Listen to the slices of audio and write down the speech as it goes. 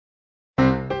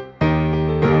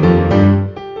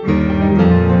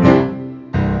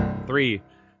3,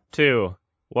 2,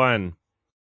 1.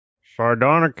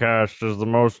 Sardonicast is the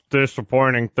most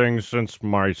disappointing thing since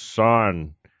my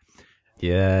son.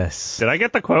 Yes. Did I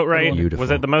get the quote right? Beautiful.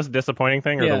 Was it the most disappointing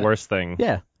thing or the worst thing?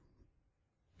 Yeah.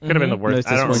 Could have been the worst. Most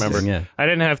I don't disappointing, remember. yeah. I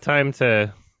didn't have time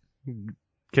to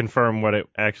confirm what it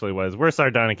actually was. We're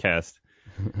Sardonicast.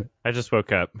 I just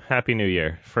woke up. Happy New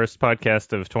Year. First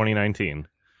podcast of 2019.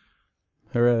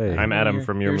 Hooray. I'm Adam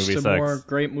from Your Here's Movie to Sucks. more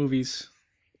great movies.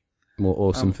 More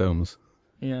awesome films.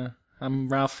 Yeah. I'm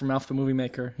Ralph from Ralph the Movie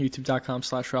Maker.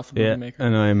 YouTube.com/Ralph the Movie Yeah, Maker.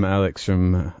 and I'm Alex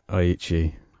from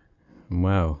Aichi.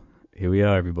 Wow. Here we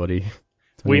are, everybody.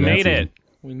 We made 2019. it.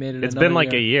 We made it. It's another been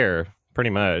like year. a year, pretty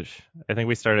much. I think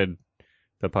we started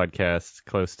the podcast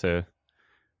close to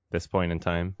this point in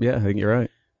time. Yeah, I think you're right.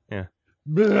 Yeah.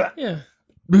 Yeah.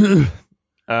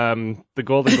 The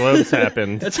Golden Globes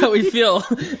happened. That's how we feel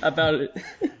about it.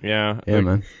 Yeah. Yeah,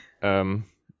 man.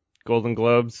 Golden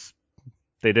Globes,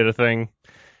 they did a thing.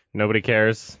 Nobody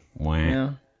cares. Wow. Yeah.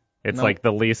 It's No. like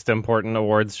the least important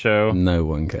awards show. No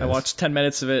one cares. I watched 10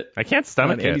 minutes of it. I can't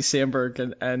stomach Andy it.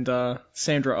 Samberg and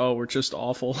Sandra Oh were just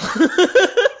awful.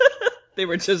 They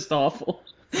were just awful.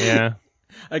 Yeah.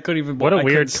 I couldn't even. What a I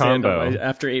weird couldn't stand combo. them.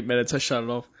 After 8 minutes, I shut it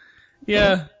off.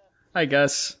 Yeah, I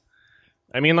guess.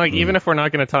 I mean, like, even if we're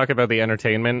not going to talk about the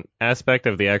entertainment aspect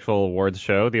of the actual awards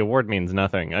show, the award means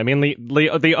nothing. I mean, the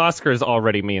Oscars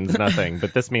already means nothing,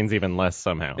 but this means even less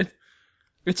somehow.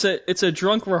 It's a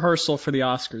drunk rehearsal for the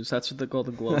Oscars. That's what the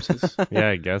Golden Globes is. Yeah,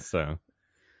 I guess so.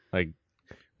 Like,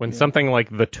 when something like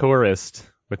The Tourist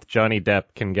with Johnny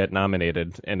Depp can get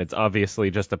nominated, and it's obviously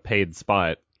just a paid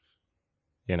spot,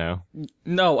 you know?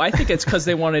 No, I think it's because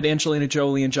they wanted Angelina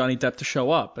Jolie and Johnny Depp to show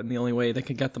up, and the only way they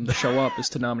could get them to show up is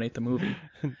to nominate the movie.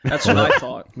 That's what I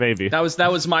thought. Maybe. That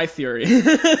was my theory. Yeah.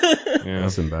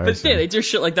 That's But embarrassing. yeah, they do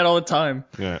shit like that all the time.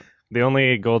 Yeah. The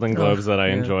only Golden Globes that I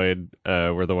yeah. enjoyed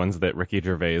were the ones that Ricky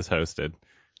Gervais hosted,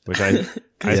 which I Yeah.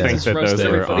 think Just that roast those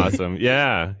were everybody. awesome.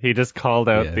 Yeah, he just called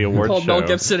out Yeah. the award Called show. Mel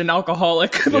Gibson an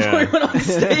alcoholic before he went on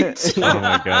stage. Oh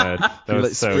my god, that He was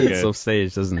like so sprints good. off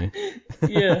stage, doesn't he?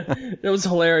 Yeah, that was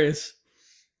hilarious.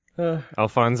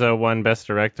 Alfonso won Best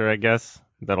Director, I guess.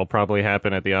 That'll probably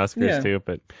happen at the Oscars Yeah. too.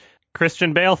 But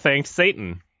Christian Bale thanked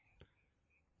Satan,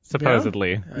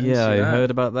 supposedly. didn't Yeah, see I that.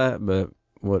 heard about that, but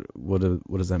what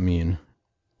does that mean?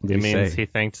 What did It he means say? he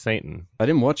thanked Satan. I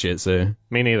didn't watch it, so.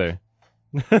 Me neither.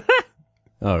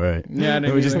 Oh, right. Yeah, I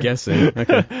didn't We're just either. guessing.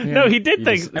 Okay. No, he did You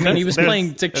thank. just- I mean, he was there's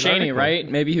playing Dick an Cheney, article. right?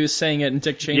 Maybe he was saying it in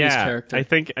Dick Cheney's Yeah, character. I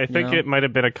think know? it might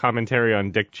have been a commentary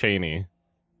on Dick Cheney,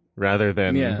 rather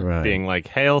than Yeah. Right. being like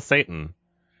 "Hail Satan."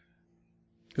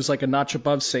 It was like a notch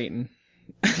above Satan.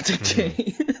 Dick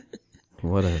Cheney.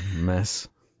 What a mess.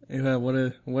 Yeah, what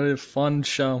a fun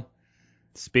show.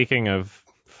 Speaking of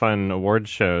fun award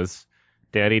shows,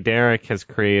 Daddy Derek has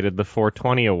created the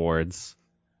 420 Awards.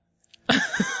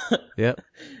 Yep.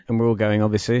 And we're all going,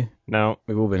 obviously. No,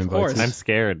 We've all been course. invited. I'm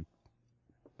scared.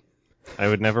 I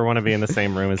would never want to be in the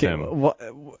same room as Okay,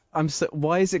 him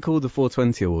why is it called the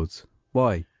 420 Awards?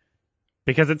 Why?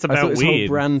 because it's I thought about this whole weed.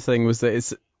 brand thing was that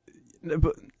it's. No,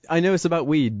 but I know it's about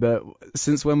weed, but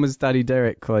since when was Daddy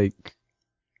Derek like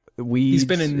weed? He's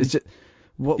been in- it's just,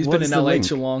 what, He's what's been in the LA link?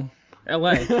 too long.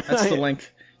 LA, that's the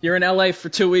link. You're in LA for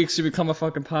 2 weeks, you become a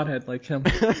fucking pothead like him.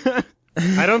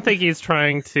 I don't think he's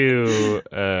trying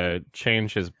to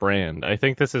change his brand. I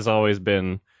think this has always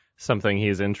been something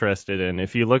he's interested in.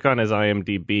 If you look on his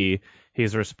IMDb,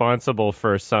 he's responsible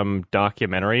for some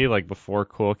documentary like before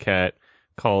Cool Cat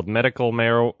called Medical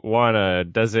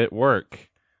Marijuana, Does It Work?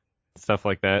 Stuff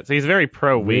like that. So he's very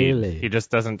pro-weed. Really? He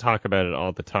just doesn't talk about it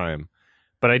all the time.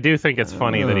 But I do think it's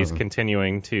funny that he's Oh.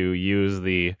 continuing to use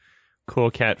the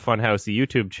Cool Cat Funhouse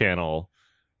YouTube channel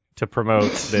to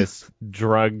promote this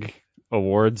drug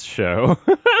awards show.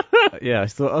 Yeah, I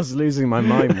thought I was losing my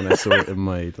mind when I saw it in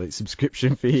my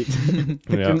subscription feed.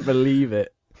 I Yeah. couldn't believe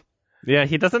it. Yeah,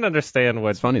 he doesn't understand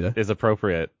what It's funny though. is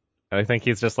appropriate. I think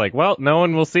he's just like, well, no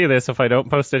one will see this if I don't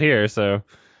post it here, so...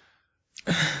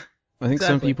 I think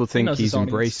some Exactly. people He think knows his he's audience.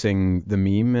 embracing the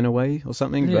meme in a way or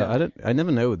something, Yeah. but I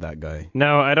never know with that guy.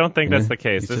 No, I don't think You that's know? the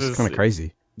case. He's This just is kind of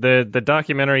crazy. the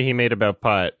documentary he made about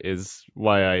pot is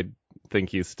why I think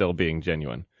he's still being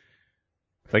genuine.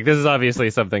 Like, this is obviously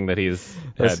something that he's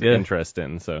Yes, had yeah. interest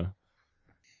in, so...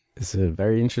 It's a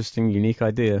very interesting, unique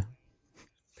idea.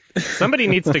 Somebody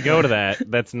needs to go to that.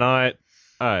 That's not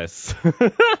us.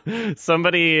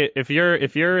 Somebody, if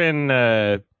you're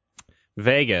in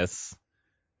Vegas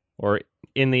or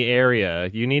in the area,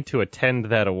 you need to attend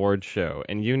that award show,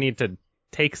 and you need to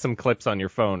take some clips on your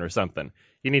phone or something.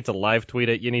 You need to live tweet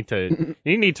it. You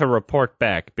need to report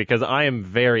back because I am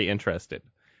very interested.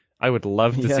 I would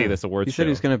love to see this award He show. said he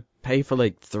was going to pay for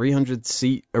like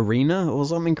 300-seat arena or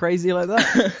something crazy like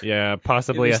that? Yeah,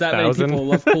 possibly There's that many 1,000. people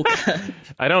who love Cool Cat.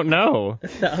 I don't know.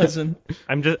 1,000.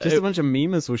 I'm just Just a bunch of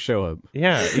memers will show up.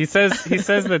 yeah. He says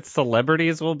that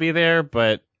celebrities will be there,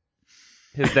 but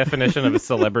his definition of a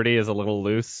celebrity is a little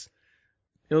loose.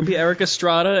 It'll be Eric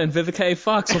Estrada and Vivica A.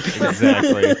 Fox will be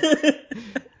Exactly.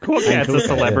 Cool Cat's Cool a Cat,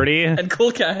 celebrity. and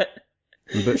Cool Cat.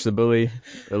 And Butch the Bully,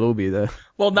 they'll all be there.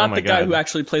 Well, not my the guy God. who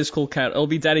actually plays Cool Cat. It'll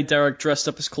be Daddy Derek dressed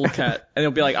up as Cool Cat, and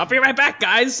he'll be like, "I'll be right back,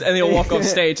 guys," and he'll walk off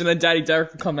stage, and then Daddy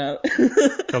Derek will come out.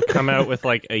 He'll come out with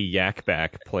like a yak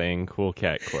back playing Cool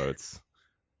Cat quotes.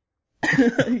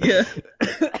 Yeah.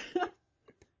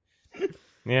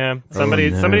 Yeah,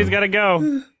 somebody's no. got to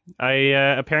go.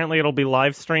 Apparently it'll be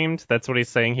live streamed. That's what he's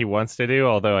saying he wants to do.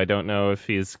 Although I don't know if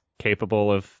he's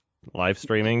capable of live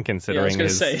streaming, Yeah, I considering was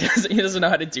gonna his. say he doesn't know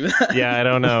how to do that. Yeah, I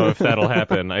don't know if that'll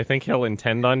happen. I think he'll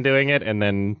intend on doing it, and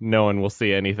then no one will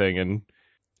see anything, and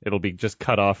it'll be just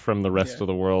cut off from the rest Yeah. of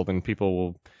the world, and people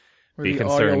will Or be the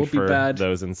audio will concerned be for bad.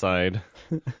 those inside.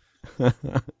 But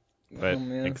Oh,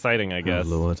 man. exciting, I guess. Oh,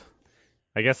 Lord.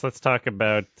 I guess let's talk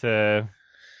about the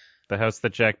house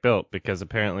that Jack built, because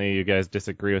apparently you guys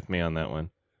disagree with me on that one.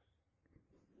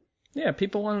 Yeah,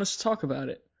 people wanted us to talk about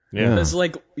it. Yeah. Because,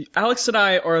 like, Alex and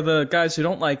I are the guys who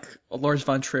don't like Lars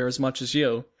von Trier as much as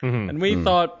you. Mhm. And we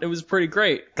thought it was pretty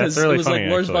great. Because That's really it was funny,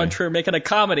 like Lars von actually. Trier making a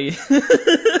comedy.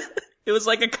 It was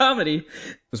like a comedy. It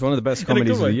was one of the best a comedies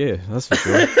good of the way. year, that's for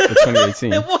sure, for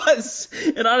 2018. It was.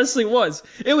 It honestly was.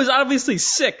 It was obviously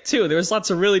sick, too. There was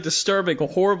lots of really disturbing,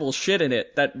 horrible shit in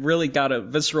it that really got a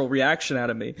visceral reaction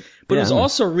out of me. But it Yeah, was I know.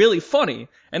 also really funny.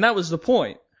 And that was the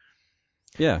point.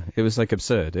 Yeah, it was like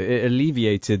absurd. It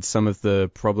alleviated some of the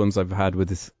problems I've had with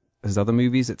his other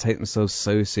movies that take themselves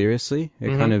so seriously.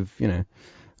 It kind of,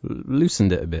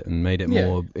 loosened it a bit and made it Yeah.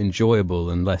 more enjoyable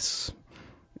and less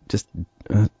just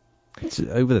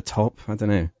over the top. I don't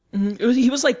know. He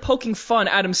was like poking fun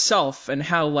at himself and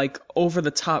how like over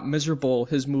the top miserable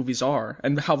his movies are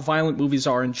and how violent movies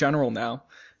are in general now.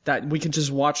 That we can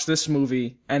just watch this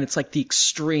movie and it's like the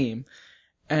extreme.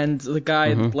 And the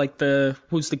guy,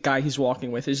 who's the guy he's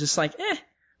walking with is just like,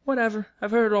 whatever.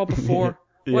 I've heard it all before.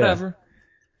 Yeah. Whatever.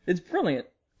 It's brilliant.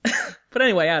 But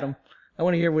anyway, Adam, I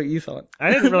want to hear what you thought.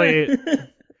 I didn't really.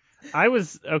 I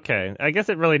was okay. I guess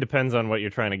it really depends on what you're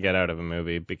trying to get out of a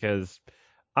movie, because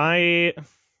I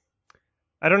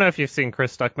don't know if you've seen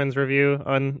Chris Stuckman's review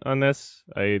on this.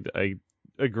 I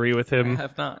agree with I him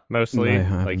have not. mostly. No, I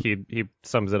haven't. Like he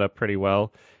sums it up pretty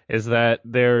well. Is that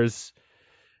there's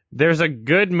a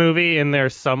good movie in there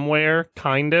somewhere,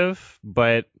 kind of,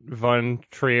 but Von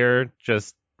Trier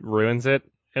just ruins it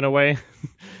in a way.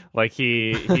 Like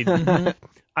he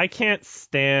I can't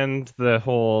stand the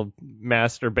whole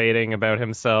masturbating about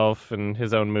himself and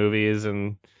his own movies,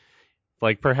 and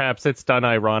like perhaps it's done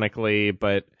ironically,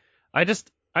 but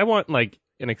I want like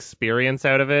an experience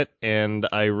out of it, and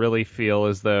I really feel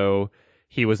as though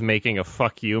he was making a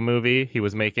fuck you movie. He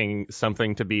was making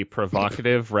something to be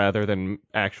provocative rather than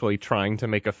actually trying to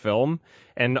make a film.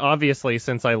 And obviously,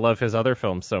 since I love his other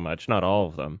films so much, not all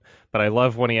of them, but I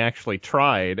love when he actually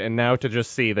tried, and now to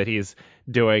just see that he's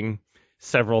doing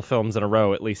several films in a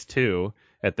row, at least 2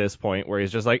 at this point, where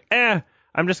he's just like, I'm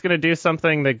just going to do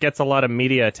something that gets a lot of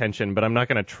media attention, but I'm not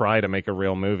going to try to make a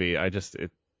real movie.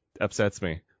 It upsets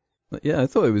me. Yeah, I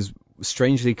thought it was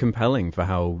strangely compelling for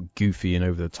how goofy and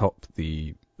over the top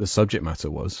the subject matter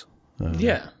was.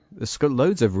 Yeah. It's got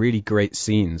loads of really great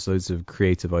scenes, loads of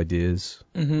creative ideas.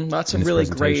 Lots in of his really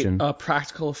great presentation.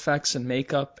 practical effects and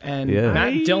makeup. And Yeah.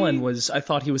 Matt Dillon I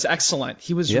thought he was excellent.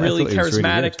 He was Yeah, I really thought he was really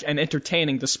charismatic good. and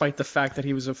entertaining despite the fact that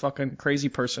he was a fucking crazy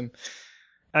person.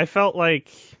 I felt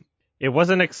like it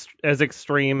wasn't as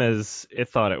extreme as it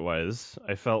thought it was.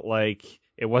 I felt like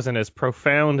it wasn't as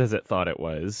profound as it thought it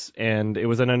was. And it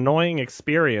was an annoying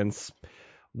experience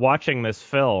watching this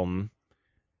film,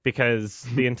 because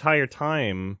the entire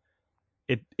time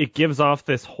it gives off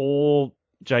this whole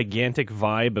gigantic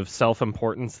vibe of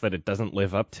self-importance that it doesn't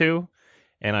live up to.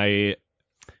 And I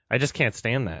just can't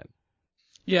stand that.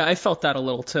 Yeah, I felt that a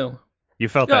little too. You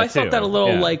felt No, that I felt too. that a little,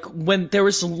 Yeah. like when there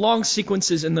was some long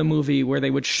sequences in the movie where they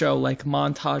would show like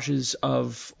montages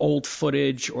of old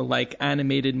footage or like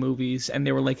animated movies, and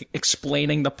they were like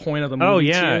explaining the point of the movie Oh,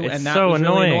 yeah, too, it's and that so was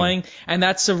really annoying. annoying. And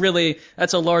that's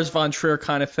a Lars von Trier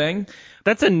kind of thing.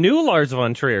 That's a new Lars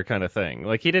von Trier kind of thing.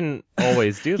 Like, he didn't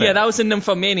always do that. Yeah, that was in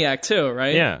Nymphomaniac too,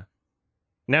 right? Yeah.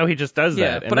 Now he just does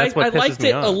Yeah, that, and but that's what I pisses liked me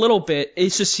it off. a little bit.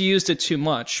 It's just he used it too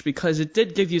much, because it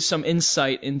did give you some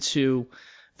insight into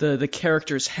the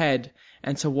character's head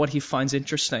and to what he finds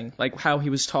interesting. Like how he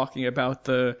was talking about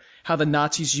how the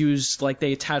Nazis used, like,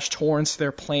 they attached horns to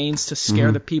their planes to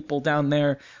scare the people down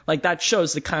there. Like, that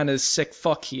shows the kind of sick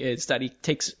fuck he is, that he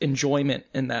takes enjoyment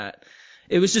in that.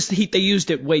 It was just they used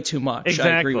it way too much.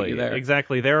 Exactly. I agree with you there.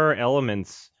 Exactly. There are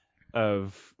elements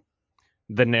of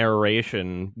the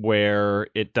narration where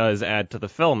it does add to the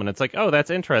film, and it's like, oh,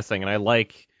 that's interesting, and I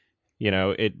like,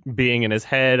 it being in his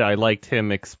head. I liked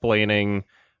him explaining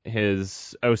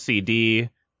his OCD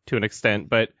to an extent,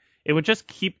 but it would just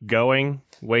keep going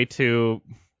way too,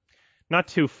 not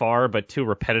too far, but too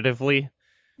repetitively.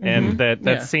 And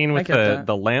that scene with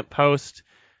the lamppost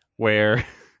where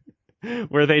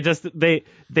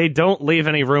they don't leave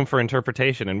any room for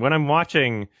interpretation. And when I'm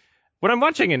watching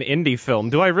an indie film,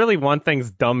 do I really want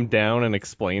things dumbed down and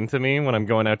explained to me when I'm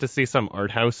going out to see some art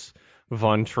house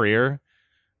Von Trier?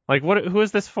 Like, who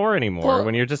is this for anymore? Well,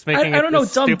 when you're just making I don't know,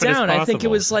 dumbed down. I think it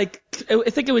was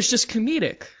just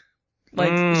comedic.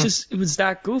 Like, it was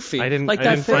that goofy. I didn't that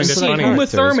find first it scene, funny. Uma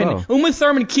Thurman. Well. Uma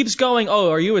Thurman keeps going, "Oh,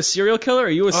 are you a serial killer? Are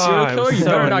you a serial killer? It was You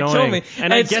so better not kill annoying. me."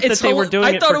 And I get that they were doing I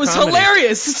it thought for it was comedy.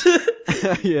 hilarious.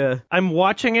 Yeah. I'm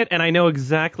watching it and I know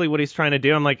exactly what he's trying to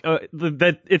do. I'm like,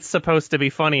 that it's supposed to be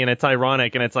funny and it's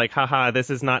ironic and it's like, haha, this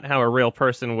is not how a real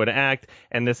person would act,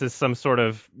 and this is some sort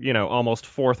of, almost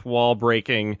fourth wall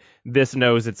breaking, this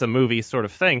knows it's a movie sort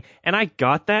of thing. And I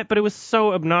got that, but it was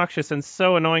so obnoxious and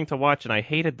so annoying to watch, and I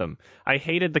hated them. I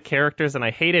hated the characters, and I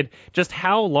hated just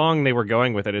how long they were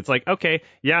going with it. It's like, okay,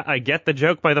 yeah, I get the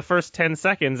joke by the first 10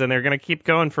 seconds, and they're going to keep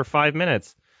going for 5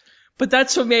 minutes. But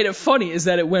that's what made it funny, is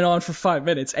that it went on for 5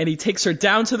 minutes, and he takes her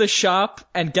down to the shop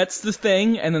and gets the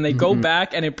thing, and then they go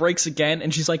back and it breaks again,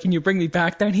 and she's like, "Can you bring me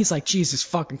back there?" And he's like, "Jesus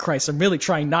fucking Christ, I'm really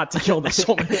trying not to kill this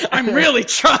woman. I'm really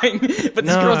trying, but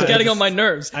this girl's getting on my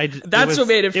nerves." That's what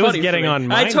made it funny. It was getting on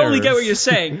my I totally get what nerves. you're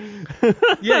saying.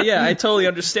 Yeah, I totally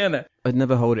understand that. I'd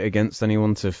never hold it against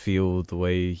anyone to feel the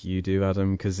way you do,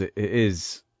 Adam, because it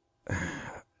is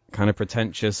kind of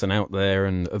pretentious and out there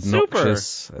and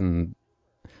obnoxious. And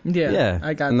Yeah,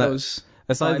 I got those.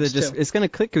 It's either just too. it's going to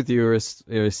click with you or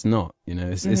it's not.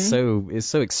 It's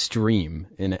so extreme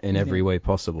in every way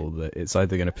possible that it's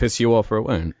either going to piss you off or it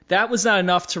won't. That was not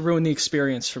enough to ruin the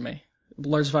experience for me.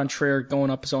 Lars von Trier going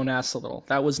up his own ass a little.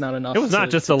 That was not enough. It was not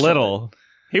just a little.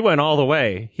 He went all the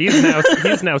way. He's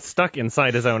now stuck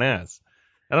inside his own ass.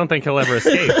 I don't think he'll ever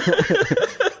escape.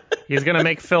 He's going to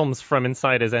make films from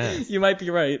inside his ass. You might be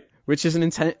right. Which is an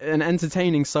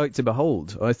entertaining sight to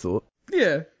behold, I thought.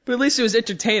 Yeah, but at least it was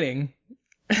entertaining.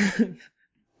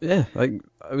 Yeah, I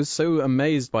was so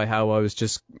amazed by how I was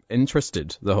just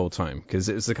interested the whole time, because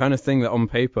it was the kind of thing that on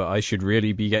paper I should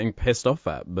really be getting pissed off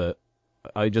at, but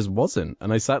I just wasn't.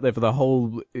 And I sat there for the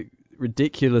whole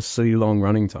ridiculously long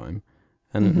running time,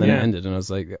 and then it ended, and I was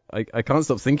like, I can't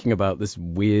stop thinking about this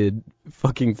weird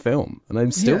fucking film, and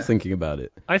I'm still thinking about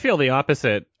it. I feel the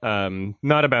opposite,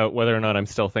 not about whether or not I'm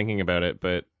still thinking about it,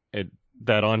 but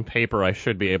that on paper I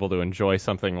should be able to enjoy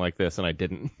something like this, and I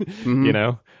didn't.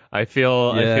 I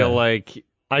feel like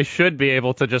I should be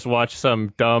able to just watch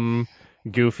some dumb,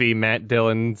 goofy Matt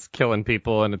Dillon's killing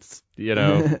people, and it's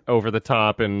over the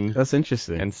top and That's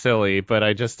interesting and silly. But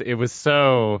it was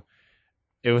so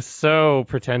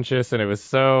pretentious, and it was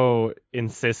so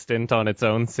insistent on its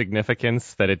own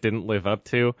significance that it didn't live up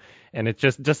to. And it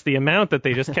just the amount that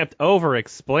they just kept over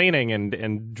explaining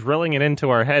and drilling it into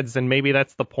our heads, and maybe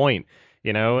that's the point.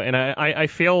 And I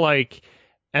feel like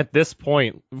at this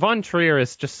point, Von Trier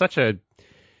is just such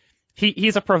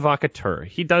he's a provocateur.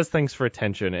 He does things for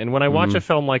attention. And when I watch a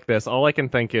film like this, all I can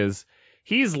think is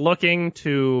he's looking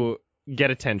to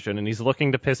get attention, and he's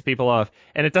looking to piss people off.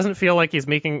 And it doesn't feel like he's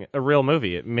making a real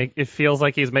movie. It feels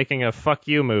like he's making a fuck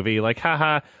you movie. Like,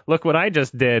 haha, look what I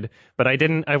just did. But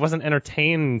I wasn't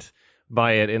entertained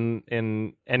by it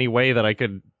in any way that I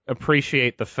could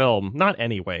appreciate the film. Not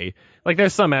any way. Like,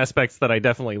 there's some aspects that I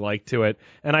definitely liked to it,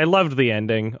 and I loved the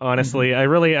ending. Honestly, I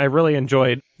really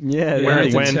enjoyed where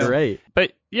it went. Great.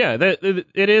 But yeah,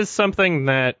 it is something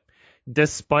that,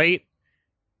 despite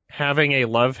having a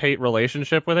love-hate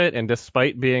relationship with it, and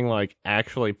despite being like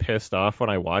actually pissed off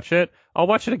when I watch it, I'll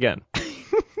watch it again.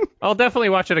 I'll definitely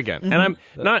watch it again, and I'm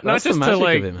not just to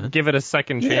like give it a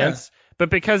second chance, but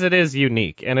because it is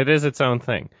unique and it is its own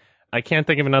thing. I can't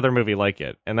think of another movie like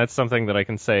it, and that's something that I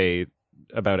can say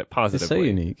about it positively. It's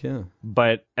so unique, yeah.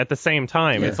 But at the same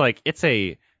time, it's like, it's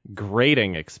a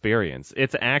grating experience.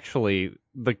 It's actually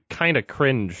the kind of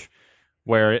cringe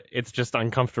where it's just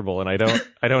uncomfortable, and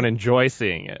I don't enjoy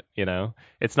seeing it.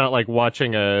 It's not like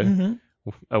watching a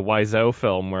Wiseau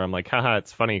film where I'm like, haha,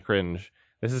 it's funny cringe.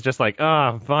 This is just like,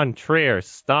 Von Trier,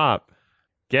 stop,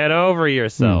 get over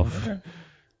yourself.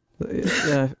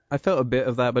 Yeah, I felt a bit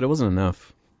of that, but it wasn't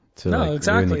enough to No, like, ruin the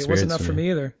exactly. It wasn't experience enough for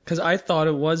me either. Because I thought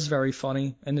it was very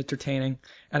funny and entertaining,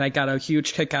 and I got a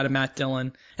huge kick out of Matt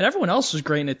Dillon, and everyone else was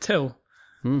great in it too.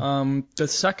 The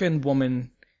second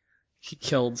woman he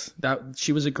killed,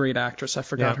 she was a great actress. I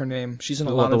forgot her name. She's in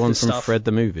a lot The of one his from stuff. Fred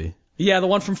the movie. Yeah, the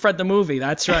one from Fred the movie.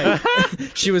 That's right.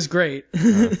 She was great. And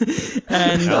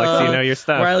Alex, you know your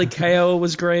stuff. Riley Keough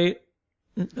was great.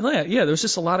 Yeah, there was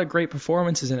just a lot of great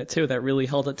performances in it too that really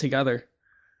held it together.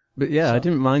 But yeah, I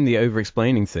didn't mind the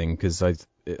over-explaining thing because I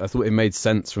thought it made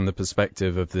sense from the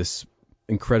perspective of this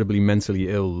incredibly mentally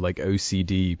ill, like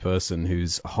OCD person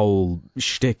whose whole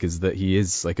shtick is that he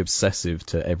is like obsessive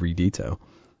to every detail.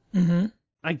 Mm-hmm.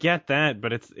 I get that,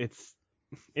 but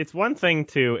it's one thing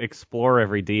to explore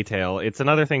every detail. It's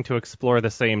another thing to explore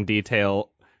the same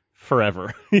detail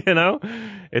forever. You know,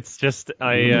 it's just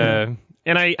and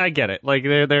I get it. Like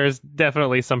there's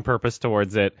definitely some purpose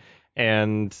towards it,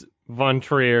 and Von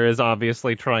Trier is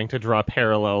obviously trying to draw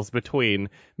parallels between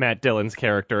Matt Dillon's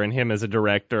character and him as a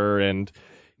director, and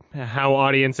how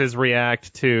audiences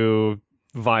react to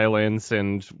violence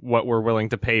and what we're willing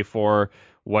to pay for,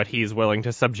 what he's willing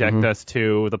to subject us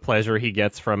to, the pleasure he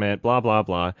gets from it, blah blah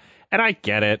blah. And I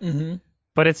get it,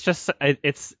 but it's just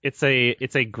it's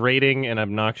a grating and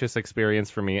obnoxious experience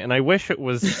for me. And I wish it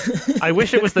was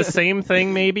the same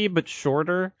thing maybe, but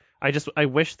shorter. I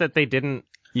wish that they didn't.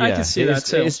 Yeah, I can see that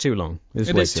too. It is too long.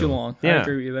 It is too long. Yeah. I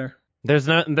agree with you there. There's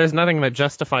nothing that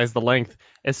justifies the length.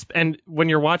 And when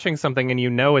you're watching something and you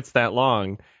know it's that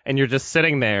long, and you're just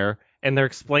sitting there and they're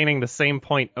explaining the same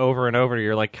point over and over,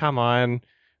 you're like, come on,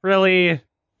 really?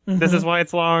 This is why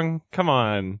it's long? Come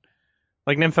on.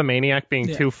 Like Nymphomaniac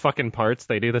being 2 fucking parts,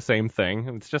 they do the same thing.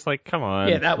 It's just like, come on.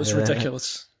 Yeah, that was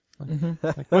ridiculous.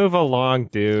 Like, move along,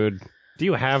 dude. Do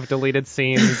you have deleted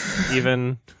scenes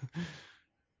even?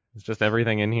 It's just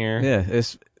everything in here. Yeah,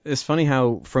 it's funny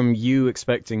how from you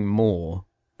expecting more,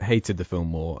 hated the film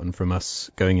more, and from us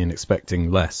going in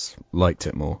expecting less, liked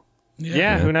it more.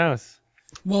 Yeah, who knows?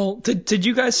 Well, did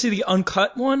you guys see the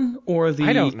uncut one or the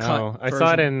I don't cut know. I version?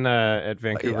 saw it in at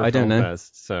Vancouver I don't Film know.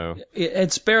 Fest, so.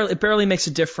 It barely makes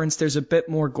a difference. There's a bit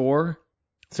more gore.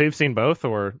 So you've seen both,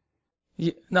 or?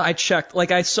 No, I checked.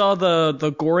 Like I saw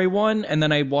the gory one, and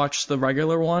then I watched the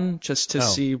regular one just to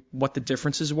see what the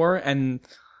differences were, and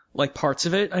like parts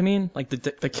of it. I mean, like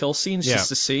the kill scenes, just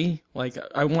to see. Like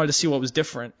I wanted to see what was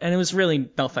different, and it was really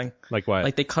nothing. Like what?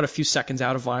 Like they cut a few seconds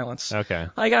out of violence. Okay.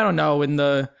 Like I don't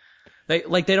know.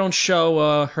 They don't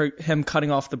show him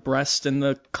cutting off the breast in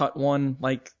the cut one.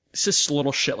 Like it's just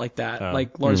little shit like that.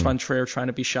 Like Lars von Trier trying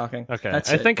to be shocking. Okay. That's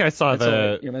I think I saw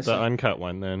the missing. uncut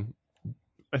one then.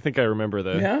 I think I remember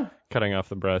the cutting off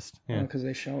the breast. Yeah. Because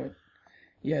they show it.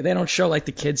 Yeah, they don't show like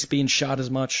the kids being shot as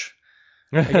much.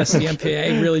 I guess the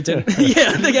MPAA really didn't.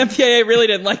 Yeah, the MPAA really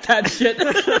didn't like that shit.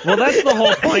 Well, that's the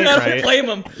whole point, I right? don't blame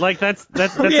them. Like that's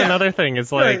another thing.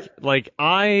 It's like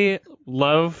I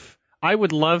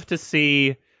would love to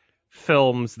see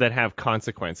films that have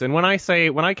consequence. And when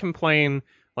I complain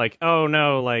like, oh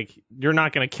no, like you're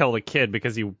not gonna kill the kid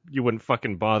because you wouldn't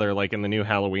fucking bother, like in the new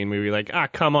Halloween movie, like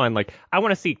come on, like I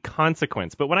want to see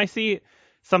consequence. But when I see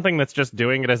something that's just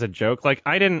doing it as a joke, like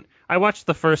I watched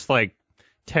the first like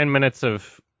 10 minutes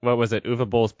of, what was it, Uwe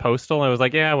Boll's Postal, and I was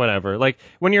like, yeah, whatever. Like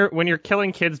when you're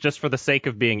killing kids just for the sake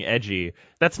of being edgy,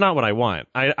 that's not what I want.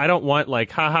 I don't want like,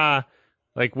 haha,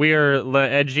 like we're the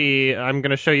edgy, I'm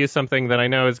gonna show you something that I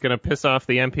know is gonna piss off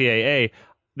the MPAA.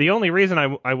 The only reason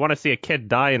I want to see a kid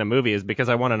die in a movie is because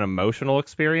I want an emotional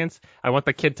experience. I want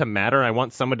the kid to matter. I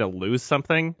want someone to lose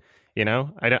something. You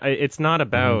know, it's not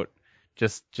about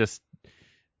just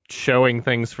showing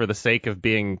things for the sake of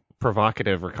being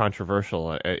provocative or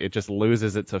controversial. It just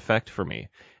loses its effect for me.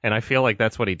 And I feel like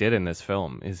that's what he did in this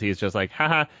film. Is he's just like,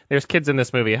 haha, there's kids in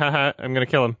this movie. Haha, I'm gonna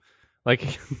kill him.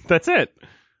 Like that's it.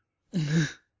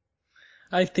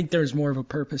 I think there's more of a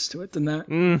purpose to it than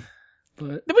that.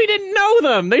 But we didn't know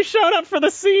them. They showed up for the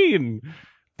scene.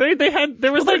 There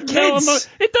was like no kids.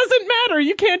 It doesn't matter.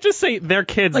 You can't just say they're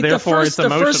kids, like therefore it's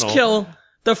emotional.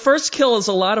 The first kill is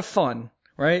a lot of fun,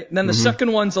 right? And then the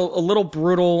second one's a little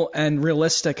brutal and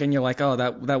realistic, and you're like, oh,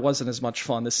 that wasn't as much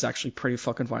fun. This is actually pretty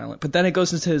fucking violent. But then it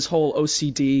goes into his whole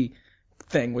OCD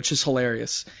thing, which is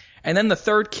hilarious. And then the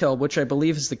third kill, which I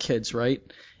believe is the kids, right?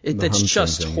 It's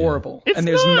just horrible. It's and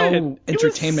there's not. no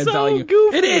entertainment It was so value.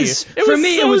 goofy. It is. It For was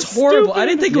me, so it was horrible. stupid. I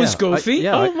didn't think it was goofy.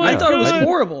 I thought it was God.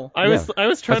 horrible. I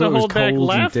was trying to hold back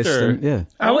laughter. Yeah.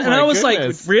 I was goodness.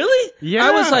 like, really? Yeah.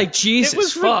 I was like, Jesus, It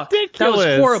was fuck. ridiculous. That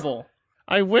was horrible.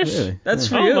 I wish. Really? That's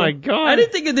for Oh you. my God. I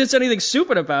didn't think there's anything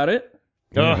stupid about it.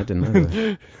 Yeah, I didn't know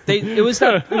that. It was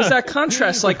that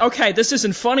contrast. Like, okay, this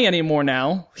isn't funny anymore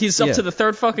now. He's up Yeah. to the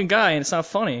third fucking guy, and it's not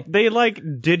funny. They like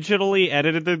digitally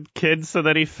edited the kid so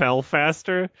that he fell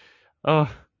faster.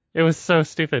 Oh, it was so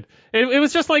stupid. It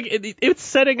was just like it's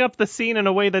setting up the scene in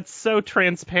a way that's so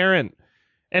transparent.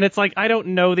 And it's like, I don't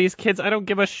know these kids. I don't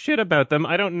give a shit about them.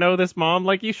 I don't know this mom.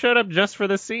 Like, you showed up just for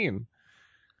the scene.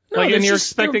 No, And you're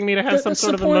just- expecting me to have some that's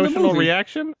sort the of point of the emotional movie.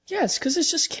 reaction? Yes, because it's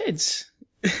just kids.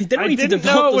 They don't I need to didn't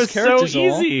develop know it those was so characters at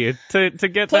all. easy to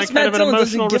get Plus, that kind of Matt an Dillon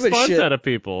doesn't emotional give a response shit. out of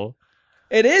people.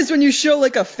 It is when you show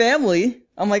like a family.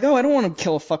 I'm like, oh, I don't want to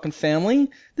kill a fucking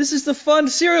family. This is the fun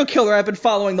serial killer I've been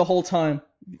following the whole time.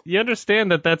 You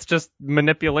understand that that's just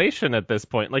manipulation at this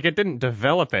point. Like, it didn't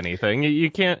develop anything.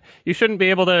 You shouldn't be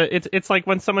able to, it's like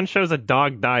when someone shows a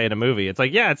dog die in a movie. It's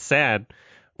like, yeah, it's sad,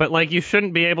 but like, you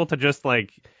shouldn't be able to just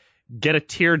like get a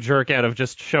tear jerk out of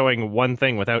just showing one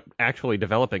thing without actually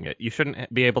developing it. You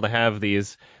shouldn't be able to have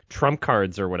these trump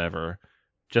cards or whatever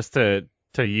just to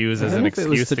use I as don't an know if it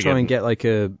excuse was to try get and get like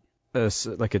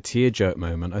a tear jerk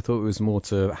moment. I thought it was more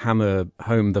to hammer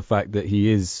home the fact that he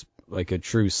is like a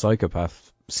true psychopath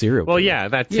serial killer. Well, yeah,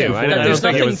 that too. Yeah, I that don't there's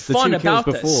think it nothing was. The fun two kills about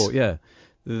this. before, yeah.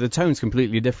 The tone's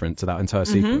completely different to that entire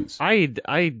sequence.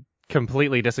 I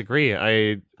completely disagree.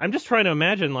 I'm just trying to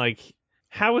imagine, like,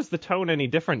 how is the tone any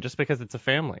different just because it's a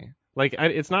family? Like,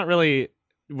 it's not really.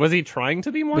 Was he trying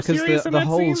to be more Because serious the in that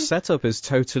whole scene? setup is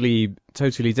totally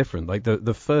different. Like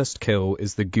the first kill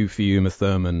is the goofy Uma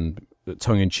Thurman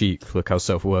tongue-in-cheek, look how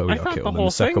self-aware we I are thought kill, the and whole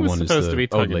the second thing was one is supposed to be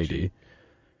the old tongue-in-cheek. lady.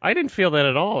 I didn't feel that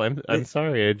at all. I'm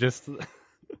sorry. I just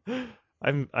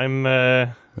I'm I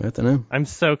don't know. I'm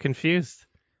so confused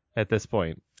at this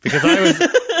point because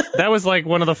that was like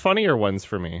one of the funnier ones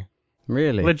for me.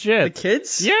 Really? The Legit.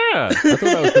 kids? Yeah. I thought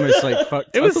that was the most like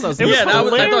fucked. It was- I thought it was Yeah, I thought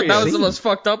that was hilarious. the most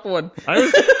fucked up one. I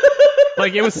was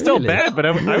like, it was still Really? bad, but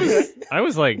I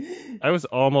was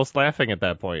almost laughing at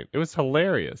that point. It was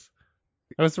hilarious.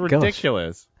 It was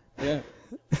ridiculous. Yeah.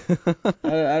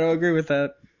 I don't agree with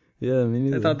that. Yeah, me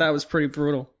neither. I thought that was pretty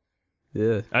brutal.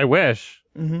 Yeah. I wish.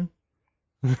 Mm-hmm.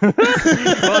 Well,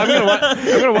 I'm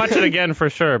gonna watch it again for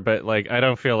sure, but like I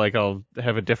don't feel like I'll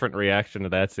have a different reaction to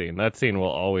that scene. That scene will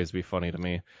always be funny to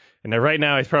me. And right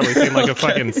now, I probably seem like a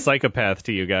fucking psychopath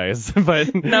to you guys,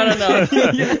 but No.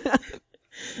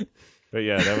 but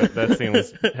yeah, that scene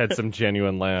had some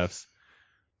genuine laughs.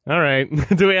 All right,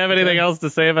 do we have anything else to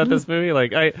say about this movie?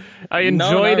 Like I No,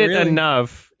 enjoyed not it really.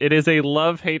 enough. It is a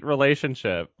love-hate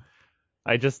relationship.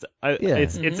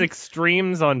 It's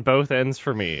extremes on both ends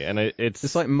for me, and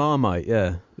It's like Marmite,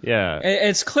 yeah. yeah.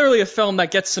 It's clearly a film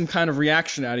that gets some kind of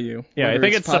reaction out of you. Yeah, I whether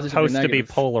think it's positive or supposed to be negative.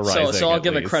 polarizing. So I'll at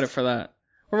give it least. credit for that.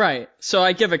 Right. So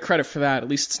I give it credit for that. At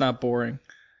least it's not boring.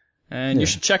 And Yeah. you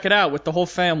should check it out with the whole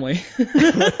family. Yeah,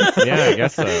 I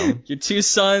guess so. Your two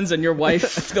sons and your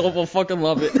wife, they'll fucking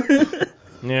love it.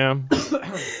 Yeah.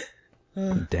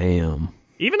 Damn.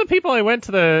 Even the people I went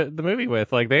to the movie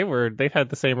with, like they had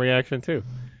the same reaction too.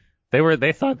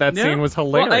 They thought that Yeah. scene was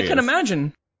hilarious. Well, I can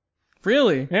imagine.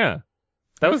 Really? Yeah.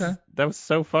 That Okay. was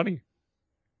so funny.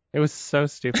 It was so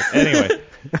stupid. Anyway,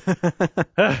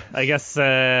 I guess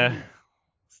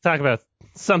let's talk about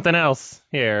something else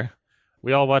here.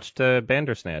 We all watched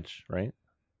Bandersnatch, right?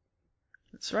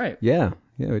 That's right. Yeah,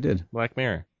 we did. Black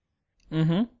Mirror.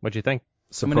 Mm-hmm. What'd you think?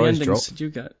 How many Surprise endings drop. did you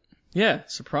get? Yeah,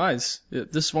 surprise.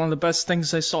 This is one of the best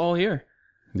things I saw all year.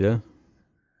 Yeah.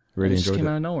 Really It just enjoyed came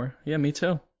it. out of nowhere. Yeah, me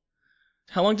too.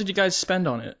 How long did you guys spend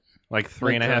on it? Like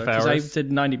 3.5 'cause hours. I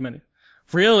did 90 minutes.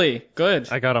 Really? Good.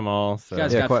 I got them all. So. You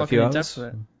guys Yeah, got quite a fucking few in hours. depth with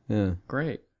it. Yeah.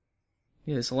 Great.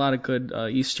 Yeah, there's a lot of good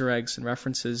Easter eggs and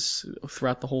references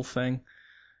throughout the whole thing.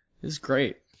 It was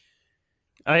great.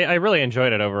 I really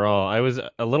enjoyed it overall. I was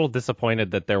a little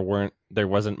disappointed that there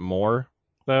wasn't more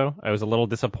though. I was a little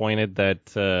disappointed that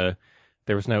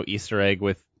there was no Easter egg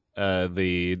with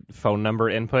the phone number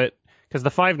input because the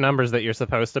 5 numbers that you're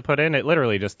supposed to put in, it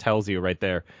literally just tells you right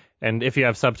there. And if you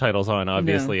have subtitles on,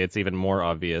 obviously it's even more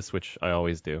obvious, which I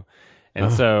always do.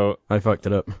 And so, I fucked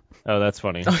it up. oh, that's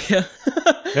funny. Oh yeah.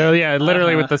 Oh yeah,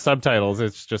 literally with the subtitles,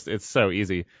 it's so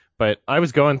easy. But I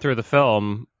was going through the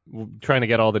film trying to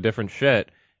get all the different shit,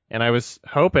 and I was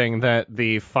hoping that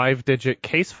the 5-digit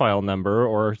case file number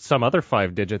or some other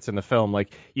 5 digits in the film,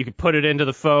 like you could put it into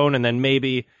the phone and then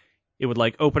maybe it would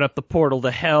like open up the portal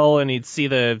to hell and he'd see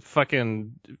the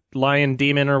fucking lion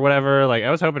demon or whatever. Like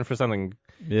I was hoping for something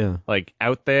Yeah. like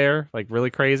out there, like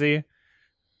really crazy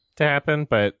to happen,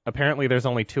 but apparently there's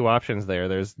only 2 options there.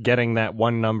 There's getting that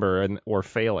one number or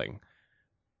failing.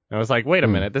 And I was like, wait a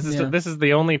minute, this is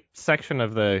the only section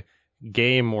of the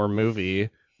game or movie,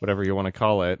 whatever you want to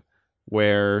call it,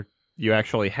 where you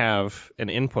actually have an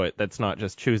input that's not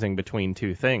just choosing between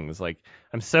two things. Like,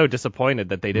 I'm so disappointed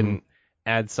that they didn't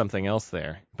add something else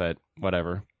there, but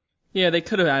whatever. Yeah, they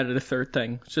could have added a third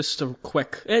thing. Just a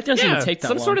quick. It doesn't even take that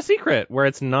some long. sort of secret where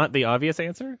it's not the obvious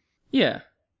answer. Yeah.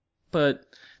 But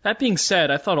that being said,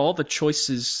 I thought all the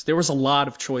choices, there was a lot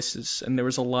of choices, and there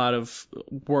was a lot of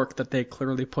work that they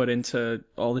clearly put into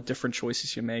all the different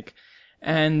choices you make.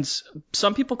 And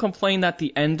some people complain that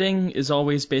the ending is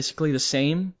always basically the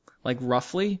same, like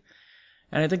roughly.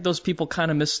 And I think those people kind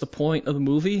of miss the point of the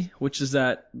movie, which is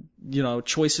that,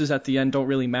 choices at the end don't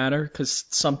really matter because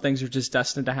some things are just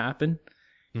destined to happen.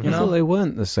 I thought they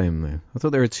weren't the same though. I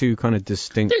thought there were two kind of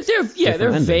distinct. They're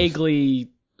endings. vaguely.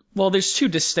 Well, there's two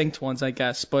distinct ones, I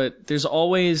guess, but there's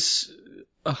always.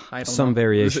 I don't know. Some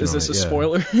variation. Is this a on it,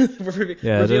 spoiler?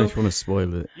 Yeah, I don't know if you want to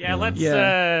spoil it.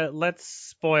 Yeah, let's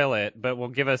spoil it, but we'll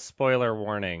give a spoiler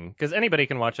warning because anybody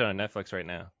can watch it on Netflix right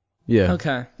now. Yeah.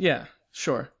 Okay. Yeah.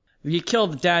 Sure. You kill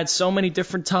the dad so many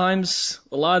different times.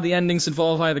 A lot of the endings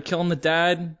involve either killing the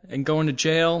dad and going to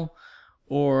jail,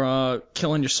 or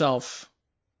killing yourself.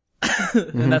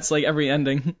 And that's like every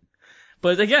ending.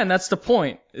 But again, that's the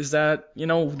point, is that,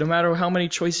 no matter how many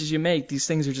choices you make, these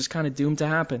things are just kind of doomed to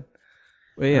happen.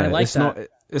 Well, yeah, I like that.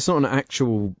 It's not an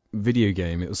actual video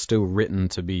game. It was still written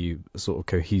to be a sort of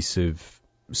cohesive,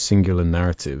 singular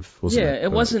narrative, wasn't it? Yeah,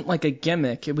 it wasn't like a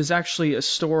gimmick. It was actually a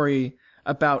story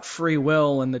about free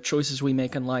will and the choices we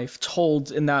make in life,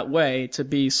 told in that way to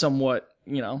be somewhat,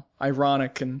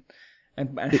 ironic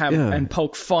and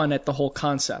poke fun at the whole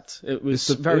concept. It was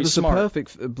very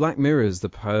smart. Black Mirror is the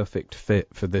perfect fit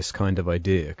for this kind of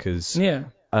idea because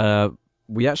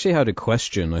we actually had a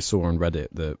question I saw on Reddit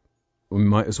that we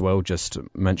might as well just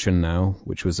mention now,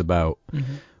 which was about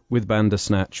with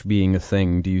Bandersnatch being a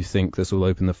thing, do you think this will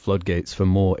open the floodgates for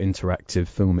more interactive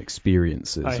film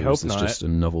experiences? I or hope is this not. just a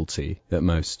novelty at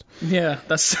most? Yeah,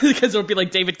 that's because it'll be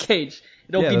like David Cage.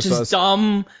 It'll be that's just what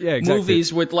dumb exactly.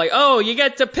 movies with like, you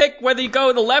get to pick whether you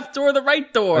go the left or the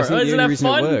right door. I think the Isn't only that reason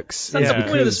fun? it works That's is the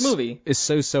point of this because movie. It's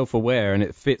so self-aware and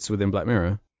it fits within Black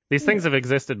Mirror. These things have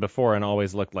existed before and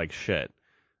always looked like shit.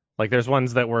 Like, there's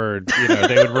ones that were,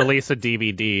 they would release a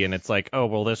DVD and it's like, oh,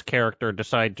 will this character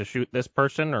decide to shoot this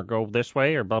person or go this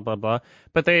way or blah, blah, blah.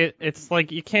 But it's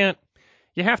like, you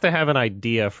have to have an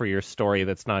idea for your story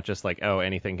that's not just like, oh,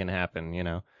 anything can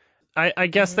happen, I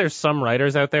guess there's some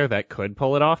writers out there that could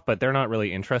pull it off, but they're not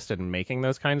really interested in making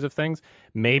those kinds of things.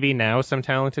 Maybe now some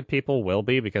talented people will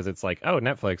be because it's like, oh,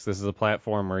 Netflix, this is a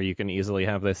platform where you can easily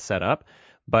have this set up.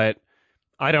 But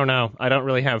I don't know. I don't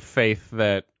really have faith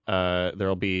that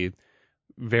there'll be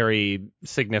very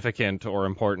significant or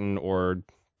important or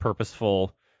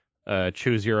purposeful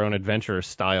choose your own adventure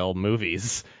style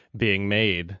movies being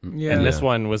made. Yeah. And this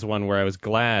one was one where I was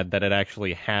glad that it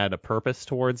actually had a purpose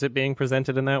towards it being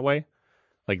presented in that way.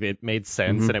 Like, it made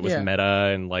sense and it was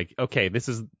meta and like, okay, this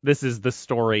is the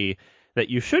story that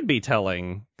you should be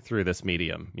telling through this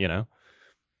medium,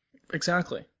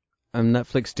 Exactly. And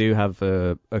Netflix do have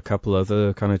a couple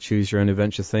other kind of choose your own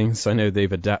adventure things. I know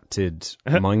they've adapted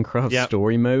Minecraft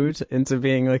story mode into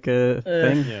being like a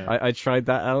thing. Yeah. I tried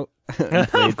that out.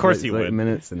 Of course you 30 would.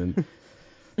 minutes and then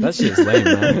that shit's lame,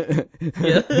 man.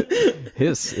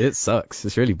 It sucks.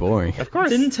 It's really boring. Of course.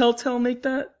 Didn't Telltale make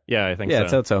that? Yeah, I think so. Yeah,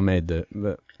 Telltale made it,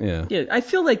 but yeah. Yeah, I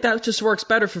feel like that just works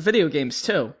better for video games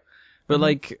too. But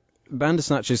like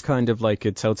Bandersnatch is kind of like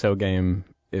a Telltale game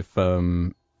if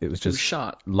it was just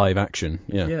shot live action.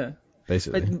 Yeah.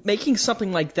 Basically. But making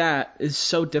something like that is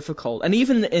so difficult. And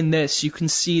even in this, you can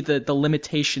see the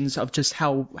limitations of just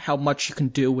how much you can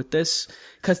do with this.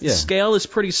 Because the scale is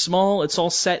pretty small. It's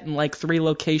all set in like 3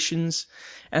 locations.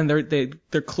 And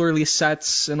they're clearly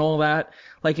sets and all that.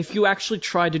 Like, if you actually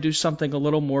tried to do something a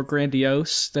little more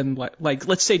grandiose than, like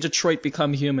let's say Detroit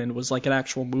Become Human was like an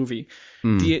actual movie.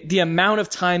 The amount of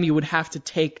time you would have to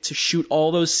take to shoot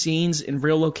all those scenes in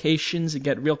real locations and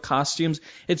get real costumes,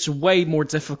 it's way more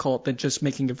difficult than just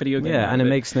making a video game. Yeah, and it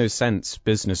makes no sense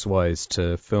business-wise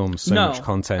to film so much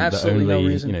content that only,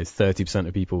 30%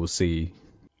 of people will see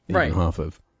even half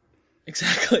of.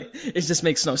 Exactly. It just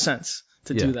makes no sense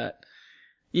to do that.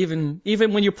 Even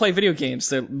when you play video games,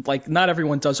 they're like, not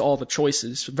everyone does all the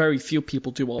choices. Very few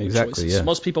people do all the choices. Yeah.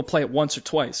 Most people play it once or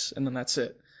twice, and then that's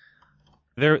it.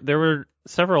 There were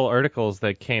several articles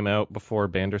that came out before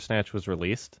Bandersnatch was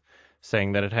released,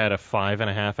 saying that it had a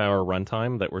 5.5-hour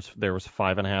runtime. There was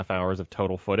 5.5 hours of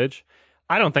total footage.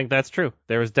 I don't think that's true.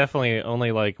 There was definitely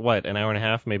only like an hour and a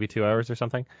half, maybe 2 hours or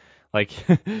something. Like,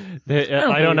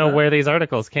 I don't know where these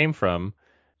articles came from.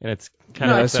 And it's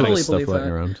kind of I upsetting. totally believe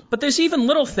that. Around. But there's even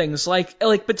little things like,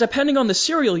 but depending on the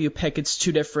serial you pick, it's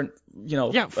 2 different,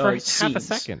 for half a scenes.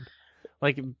 second.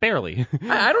 Like, barely.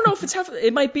 I don't know if it's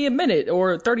it might be a minute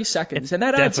or 30 seconds, and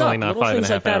that adds up. Definitely not Little things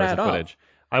 5.5 like that hours add of up. footage.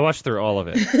 I watched through all of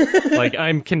it. Like,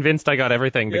 I'm convinced I got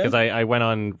everything because I went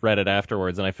on Reddit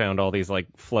afterwards and I found all these, like,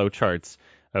 flow charts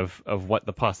of what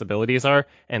the possibilities are,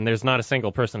 and there's not a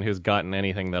single person who's gotten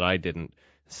anything that I didn't.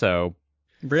 So,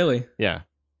 Really? yeah.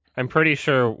 I'm pretty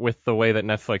sure with the way that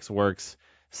Netflix works,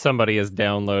 somebody has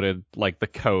downloaded, like, the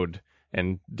code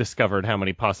and discovered how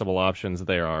many possible options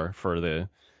there are for the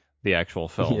actual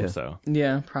film. Yeah. So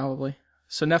Yeah, probably.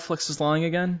 So Netflix is lying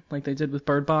again, like they did with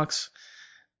Bird Box.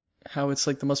 How it's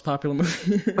like the most popular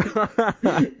movie.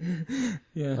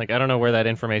 Yeah. like, I don't know where that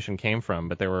information came from,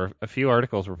 but there were a few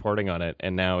articles reporting on it,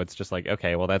 and now it's just like,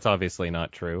 okay, well, that's obviously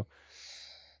not true.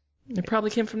 It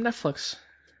probably came from Netflix.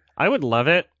 I would love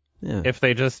it Yeah. if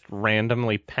they just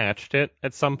randomly patched it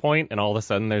at some point and all of a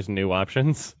sudden there's new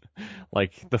options.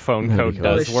 Like, the phone That'd code be cool.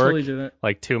 They does should work. totally do that.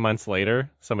 Like, 2 months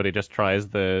later, somebody just tries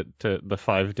the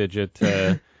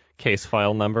 5-digit case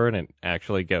file number and it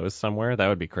actually goes somewhere. That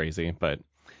would be crazy, but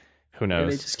who Yeah,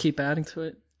 knows? they just keep adding to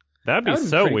it. That'd be That would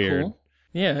so pretty weird. Cool.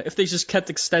 Yeah, if they just kept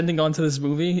extending onto this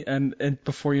movie and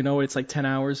before you know it, it's like 10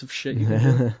 hours of shit you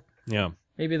can do. Yeah.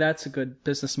 Maybe that's a good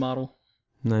business model.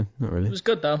 No, not It really. was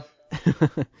good though.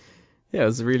 Yeah, it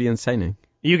was really entertaining.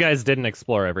 You guys didn't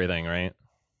explore everything, right?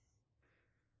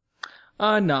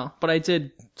 No, but I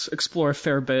did explore a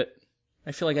fair bit.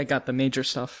 I feel like I got the major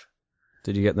stuff.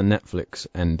 Did you get the Netflix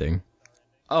ending?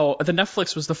 Oh, the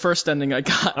Netflix was the first ending I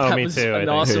got. Oh, that me was too, I an think.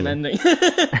 awesome Really? ending.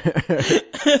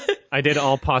 I did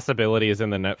all possibilities in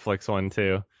the Netflix one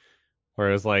too, where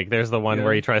it was like, there's the one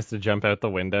where Yeah. he tries to jump out the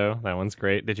window. That one's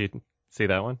great. Did you see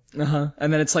that one?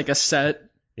 And then it's like a set.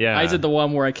 Yeah. I did the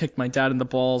one where I kicked my dad in the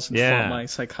balls and Yeah. fought my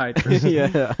psychiatrist.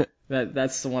 Yeah.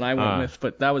 That's the one I went with,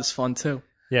 but that was fun too.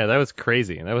 Yeah, that was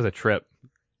crazy. That was a trip.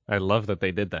 I love that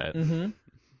they did that. Mm-hmm.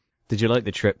 Did you like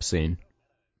the trip scene?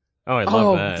 Oh, I love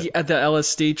Oh, that. the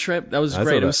LSD trip. That was I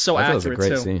great. thought It was so I thought accurate it was a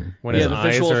great too. scene. When Yeah, his the eyes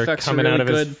visual are effects are coming out really of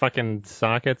his good. fucking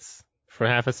sockets for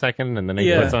half a second, and then he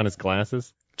Yeah. puts on his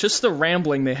glasses. Just the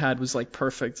rambling they had was like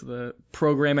perfect. The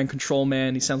program and control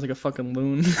man, he sounds like a fucking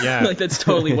loon. Yeah. Like that's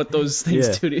totally what those things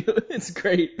Yeah. do to you. It's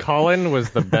great. Colin was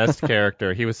the best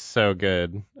character. He was so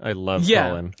good. I love Yeah,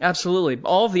 Colin. absolutely.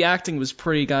 All of the acting was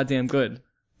pretty goddamn good.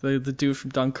 The dude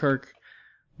from Dunkirk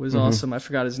was awesome. I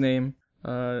forgot his name.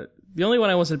 The only one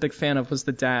I wasn't a big fan of was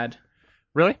the dad.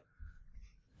 Really?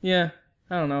 Yeah,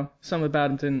 I don't know. Something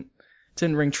about him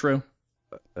didn't ring true.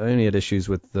 I only had issues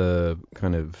with the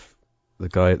kind of the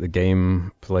guy at the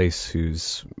game place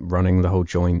who's running the whole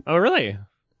joint. Oh, really?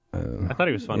 I Uh, thought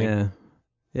he was funny. yeah,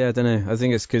 I don't know. I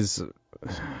think it's because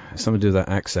something to do with that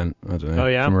accent. I don't know. Oh,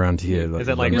 yeah? From around here. Is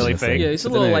it, like, runs really the thing. fake? Yeah, he's a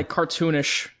I little dunno. like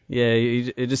cartoonish. Yeah,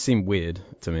 it just seemed weird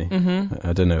to me. Mm-hmm.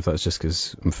 I don't know if that's just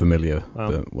because I'm familiar,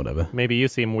 Well. but whatever. Maybe you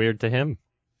seem weird to him.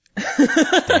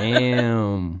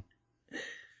 Damn.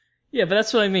 Yeah, but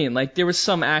that's what I mean. Like there was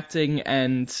some acting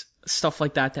and stuff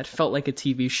like that felt like a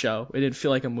TV show. It didn't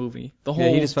feel like a movie. The whole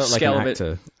Yeah, he just felt like scale an of it.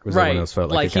 actor. Whereas Right. everyone else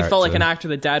felt like a he felt like an character. actor.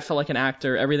 The dad felt like an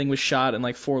actor. Everything was shot in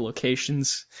like 4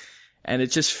 locations. And it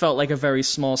just felt like a very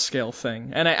small scale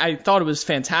thing. And I thought it was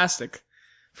fantastic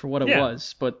for what it Yeah.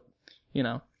 was. But, you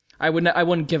know, I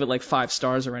wouldn't give it like 5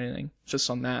 stars or anything just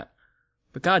on that.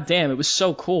 But goddamn, it was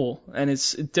so cool. And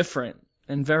it's different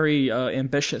and very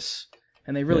ambitious.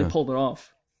 And they really Yeah. pulled it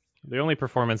off. The only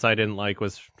performance I didn't like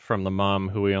was from the mom,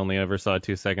 who we only ever saw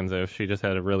 2 seconds of. She just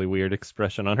had a really weird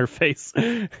expression on her face,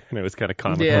 and it was kind of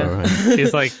comical. Yeah. All right.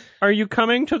 She's like, "Are you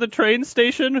coming to the train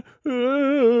station?"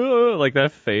 Like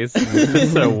that face. It's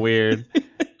just so weird.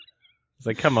 It's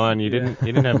like, come on, you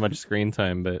didn't have much screen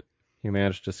time, but you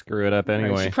managed to screw it up Right,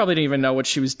 anyway. she probably didn't even know what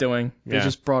she was doing. They Yeah.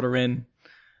 just brought her in.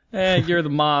 You're the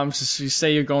mom. Just you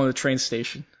say you're going to the train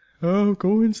station. Oh,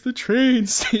 going to the train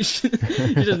station.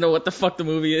 She doesn't know what the fuck the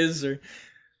movie is. Or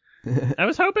I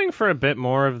was hoping for a bit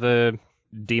more of the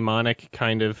demonic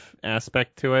kind of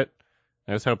aspect to it.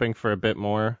 I was hoping for a bit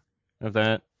more of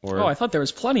that. Or oh, I thought there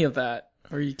was plenty of that.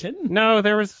 Are you kidding? no,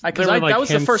 there was. Because there were, like, that was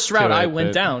the hints first to route I it, went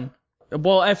but- down.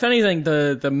 Well, if anything,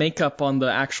 the makeup on the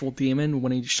actual demon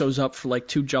when he shows up for like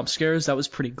 2 jump scares, that was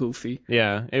pretty goofy.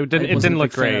 Yeah, it I didn't wasn't a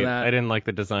look big fan of great. that. I didn't like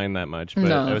the design that much, but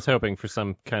No. I was hoping for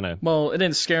some kind of Well, it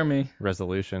didn't scare me.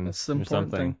 resolution That's the or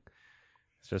important something. thing.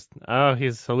 It's just, oh,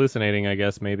 he's hallucinating, I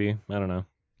guess, maybe. I don't know.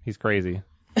 He's crazy.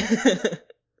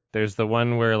 There's the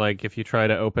one where, like, if you try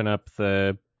to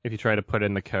put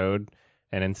in the code,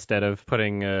 and instead of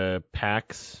putting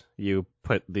PAX, you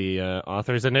put the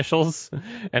author's initials,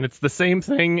 and it's the same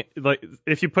thing. Like,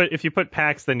 if you put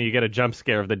PAX, then you get a jump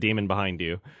scare of the demon behind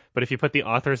you. But if you put the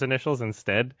author's initials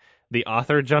instead, the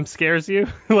author jump scares you.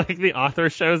 Like the author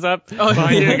shows up Oh,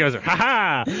 behind you yeah. and goes, "Ha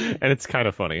ha!" And it's kind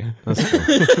of funny. That's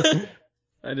cool.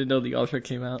 I didn't know the author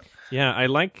came out. Yeah, I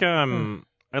like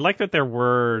that there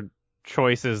were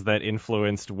choices that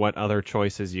influenced what other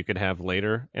choices you could have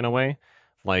later in a way.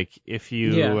 Like if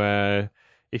you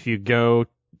go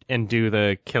and do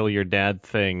the kill your dad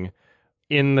thing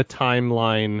in the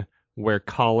timeline where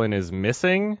Colin is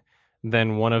missing,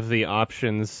 then one of the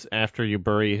options after you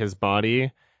bury his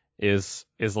body is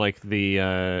like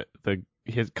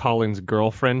his Colin's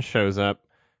girlfriend shows up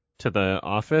to the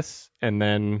office and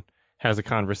then has a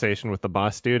conversation with the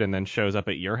boss dude and then shows up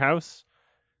at your house,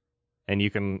 and you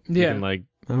can like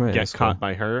All right, get that's caught cool.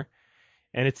 by her.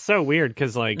 And it's so weird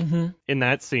because like Mm-hmm. in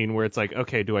that scene where it's like,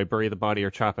 okay, do I bury the body or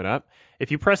chop it up? If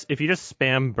you just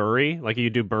spam bury, like you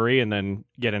do bury and then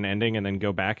get an ending and then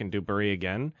go back and do bury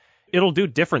again, it'll do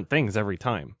different things every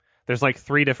time. There's like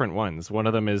 3 different ones. One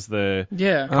of them is the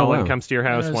Yeah. Colin wow. comes to your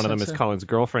house. Yeah, One of them that's is it. Colin's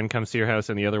girlfriend comes to your house,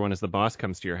 and the other one is the boss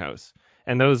comes to your house.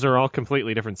 And those are all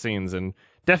completely different scenes and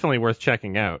definitely worth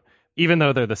checking out, even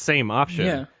though they're the same option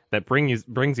Yeah. that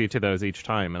brings you to those each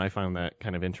time. And I found that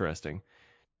kind of interesting.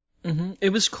 Mm-hmm. It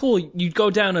was cool. You'd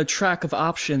go down a track of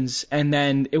options, and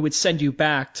then it would send you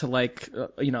back to like,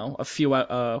 a few,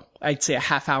 I'd say a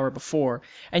half hour before,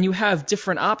 and you have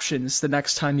different options the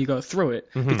next time you go through it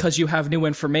because you have new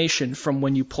information from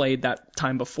when you played that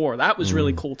time before. That was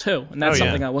really cool too, and that's Oh, yeah.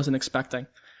 something I wasn't expecting.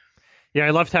 Yeah, I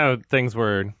loved how things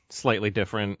were slightly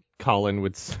different. Colin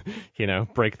would,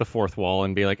 break the fourth wall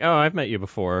and be like, "Oh, I've met you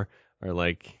before," or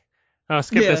like, "Oh,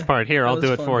 skip this Yeah, part. Here, that I'll was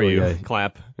do it fun. for Oh, you." yeah.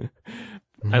 Clap.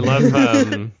 I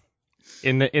love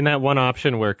in that one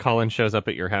option where Colin shows up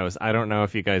at your house. I don't know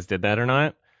if you guys did that or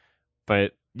not,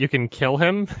 but you can kill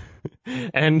him,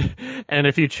 and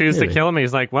if you choose to Really? kill him,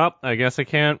 he's like, "Well, I guess I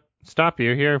can't stop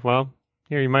you here. Well,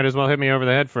 here, you might as well hit me over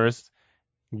the head first."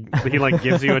 He like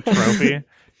gives you a trophy.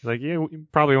 He's like, "You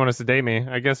probably want to sedate me.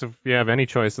 I guess if you have any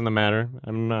choice in the matter,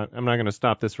 I'm not going to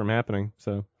stop this from happening."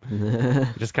 So he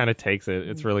just kind of takes it.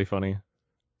 It's really funny.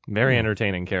 Very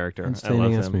entertaining character. I Entertaining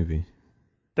love ass him. movie.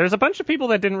 There's a bunch of people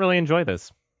that didn't really enjoy this.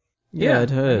 Yeah,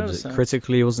 I'd I heard noticed that.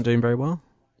 critically it wasn't doing very well.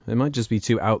 It might just be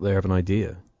too out there of an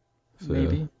idea.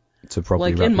 Maybe. To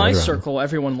properly Like wrap in your my head around. circle,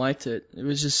 everyone liked it. It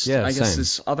was just, Yeah, I guess, same.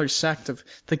 this other sect of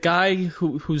the guy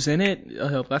who's in it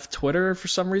left Twitter for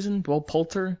some reason. Will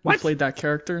Poulter, who What? played that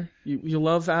character. You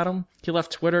love Adam? He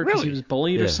left Twitter because Really? he was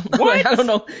bullied or Yeah. something. Like, I don't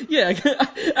know. Yeah,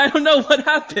 I don't know what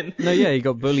happened. No, yeah, he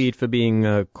got bullied for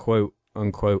being quote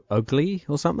unquote ugly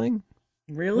or something.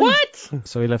 Really? What?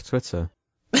 So he left Twitter.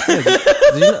 Yeah,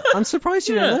 did you I'm surprised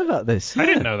you Yeah. don't know about this. I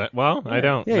didn't know that. Well, I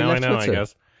don't. Yeah, he Now I left know, I Twitter.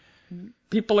 guess.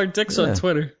 People are dicks Yeah. on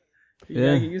Twitter. You Yeah.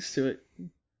 gotta get used to it.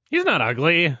 He's not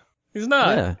ugly. He's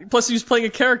not. Yeah. Plus, he was playing a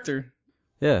character.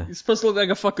 Yeah, He's supposed to look like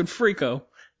a fucking freako.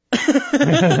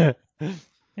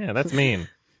 Yeah, that's mean.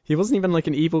 he wasn't even like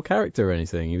an evil character or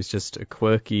anything. He was just a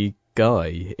quirky guy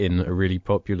in a really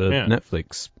popular Yeah.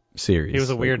 Netflix series. He was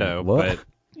a Like, weirdo, what? but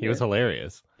he was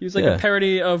hilarious. He was like Yeah. a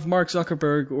parody of Mark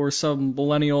Zuckerberg or some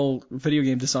millennial video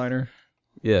game designer.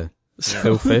 Yeah, So,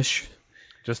 Phil Fish.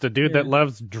 Just a dude that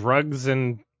loves drugs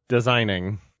and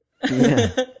designing.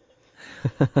 Yeah.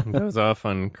 Goes off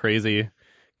on crazy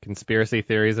conspiracy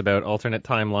theories about alternate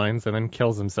timelines and then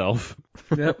kills himself.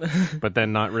 Yep. But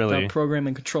then not really. That program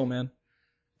and control, man.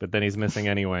 But then he's missing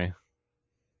anyway.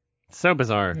 So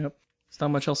bizarre. Yep. There's not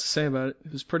much else to say about it.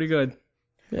 It was pretty good.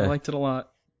 I Yeah. liked it a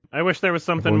lot. I wish there was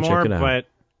something Everyone more, check it out.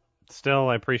 but still,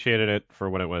 I appreciated it for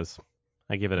what it was.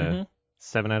 I give it a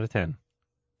 7 out of 10.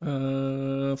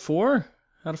 4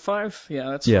 out of 5? Yeah,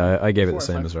 that's Yeah, fine. I gave it 4 the out of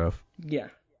same 5. as Ralph. Yeah.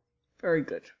 Very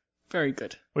good. Very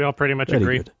good. We all pretty much Very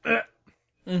agree. good.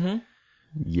 Mm-hmm.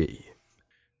 Yeah.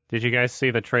 Did you guys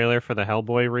see the trailer for the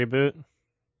Hellboy reboot?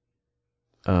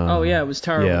 Oh, yeah, it was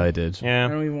terrible. Yeah, I did. I Yeah.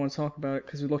 don't even want to talk about it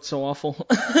because it looked so awful.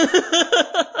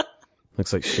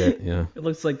 Looks like shit, yeah. It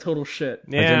looks like total shit.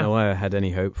 I don't know why I had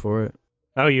any hope for it.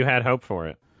 Oh, you had hope for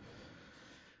it.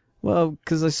 Well,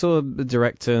 because I saw the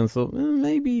director and thought,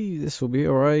 maybe this will be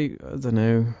alright. I don't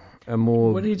know. A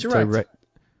more What did he direct?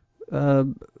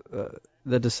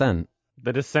 The Descent.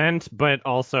 The Descent, but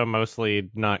also mostly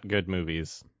not good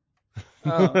movies.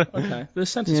 Oh, okay. The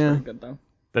Descent is Yeah. pretty good, though.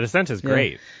 The Descent is Yeah.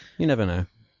 great. You never know.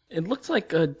 It looked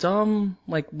like a dumb,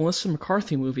 like Melissa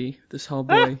McCarthy movie. This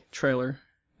Hellboy trailer.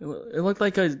 It looked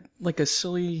like a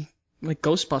silly, like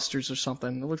Ghostbusters or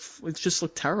something. It just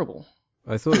looked terrible.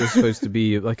 I thought it was supposed to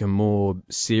be like a more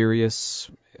serious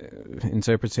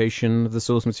interpretation of the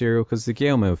source material, because the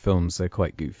Guillermo films, they're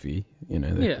quite goofy. You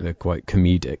know, they're quite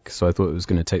comedic. So I thought it was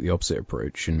going to take the opposite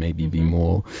approach and maybe be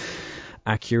more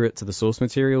accurate to the source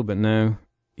material, but no.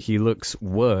 he looks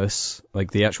worse.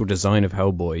 Like the actual design of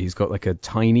Hellboy, he's got like a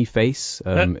tiny face.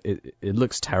 It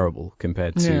looks terrible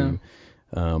compared to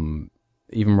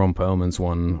even Ron Perlman's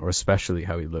one, or especially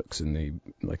how he looks in the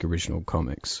like original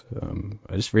comics.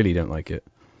 I just really don't like it.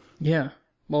 Yeah.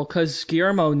 Well, because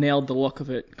Guillermo nailed the look of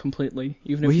it completely,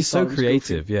 even if Well, you he's thought so it was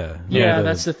creative, goofy. yeah. Yeah,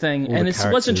 that's the thing. all And the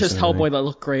it wasn't characters just and Hellboy everything. that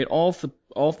looked great. All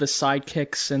of the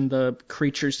sidekicks and the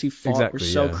creatures he fought were Exactly,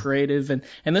 so yeah. creative.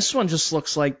 And this one just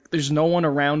looks like there's no one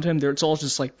around him. It's all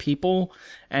just like people.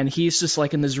 And he's just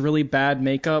like in this really bad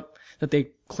makeup that they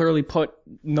clearly put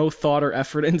no thought or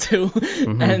effort into.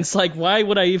 Mm-hmm. And it's like, why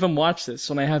would I even watch this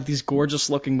when I have these gorgeous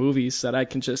looking movies that I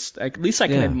can just, at least I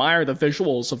can Yeah. admire the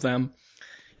visuals of them,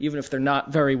 even if they're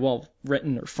not very well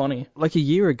written or funny. Like a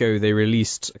year ago, they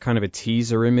released kind of a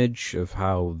teaser image of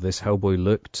how this Hellboy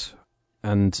looked,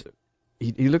 and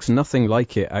he looks nothing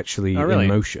like it actually Oh, really? in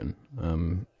motion.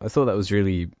 I thought that was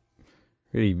really,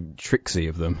 really tricksy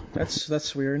of them.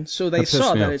 That's weird. So they That pissed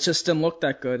saw me that off. it just didn't look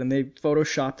that good, and they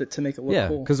photoshopped it to make it look Yeah,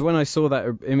 cool. because when I saw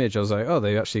that image, I was like, oh,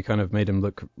 they actually kind of made him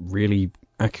look really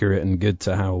accurate and good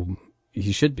to how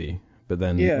he should be. But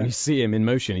then when you see him in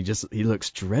motion, he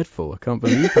looks dreadful. I can't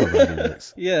believe how bad he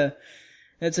looks. Yeah.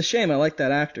 It's a shame. I like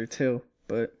that actor too,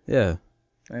 but Yeah.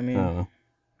 I mean, Oh,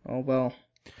 oh well.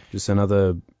 just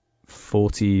another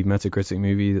 40 Metacritic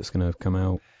movie that's going to come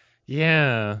out.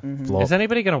 Yeah. Flop. Is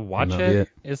anybody going to watch That'll be it?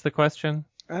 it. Is the question.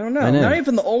 I don't know. I know. Not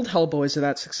even the old Hellboys are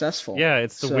that successful. Yeah,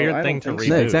 it's the So weird I thing don't to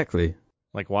think reboot. No, exactly.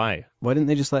 Like, why? Why didn't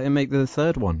they just let him make the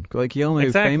third one? Like Guillermo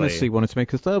Exactly. famously wanted to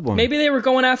make a third one. Maybe they were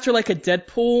going after like a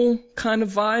Deadpool kind of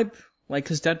vibe, like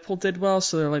because Deadpool did well,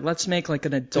 so they're like, let's make like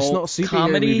an adult It's not a superhero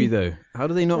comedy. movie though. How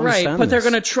do they not Right, understand but they're this?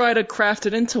 gonna try to craft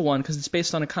it into one because it's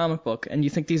based on a comic book, and you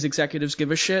think these executives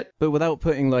give a shit? But without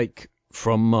putting like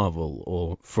from Marvel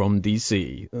or from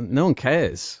DC, no one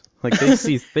cares. Like they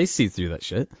see through that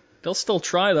shit. They'll still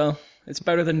try though. It's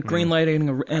better than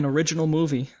greenlighting an original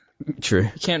movie. True.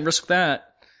 You can't risk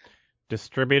that.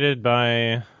 Distributed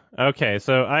by... Okay,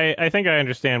 so I think I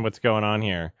understand what's going on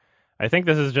here. I think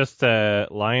this is just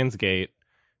Lionsgate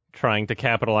trying to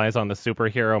capitalize on the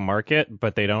superhero market,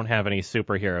 but they don't have any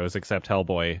superheroes except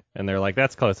Hellboy. And they're like,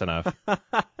 that's close enough.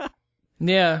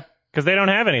 Yeah. Because they don't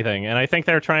have anything, and I think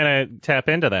they're trying to tap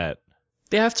into that.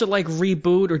 They have to like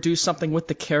reboot or do something with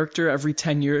the character every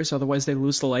 10 years, otherwise they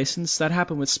lose the license. That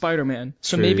happened with Spider-Man.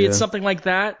 So True, maybe it's yeah. something like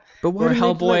that. But why Or didn't they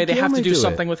Hellboy, let they have to Guillermo do do it?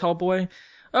 something with Hellboy.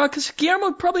 Because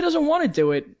Guillermo probably doesn't want to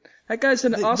do it. That guy's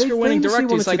an They Oscar-winning famously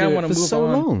director. He's wanted like, to I do want it to for move so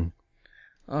on. long.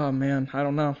 Oh man, I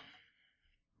don't know.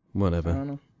 Whatever. I don't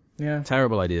know. Yeah,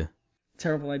 Terrible idea.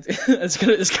 terrible idea.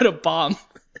 It's gonna bomb.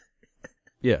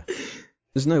 Yeah.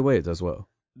 There's no way it does well.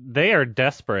 They are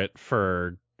desperate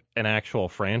for an actual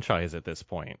franchise at this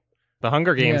point. The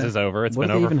Hunger Games Yeah. is over. It's What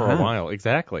been do they over even for have? a while.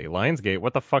 Exactly. Lionsgate,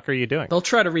 what the fuck are you doing? They'll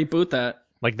try to reboot that.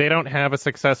 Like, they don't have a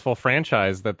successful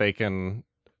franchise that they can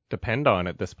depend on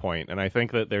at this point, and I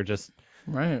think that they're just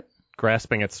Right.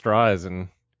 grasping at straws and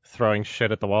throwing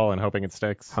shit at the wall and hoping it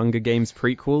sticks. Hunger Games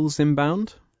prequels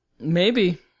inbound?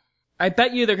 Maybe. I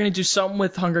bet you they're gonna do something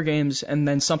with Hunger Games and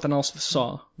then something else with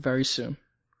Saw very soon.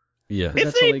 Yeah. If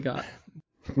That's they- all they got.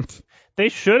 They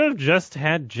should have just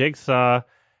had Jigsaw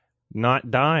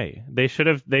not die. They should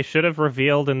have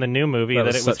revealed in the new movie That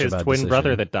that, was it was such a his bad twin decision.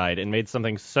 brother that died, and made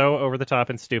something so over the top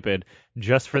and stupid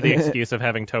just for the excuse of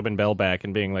having Tobin Bell back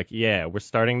and being like, yeah, we're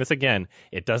starting this again.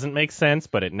 It doesn't make sense,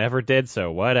 but it never did,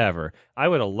 so whatever. I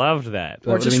would have loved that. That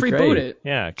Or would've just been reboot great. it.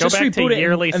 Yeah, go Just back to reboot it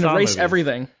yearly and Saw erase movies.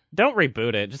 everything. Don't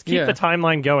reboot it. Just keep Yeah. the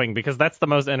timeline going, because that's the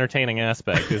most entertaining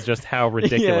aspect, is just how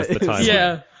ridiculous Yeah, the timeline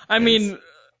Yeah, I is. mean,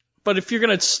 but if you're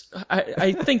gonna,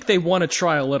 I think they want to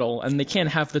try a little, and they can't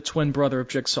have the twin brother of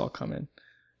Jigsaw come in.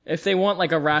 If they want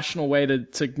like a rational way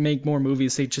to make more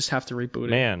movies, they just have to reboot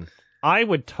it. Man, I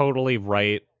would totally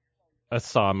write a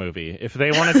Saw movie. If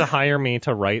they wanted to hire me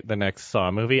to write the next Saw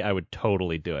movie, I would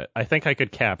totally do it. I think I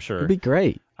could capture. It'd be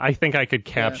great. I think I could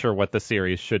capture what the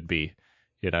series should be.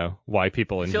 You know, why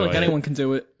people I enjoy feel like it. anyone can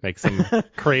do it. Make some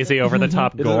crazy over the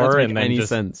top It doesn't have gore, to make and then any just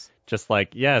sense. like,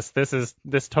 yes,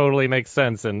 this totally makes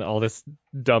sense, and all this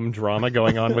dumb drama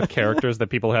going on with characters that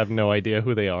people have no idea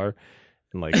who they are.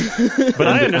 And like, but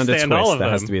I And a understand twist. all of There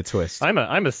them. has to be a twist. I'm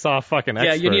a Saw fucking expert.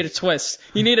 Yeah, you need a twist.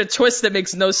 You need a twist that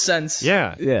makes no sense.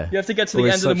 Yeah. Yeah. You have to get to Or the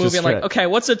it's end of the such a movie and like, stretch. okay,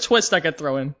 what's a twist I could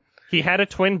throw in? He had a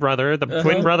twin brother. The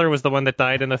twin brother was the one that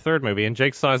died in the third movie, and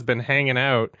Jigsaw's been hanging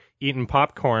out, eating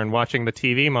popcorn, watching the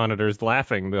TV monitors,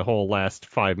 laughing the whole last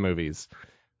 5 movies.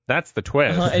 That's the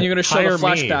twist. And you're gonna show Hire the me.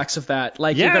 flashbacks of that.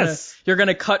 Like Yes. you're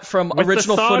gonna cut from With the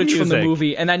original Saw footage from the music.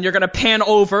 movie, and then you're gonna pan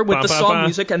over with the Saw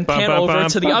music and pan over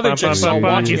to the other Jigsaw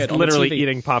watching He's it on literally the TV.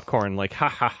 eating popcorn, like ha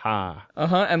ha ha.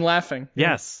 And laughing.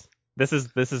 Yes,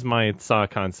 This is my Saw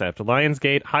concept.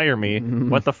 Lionsgate, hire me.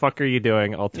 What the fuck are you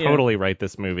doing? I'll totally write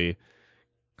this movie.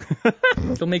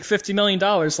 They'll make $50 million,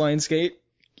 Lionsgate.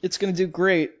 It's gonna do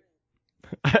great.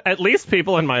 At least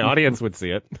people in my audience would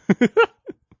see it.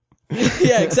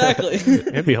 Yeah, exactly.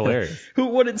 It'd be hilarious. Who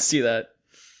wouldn't see that?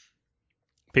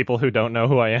 People who don't know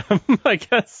who I am, I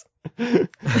guess.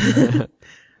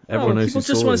 Everyone knows People who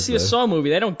just Saw want is, to see a though. Saw movie.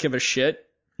 They don't give a shit.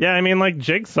 Yeah, I mean, like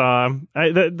Jigsaw.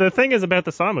 The thing is about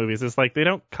the Saw movies is like they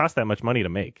don't cost that much money to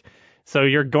make. So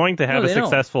you're going to have No, a they don't.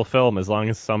 successful film as long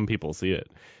as some people see it.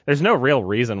 There's no real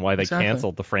reason why they Exactly.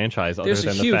 canceled the franchise other There's a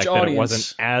than the huge fact that it audience.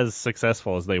 wasn't as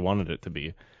successful as they wanted it to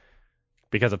be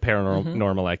because of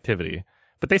paranormal activity.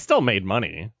 But they still made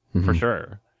money, for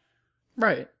sure.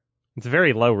 Right. It's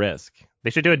very low risk. They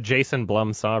should do a Jason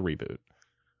Blum Saw reboot.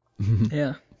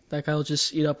 Yeah. That guy will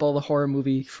just eat up all the horror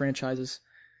movie franchises.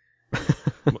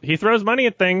 He throws money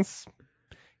at things.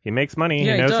 He makes money.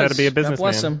 Yeah, he knows how does. to be a God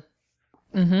bless businessman.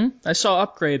 him. I saw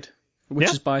Upgrade, which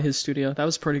Yeah. is by his studio. That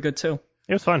was pretty good too.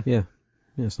 It was fun. Yeah,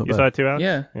 it's not You bad. saw it too, Alex?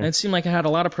 Yeah. And it seemed like it had a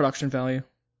lot of production value,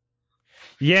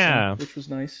 Yeah, which was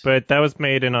nice. but that was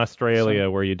made in Australia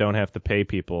where you don't have to pay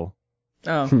people.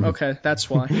 Oh, okay, that's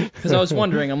why. Because I was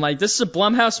wondering, I'm like, this is a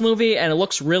Blumhouse movie, and it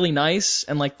looks really nice,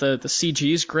 and like the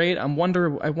CG is great. I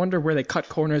wonder where they cut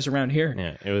corners around here.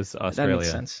 Yeah, it was That Australia.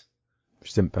 makes sense.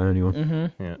 Just didn't pay anyone.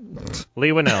 Mm-hmm. Yeah. Lee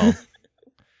Winnell,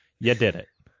 you did it.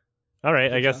 All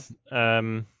right, I guess.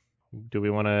 Do we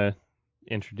want to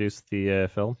introduce the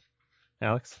film,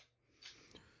 Alex?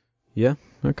 Yeah,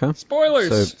 okay. Spoilers.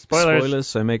 So, Spoilers.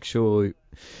 So make sure,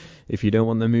 if you don't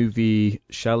want the movie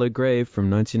Shallow Grave from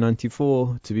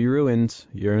 1994 to be ruined,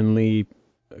 you're only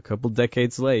a couple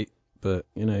decades late. But,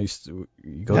 you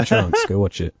got a chance. Go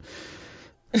watch it.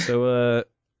 So,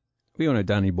 we all know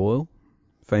Danny Boyle,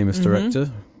 famous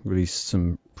director, released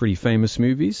some pretty famous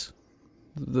movies.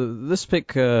 This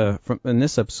pick in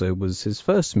this episode was his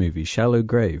first movie, Shallow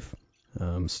Grave,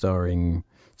 starring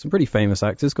some pretty famous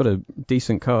actors. Got a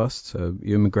decent cast: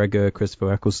 Ewan McGregor,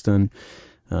 Christopher Eccleston.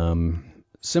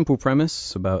 Simple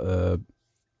premise about a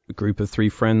group of three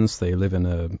friends. They live in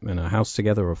a house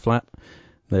together, or a flat.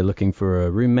 They're looking for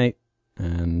a roommate,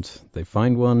 and they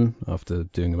find one after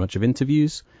doing a bunch of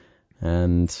interviews,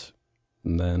 and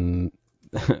then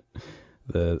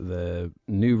the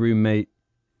new roommate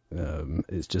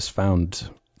is just found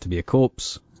to be a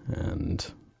corpse and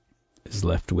is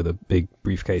left with a big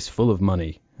briefcase full of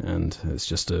money, and it's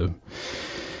just a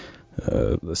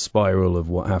spiral of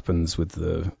what happens with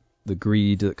the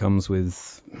greed that comes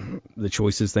with the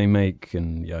choices they make,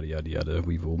 and yada yada yada.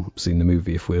 We've all seen the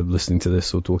movie if we're listening to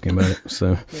this or talking about it.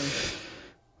 So,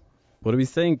 what do we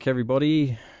think,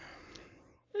 everybody?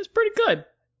 It's pretty good.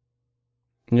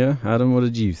 Yeah, Adam, what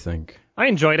did you think? I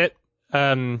enjoyed it.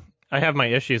 I have my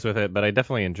issues with it, but I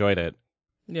definitely enjoyed it.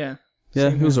 Yeah. Yeah,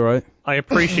 it was alright. I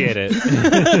appreciate it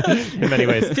in many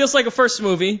ways. It feels like a first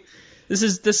movie. This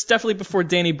is definitely before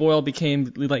Danny Boyle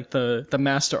became like the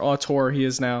master auteur he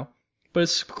is now. But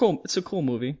it's cool. It's a cool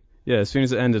movie. Yeah, as soon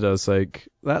as it ended, I was like,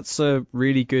 that's a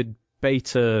really good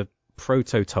beta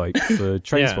prototype for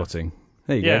Trainspotting.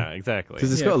 There you go. Yeah, exactly.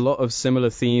 Because it's Yeah. got a lot of similar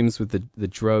themes with the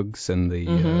drugs, and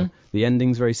the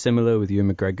ending's very similar with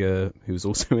Ewan McGregor, who's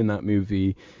also in that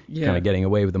movie, Yeah. kind of getting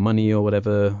away with the money or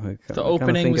whatever. The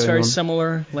opening was very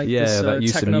similar, like Yeah, this that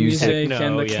use of techno music. music Techno,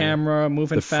 and the yeah. camera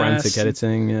moving The fast. frantic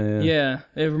editing. Yeah. Yeah,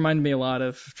 it reminded me a lot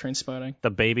of Trainspotting.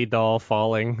 The baby doll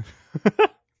falling.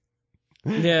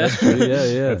 Yeah,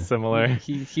 yeah. That's similar.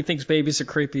 he thinks babies are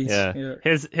creepy. Yeah.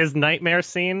 His nightmare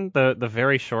scene, the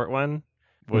very short one,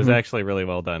 was actually really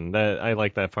well done. I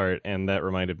like that part, and that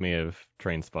reminded me of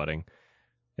Trainspotting.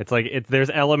 It's like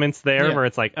there's elements there Yeah. where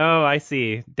it's like, oh, I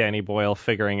see Danny Boyle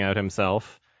figuring out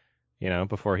himself,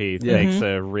 before he makes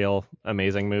a real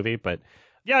amazing movie. But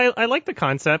yeah, I like the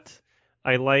concept.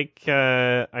 I like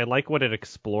what it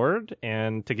explored,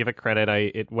 and to give it credit,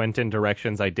 it went in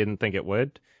directions I didn't think it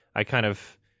would. I kind of,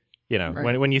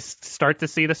 Right. when you start to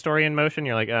see the story in motion,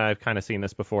 you're like, I've kind of seen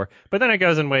this before. But then it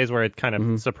goes in ways where it kind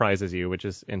of surprises you, which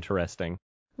is interesting.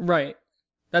 Right.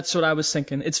 That's what I was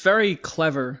thinking. It's very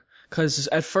clever, because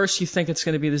at first you think it's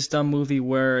going to be this dumb movie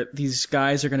where these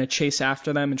guys are going to chase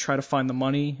after them and try to find the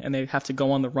money, and they have to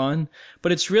go on the run.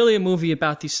 But it's really a movie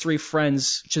about these three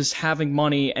friends just having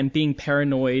money and being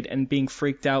paranoid and being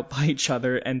freaked out by each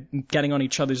other and getting on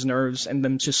each other's nerves, and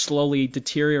them just slowly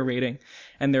deteriorating,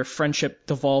 and their friendship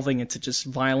devolving into just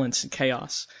violence and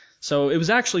chaos. So it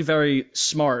was actually very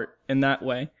smart in that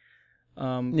way.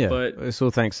 Yeah, But it's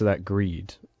all thanks to that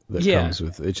greed that Yeah. comes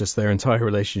with it. Just their entire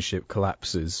relationship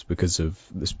collapses because of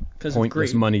this of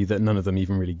pointless greed. money that none of them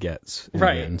even really gets in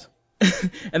Right. the end.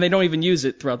 and they don't even use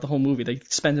it throughout the whole movie. They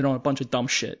spend it on a bunch of dumb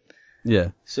shit.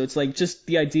 Yeah. So it's like just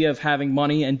the idea of having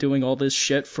money and doing all this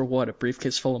shit for what, a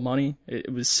briefcase full of money?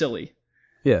 It was silly.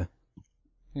 Yeah.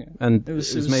 Yeah. And It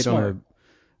was made smart. on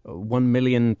a £1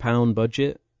 million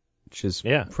budget, which is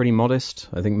pretty modest.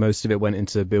 I think most of it went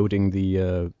into building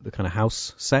the kind of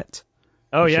house set.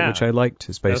 Oh, yeah. Which I liked.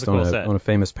 It's based cool set. on a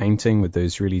famous painting with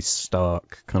those really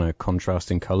stark kind of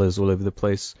contrasting colors all over the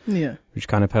place. Yeah. Which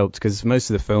kind of helped because most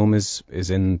of the film is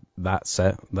in that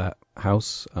set, that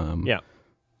house. Yeah.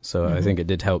 So I think it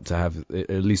did help to have it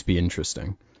at least be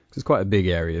interesting. 'Cause it's quite a big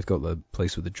area. It's got the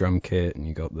place with the drum kit, and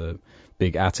you got the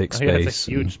big attic space, Yeah, it's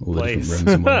a huge and all the place. different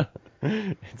rooms and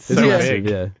whatnot. It's It's so massive,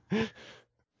 big.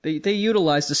 yeah. They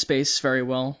utilize the space very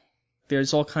well.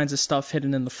 There's all kinds of stuff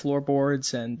hidden in the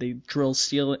floorboards, and they drill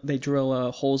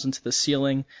holes into the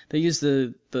ceiling. They use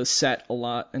the set a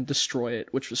lot and destroy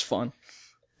it, which was fun.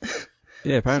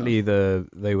 Yeah, apparently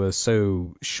they were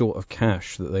so short of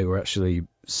cash that they were actually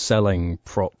selling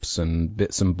props and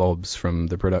bits and bobs from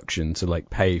the production to like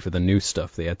pay for the new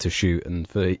stuff they had to shoot and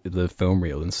for the film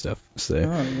reel and stuff. So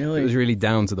really? it was really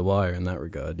down to the wire in that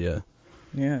regard, yeah.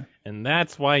 Yeah. And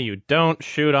that's why you don't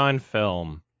shoot on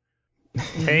film.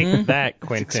 Take that,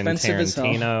 Quentin expensive as hell.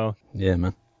 Tarantino. Yeah,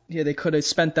 man. Yeah, they could have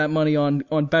spent that money on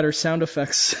better sound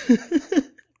effects.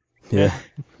 Yeah.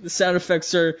 The sound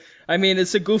effects are, I mean,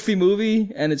 it's a goofy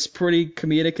movie and it's pretty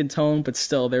comedic in tone, but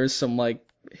still there's some like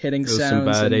hitting There's sounds.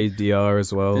 some bad and ADR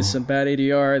as well. There's some bad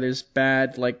ADR. There's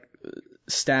bad like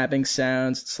stabbing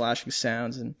sounds, slashing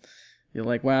sounds, and you're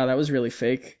like, wow, that was really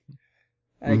fake.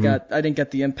 I didn't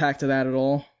get the impact of that at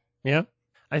all. Yeah.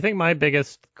 I think my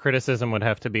biggest criticism would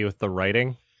have to be with the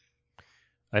writing.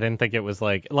 I didn't think it was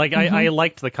like I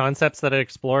liked the concepts that it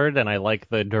explored and I like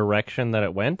the direction that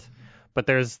it went, but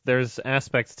there's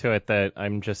aspects to it that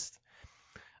I'm just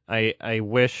I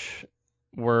wish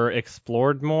were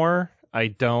explored more. I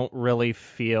don't really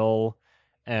feel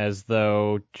as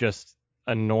though just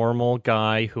a normal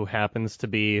guy who happens to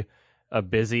be a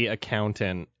busy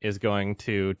accountant is going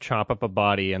to chop up a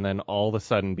body and then all of a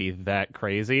sudden be that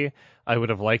crazy. I would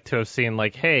have liked to have seen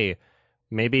like, hey,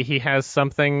 maybe he has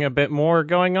something a bit more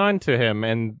going on to him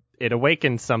and it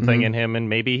awakened something in him and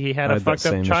maybe he had a fucked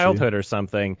up childhood or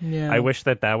something. Yeah. I wish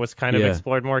that was kind of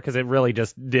explored more because it really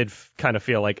just did kind of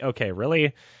feel like, okay,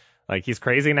 really? Like he's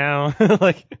crazy now?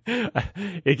 Like,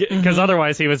 because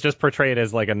otherwise he was just portrayed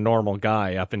as like a normal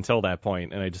guy up until that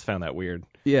point, and I just found that weird.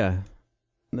 Yeah.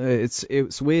 No,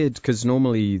 it's weird because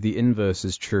normally the inverse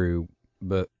is true,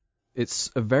 but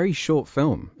it's a very short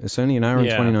film. It's only an hour and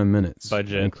 29 minutes,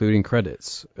 budget, including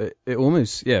credits. It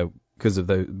almost, because of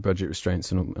the budget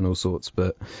restraints and all sorts.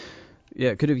 But yeah,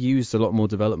 it could have used a lot more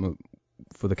development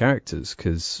for the characters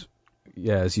because,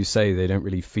 as you say, they don't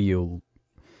really feel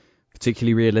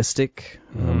particularly realistic.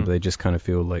 They just kind of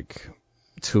feel like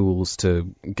tools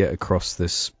to get across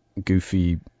this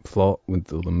goofy plot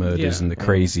with all the murders and the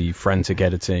crazy frantic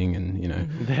editing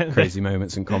and crazy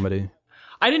moments in comedy.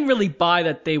 I didn't really buy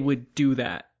that they would do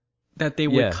that they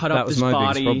would cut up this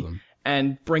body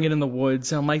and bring it in the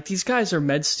woods. And I'm like, these guys are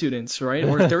med students, right?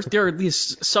 Or they're at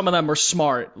least some of them are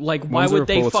smart. Like, why would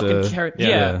they fucking carry?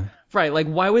 Yeah. Right, like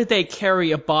why would they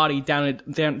carry a body down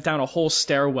a whole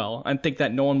stairwell and think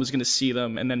that no one was gonna see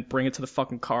them and then bring it to the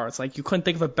fucking car? It's like you couldn't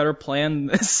think of a better plan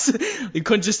than this. You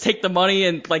couldn't just take the money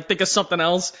and like think of something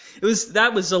else.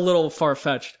 That was a little far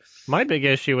fetched. My big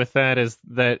issue with that is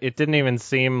that it didn't even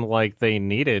seem like they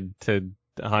needed to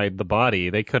hide the body.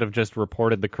 They could have just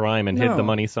reported the crime and hid the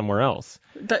money somewhere else.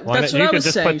 That's what I was saying. You could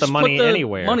just put the money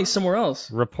anywhere. Money somewhere else.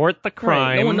 Report the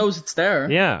crime. Right. No one knows it's there.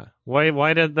 Yeah.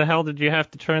 Why did the hell did you have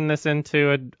to turn this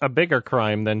into a bigger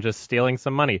crime than just stealing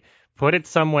some money? Put it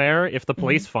somewhere. If the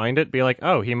police find it, be like,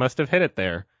 oh, he must have hid it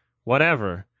there.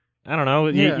 Whatever. I don't know.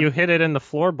 Yeah. You hid it in the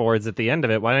floorboards at the end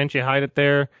of it. Why didn't you hide it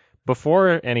there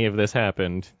before any of this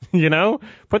happened?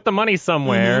 Put the money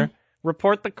somewhere.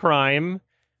 Report the crime.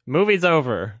 Movie's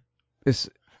over. It's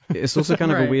also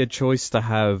kind of a weird choice to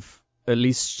have at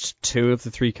least two of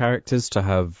the three characters to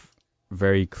have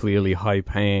very clearly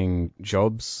high-paying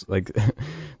jobs. Like,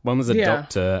 one was a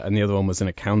doctor, and the other one was an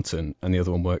accountant, and the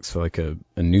other one works for like a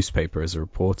newspaper as a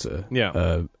reporter.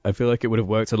 Yeah. I feel like it would have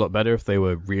worked a lot better if they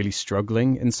were really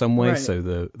struggling in some way. Right. So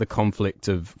the conflict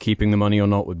of keeping the money or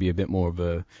not would be a bit more of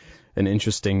an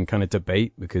interesting kind of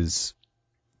debate because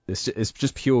it's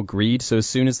just pure greed. So as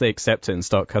soon as they accept it and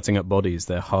start cutting up bodies,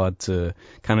 they're hard to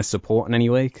kind of support in any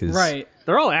way. Right.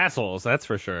 They're all assholes, that's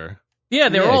for sure. Yeah,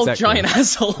 they're all giant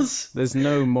assholes. There's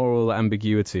no moral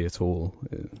ambiguity at all.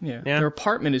 Yeah. Their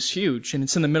apartment is huge, and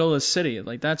it's in the middle of the city.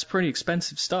 Like, that's pretty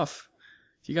expensive stuff.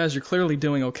 You guys are clearly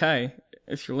doing okay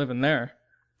if you're living there.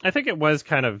 I think it was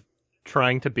kind of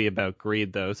trying to be about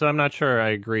greed, though. So I'm not sure I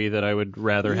agree that I would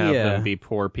rather have Yeah. them be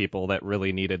poor people that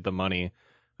really needed the money.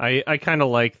 I kind of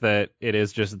like that it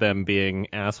is just them being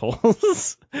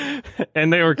assholes.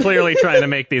 And they were clearly trying to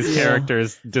make these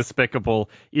characters despicable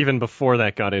even before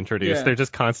that got introduced. Yeah. They're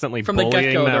just constantly From the bullying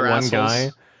get-go, that they're one assholes.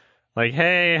 guy. Like,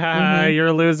 hey, haha, you're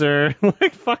a loser.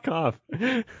 Like, fuck off.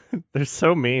 They're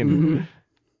so mean.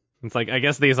 It's like, I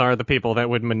guess these are the people that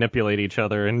would manipulate each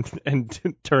other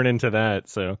and turn into that,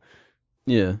 so.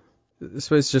 Yeah. I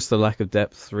suppose just the lack of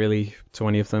depth, really, to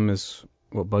any of them is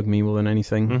what bugged me more than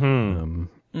anything. Mhm.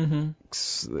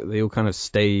 'Cause they all kind of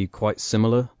stay quite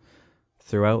similar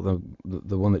throughout.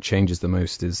 The one that changes the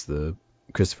most is the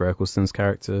Christopher Eccleston's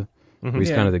character. He's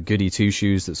Yeah. kind of the goody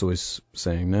two-shoes that's always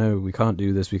saying, no, we can't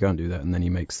do this, we can't do that. And then he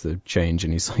makes the change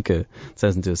and he's like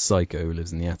turns into a psycho who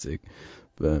lives in the attic.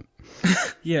 But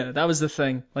Yeah, that was the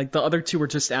thing. Like, the other two were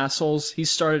just assholes. He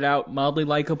started out mildly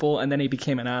likable, and then he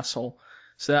became an asshole.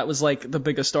 So that was, like, the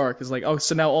biggest arc. Is like, oh,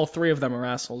 so now all three of them are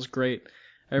assholes. Great.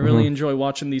 I really enjoy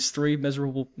watching these three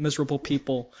miserable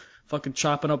people fucking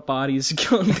chopping up bodies and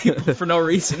killing people for no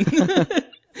reason.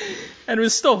 And it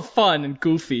was still fun and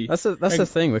goofy. that's the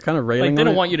thing. We're kind of railing Like, they on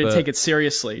don't it, want you to but take it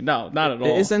seriously. No, not at all.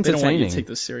 It is They don't entertaining. want you to take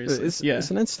this seriously.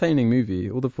 It's an entertaining movie.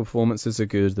 All the performances are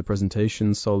good. The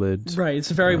presentation's solid. Right,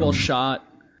 it's very well shot,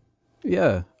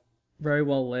 Yeah. very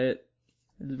well lit.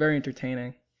 It's very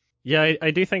entertaining. Yeah,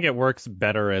 I do think it works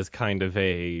better as kind of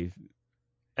a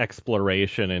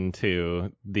exploration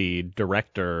into the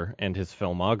director and his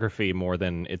filmography more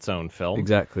than its own film.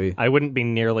 Exactly. I wouldn't be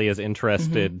nearly as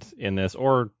interested in this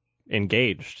or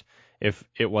engaged if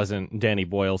it wasn't Danny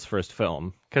Boyle's first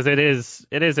film, because it is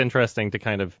interesting to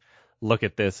kind of look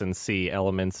at this and see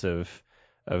elements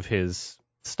of his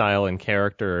style and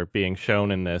character being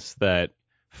shown in this that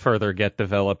further get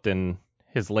developed in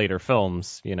his later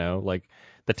films, you know, like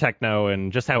the techno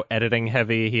and just how editing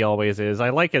heavy he always is. I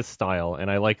like his style, and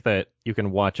I like that you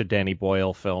can watch a Danny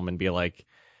Boyle film and be like,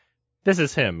 this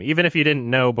is him. Even if you didn't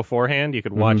know beforehand, you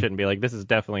could watch it and be like, this is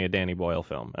definitely a Danny Boyle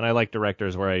film. And I like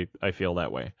directors where I feel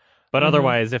that way. But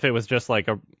otherwise, if it was just like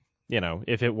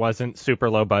if it wasn't super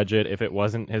low budget, if it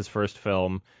wasn't his first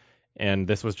film, and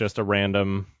this was just a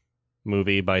random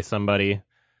movie by somebody,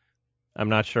 I'm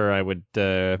not sure I would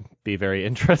be very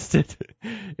interested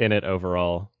in it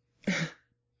overall.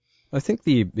 I think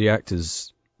the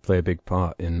actors play a big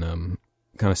part in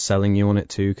kind of selling you on it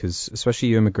too, because especially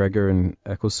Ewan McGregor and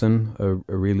Eccleston are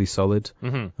really solid.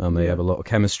 They have a lot of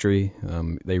chemistry.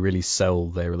 They really sell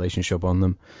their relationship on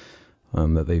them.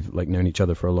 That they've like known each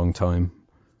other for a long time.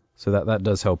 So that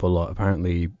does help a lot.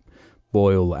 Apparently,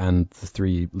 Boyle and the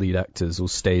three lead actors all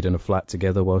stayed in a flat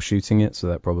together while shooting it, so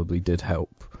that probably did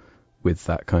help with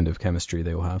that kind of chemistry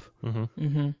they all have.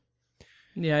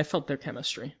 Yeah, I felt their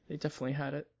chemistry. They definitely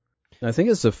had it. I think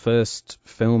it's the first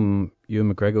film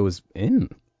Ewan McGregor was in.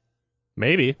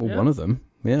 Maybe. Or one of them.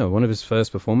 Yeah, one of his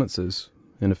first performances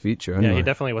in a feature. Anyway. Yeah, he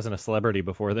definitely wasn't a celebrity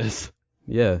before this.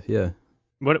 Yeah.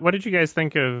 What did you guys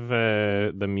think of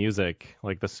the music,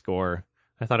 like the score?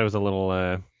 I thought it was a little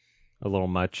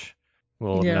much, a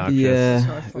little obnoxious.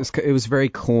 Yeah, it was very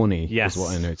corny. Yes. Is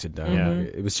what I noted down. Yeah.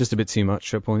 It was just a bit too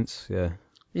much at points. Yeah.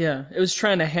 Yeah, it was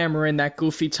trying to hammer in that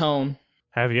goofy tone.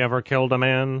 Have you ever killed a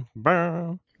man?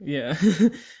 Brr. Yeah,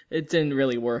 it didn't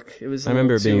really work. It was. I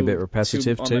remember it being a too- bit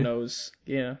repetitive too on too. the nose.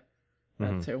 Yeah,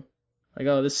 that too. Like,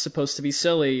 oh, this is supposed to be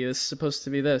silly. This is supposed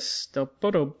to be this. All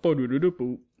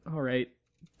right.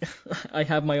 I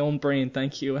have my own brain,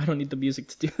 thank you. I don't need the music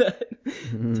to do that.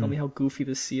 Tell me how goofy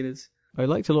this scene is. I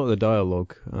liked a lot of the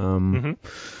dialogue.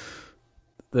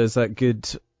 There's that good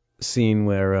scene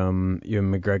where Ewan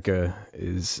McGregor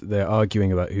they're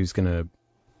arguing about who's gonna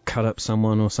cut up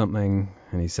someone or something,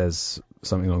 and he says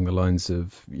something along the lines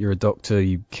of, "You're a doctor,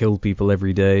 you kill people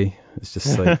every day." It's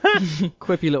just like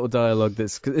quippy little dialogue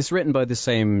it's written by the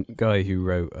same guy who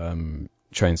wrote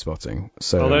Trainspotting.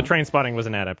 So Although Trainspotting was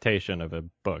an adaptation of a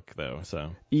book, though,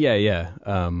 so yeah.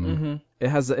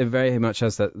 It very much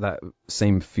has that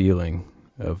same feeling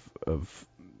of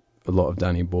a lot of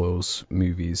Danny Boyle's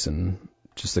movies, and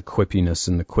just the quippiness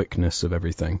and the quickness of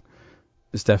everything.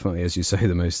 It's definitely, as you say,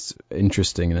 the most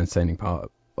interesting and entertaining part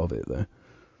of it, though.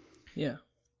 Yeah.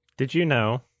 Did you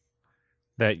know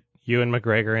that Ewan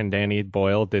McGregor and Danny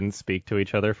Boyle didn't speak to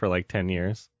each other for like 10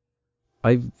 years?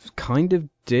 I kind of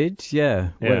did, yeah.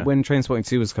 Yeah. When Trainspotting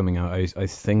 2 was coming out, I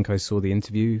think I saw the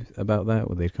interview about that,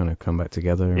 where they'd kind of come back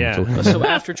together and Yeah. talk about So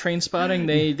after Trainspotting,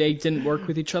 they didn't work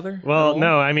with each other? Well, at all?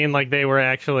 no, I mean, like, they were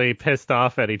actually pissed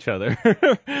off at each other.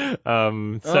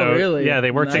 So, really? yeah, they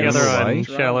worked Nice. together on Drama.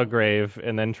 Shallow Grave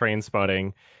and then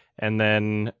Trainspotting and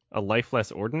then A Life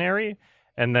Less Ordinary.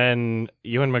 and then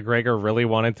Ewan McGregor really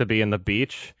wanted to be in The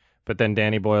Beach, but then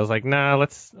Danny Boyle's like, nah,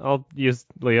 I'll use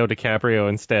Leo DiCaprio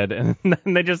instead, and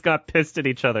then they just got pissed at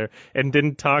each other and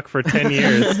didn't talk for 10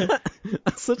 years.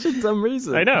 That's such a dumb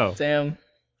reason. I know. Damn.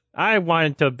 I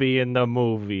want to be in the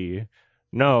movie.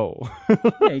 No.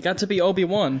 Yeah, he got to be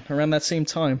Obi-Wan around that same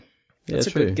time. That's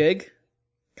a true. good gig.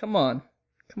 Come on,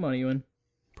 Ewan.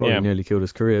 Probably Yeah. nearly killed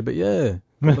his career, but yeah.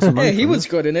 got some money Hey, he from was it.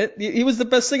 good in it. He was the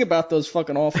best thing about those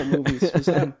fucking awful movies. Was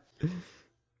him.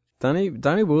 Danny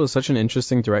Boyle is such an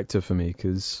interesting director for me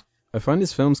because I find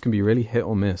his films can be really hit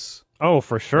or miss. Oh,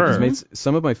 for sure. He's made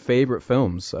some of my favorite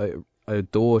films. I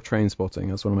adore Trainspotting.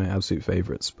 That's one of my absolute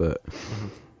favorites. But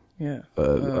Yeah.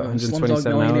 127 Slumdog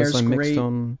Millionaire Hours is I mixed great.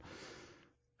 on.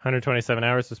 127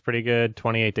 Hours was pretty good.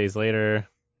 28 Days Later.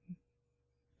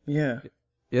 Yeah.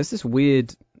 Yeah, it's this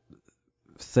weird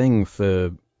thing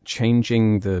for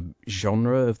changing the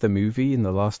genre of the movie in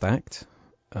the last act.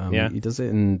 Yeah. He does it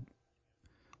in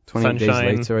 28 Days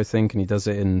Sunshine. Later, I think, and he does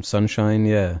it in Sunshine,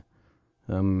 yeah.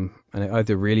 And it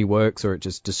either really works or it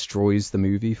just destroys the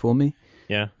movie for me.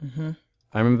 Yeah.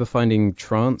 I remember finding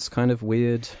Trance kind of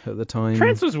weird at the time.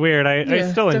 Trance was weird. I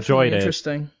still definitely enjoyed it.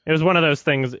 Interesting. It was one of those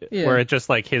things Yeah. where it just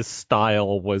like his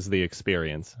style was the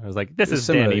experience. I was like, this It was is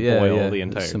similar, Danny yeah, Boyle yeah, the it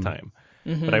was entire similar. time.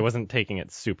 But I wasn't taking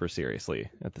it super seriously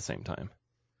at the same time.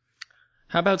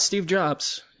 How about Steve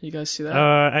Jobs? You guys see that?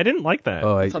 I didn't like that.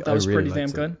 Oh, I thought that was really pretty damn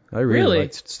liked it. good. I really Really?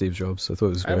 liked Steve Jobs. I thought it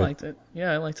was I great. liked it.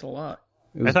 Yeah, I liked it a lot.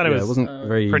 I thought it was, wasn't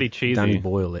very pretty cheesy. Danny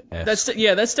Boyle-esque.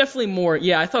 That's definitely more.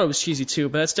 Yeah, I thought it was cheesy too,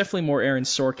 but that's definitely more Aaron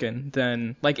Sorkin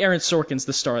than like Aaron Sorkin's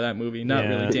the star of that movie, not Yeah.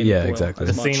 really Danny Yeah, Boyle. exactly.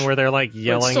 as The much. scene where they're like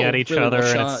yelling still at each really well other and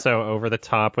shot. it's so over the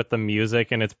top with the music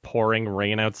and it's pouring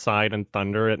rain outside and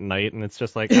thunder at night and it's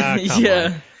just like, come Yeah.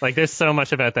 on. Like there's so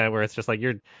much about that where it's just like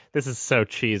this is so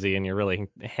cheesy and you're really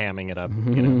hamming it up,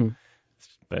 you know.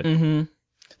 But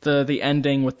the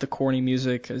ending with the corny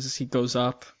music as he goes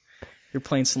up. You're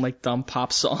playing some like dumb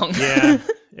pop song. yeah,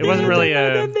 it wasn't really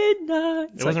Midnight.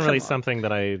 it wasn't really something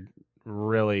that I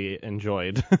really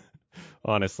enjoyed.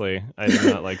 Honestly, I did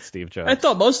not like Steve Jobs. I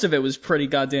thought most of it was pretty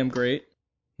goddamn great.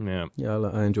 Yeah, Yeah,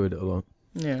 I enjoyed it a lot.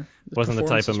 Yeah. wasn't the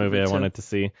type of movie I wanted to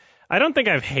see. I don't think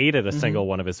I've hated a single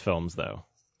one of his films though.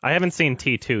 I haven't seen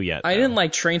T2 yet. I though. didn't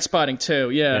like Trainspotting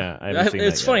too. Yeah. Yeah, I haven't seen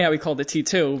It's that funny yet. how we called it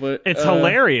T2, but It's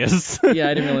hilarious. Yeah,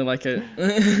 I didn't really like it.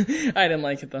 I didn't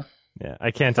like it though. Yeah,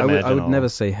 I can't I imagine. would I'll never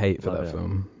say hate for love that it.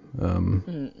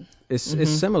 film. It's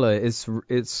similar. It's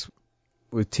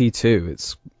with T2.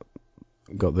 It's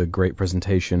got the great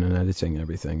presentation and editing and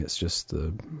everything. It's just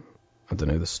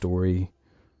the story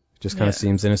just kind of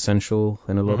seems inessential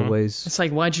in a lot of ways. It's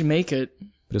like, why'd you make it?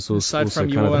 But it's also, aside from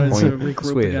you kind of the wanted to point. It's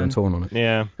regroup weird. again. I'm torn on it.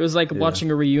 Yeah, It was like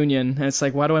watching a reunion, and it's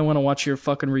like, why do I want to watch your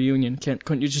fucking reunion?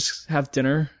 Couldn't you just have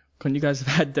dinner? Couldn't you guys have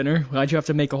had dinner? Why'd you have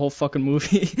to make a whole fucking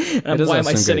movie? And It does why have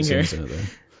am I some great sitting here? scenes in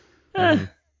it,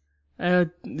 though.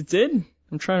 It did.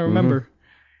 I'm trying to remember.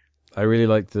 I really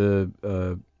like the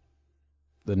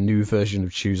new version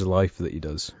of Choose Life that he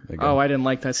does. Again. Oh, I didn't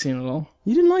like that scene at all.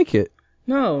 You didn't like it?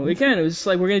 No, again, it was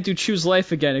like we're gonna do Choose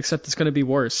Life again, except it's gonna be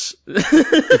worse.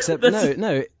 Except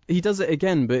no, he does it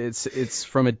again, but it's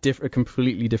from a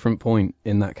completely different point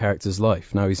in that character's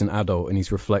life. Now he's an adult and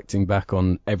he's reflecting back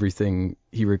on everything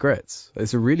he regrets.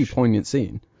 It's a really poignant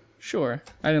scene. Sure,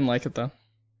 I didn't like it though.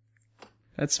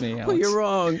 That's me, Alex. But you're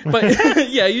wrong. But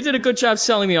yeah, you did a good job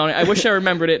selling me on it. I wish I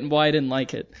remembered it and why I didn't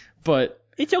like it. But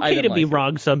it's I okay didn't to be like it.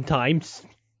 wrong sometimes.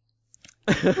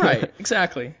 right,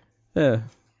 exactly. Yeah.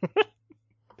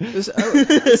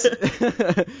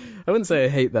 I wouldn't say I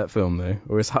hate that film though.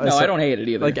 Or it's, No, I don't hate it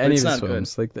either. like but any it's of his not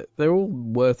films. Like they're all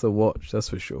worth a watch. That's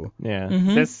for sure. Yeah,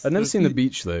 I've never seen The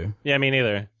Beach though. Yeah, me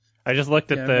neither. I just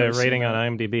looked at Yeah, I've the never seen rating on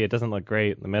IMDb. It doesn't look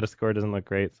great. The Metascore doesn't look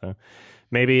great. So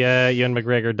maybe Ewan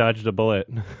McGregor dodged a bullet.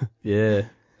 Yeah.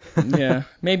 good. Yeah,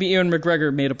 maybe Ewan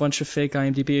McGregor made a bunch of fake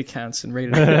IMDb accounts and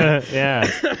rated it. Yeah.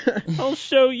 I'll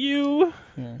show you.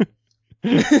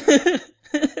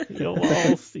 You'll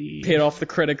all see. Paid off the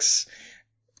critics.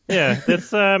 Yeah, it's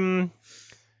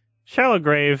Shallow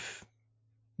Grave,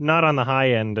 not on the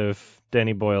high end of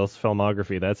Danny Boyle's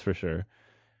filmography, that's for sure.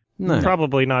 No.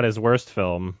 Probably not his worst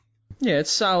film. Yeah,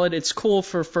 it's solid. It's cool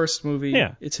for a first movie.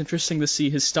 Yeah. It's interesting to see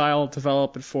his style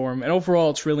develop and form. And overall,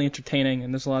 it's really entertaining,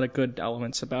 and there's a lot of good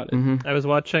elements about it. I was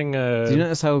watching. Do you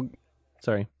notice how?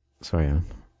 Sorry. Sorry, Alan.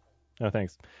 Oh,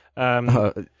 thanks.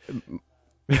 Uh,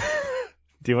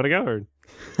 Do you want to go or?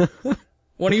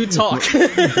 Why don't you talk?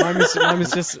 mine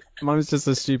was just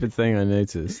a stupid thing I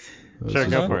noticed. Sure,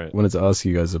 go for it. Wanted to ask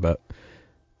you guys about.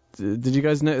 Did you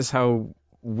guys notice how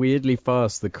weirdly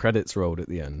fast the credits rolled at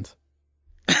the end?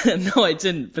 No, I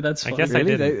didn't, but that's I fine. guess I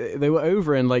Really? didn't. They were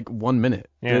over in like 1 minute.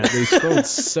 Yeah. They scrolled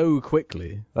so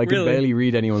quickly. I could Really? barely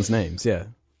read anyone's names. Yeah.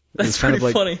 That's It's kind of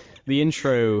pretty like funny. the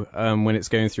intro when it's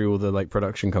going through all the like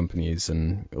production companies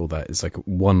and all that is like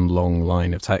one long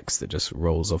line of text that just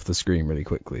rolls off the screen really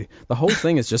quickly. The whole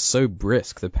thing is just so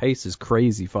brisk. The pace is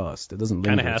crazy fast. It doesn't linger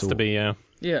Kind of at has all. to be, yeah.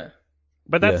 Yeah.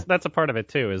 But that's a part of it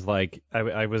too. Is like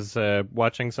I was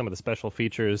watching some of the special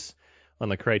features on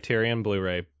the Criterion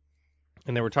Blu-ray,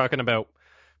 and they were talking about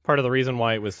part of the reason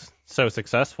why it was so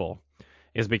successful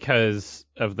is because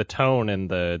of the tone and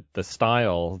the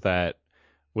style that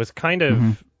was kind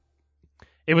of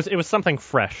it was something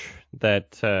fresh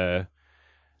that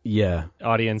Yeah.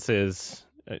 audiences,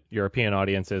 European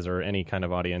audiences or any kind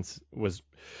of audience was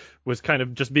kind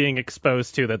of just being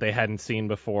exposed to that they hadn't seen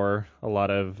before. A lot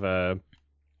of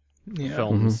Yeah.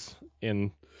 films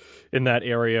in that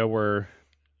area were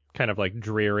kind of like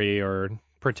dreary or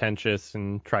pretentious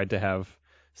and tried to have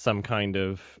some kind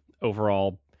of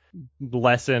overall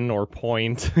lesson or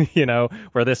point,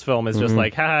 where this film is just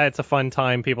like, it's a fun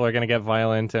time, people are going to get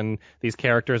violent and these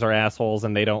characters are assholes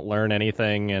and they don't learn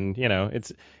anything, and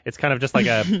it's kind of just like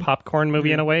a popcorn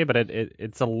movie in a way, but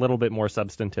it's a little bit more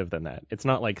substantive than that. It's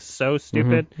not like so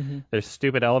stupid. There's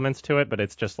stupid elements to it, but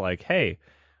it's just like, hey,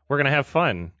 we're going to have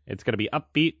fun. It's going to be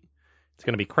upbeat. It's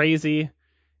going to be crazy.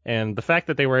 And the fact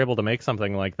that they were able to make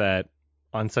something like that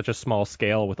on such a small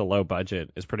scale with a low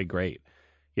budget is pretty great.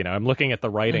 I'm looking at the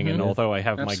writing, and although I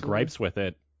have my gripes with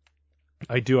it,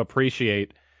 I do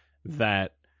appreciate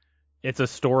that it's a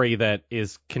story that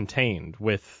is contained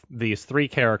with these three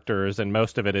characters, and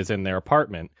most of it is in their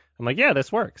apartment. I'm like, yeah,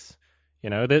 this works.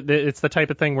 It's the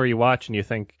type of thing where you watch and you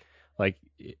think, like,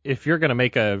 if you're going to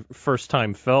make a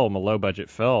first-time film, a low-budget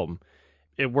film,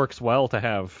 it works well to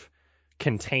have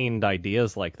contained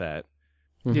ideas like that.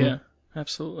 Yeah,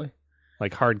 absolutely.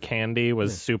 Like Hard Candy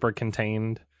was super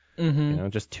contained.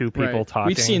 Just two people Right. talking.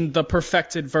 We've seen the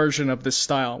perfected version of this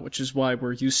style, which is why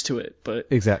we're used to it. But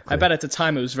Exactly. I bet at the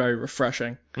time it was very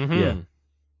refreshing. Yeah,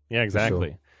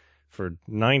 exactly. For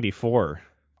 94,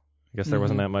 I guess there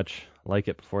wasn't that much like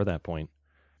it before that point.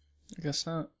 I guess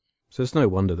not. So it's no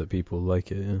wonder that people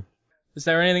like it, yeah. Is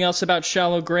there anything else about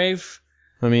Shallow Grave?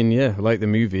 I mean, yeah, like the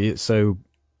movie, it's so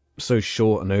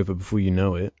short and over before you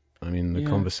know it. I mean, the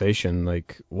conversation,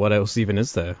 like, what else even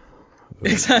is there?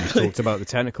 Exactly. We talked about the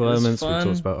technical It was elements, fun. we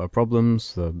talked about our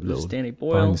problems, the little Danny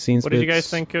Boyle. behind the scenes What did you bits, guys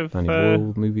think of Danny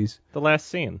Boyle movies? the last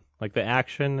scene? Like the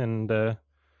action and kind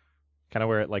of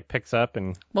where it like picks up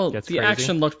and gets the crazy?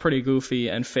 action looked pretty goofy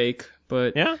and fake,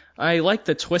 but Yeah? I liked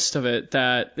the twist of it,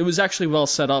 that it was actually well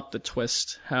set up, the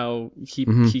twist, how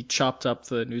he chopped up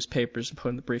the newspapers and put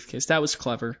in the briefcase. That was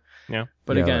clever. Yeah.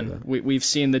 But Yeah, I like again, that. we've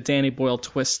seen the Danny Boyle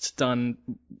twist done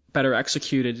better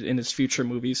executed in his future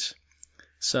movies.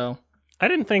 So, I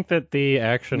didn't think that the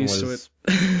action Used to was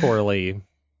poorly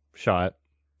shot.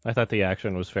 I thought the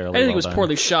action was fairly I didn't think well it was done.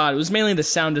 poorly shot. It was mainly the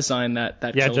sound design that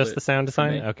Yeah, killed just it the sound for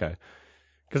design? me. Okay.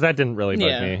 Because that didn't really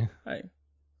bug me.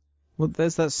 Well,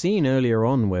 there's that scene earlier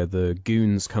on where the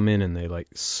goons come in and they, like,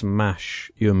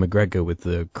 smash Ewan McGregor with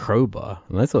the crowbar,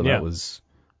 and I thought Yeah. that was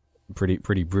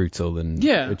pretty brutal and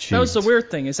Yeah, achieved. that was the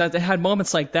weird thing, is that they had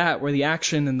moments like that where the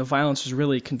action and the violence was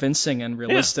really convincing and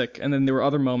realistic, and then there were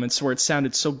other moments where it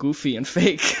sounded so goofy and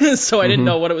fake, so I didn't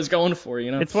know what it was going for,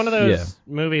 It's one of those Yeah.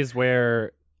 movies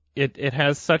where it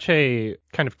has such a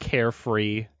kind of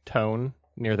carefree tone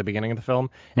near the beginning of the film,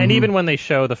 and even when they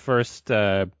show the first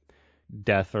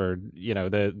death or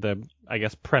the I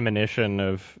guess premonition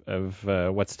of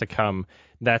what's to come,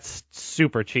 that's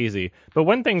super cheesy. But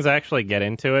when things actually get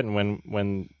into it, and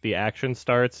when the action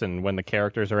starts, and when the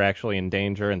characters are actually in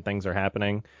danger and things are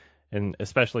happening, and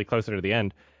especially closer to the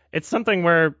end, it's something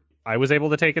where I was able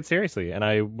to take it seriously, and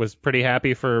I was pretty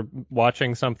happy for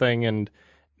watching something and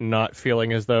not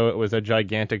feeling as though it was a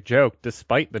gigantic joke,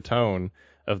 despite the tone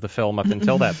of the film up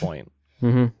until that point.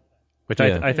 Which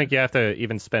I think you have to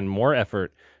even spend more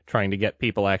effort trying to get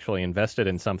people actually invested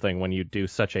in something when you do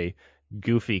such a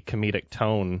goofy comedic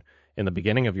tone in the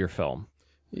beginning of your film.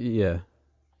 Yeah.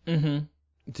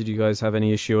 Did you guys have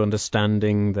any issue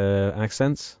understanding the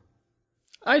accents?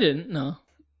 I didn't, no.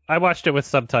 I watched it with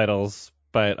subtitles,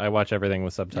 but I watch everything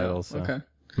with subtitles. So. Okay.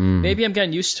 Maybe I'm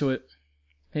getting used to it.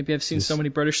 Maybe I've seen so many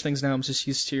British things now, I'm just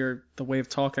used to the way of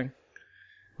talking.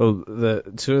 Well, the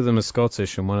two of them are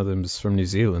Scottish and one of them's from New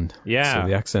Zealand. Yeah. So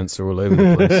the accents are all over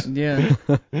the place. Yeah.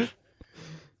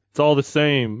 It's all the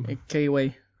same.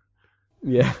 Kiwi.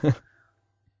 Yeah.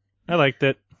 I liked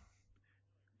it.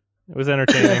 It was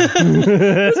entertaining.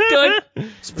 It's good.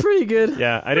 It's pretty good.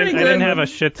 Yeah, I Pretty didn't good. have a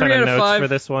shit ton 3 of out of notes 5. for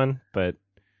this one, but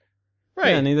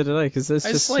Right. Yeah, neither did I, because there's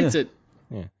I just just liked it.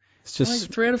 It's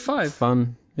just 3 out of 5.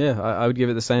 fun. Yeah, I would give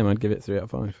it the same. I'd give it 3 out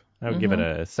of 5. I would give it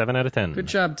a 7 out of 10. Good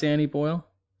job, Danny Boyle.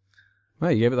 Wow,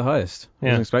 you gave it the highest. I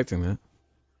Yeah. wasn't expecting that.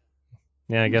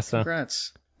 Yeah, I guess so.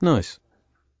 Congrats. Nice.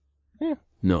 Yeah.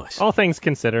 Nice. All things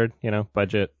considered,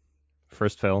 budget,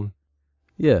 first film.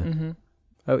 Yeah. Mm-hmm.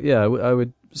 Oh, yeah, I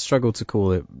would struggle to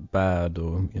call it bad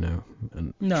or,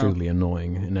 No. truly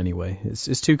annoying in any way.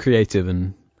 It's too creative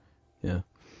and, yeah.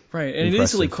 Right, and it Impressive,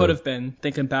 easily could so- have been,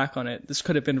 thinking back on it, this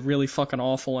could have been really fucking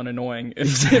awful and annoying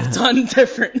if done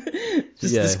different.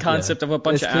 Just Yeah, this concept of a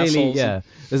bunch There's of clearly, assholes. Yeah,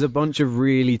 there's a bunch of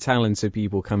really talented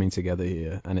people coming together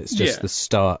here, and it's just Yeah. the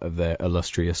start of their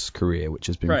illustrious career, which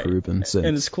has been Right. proven since.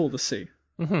 And it's cool to see.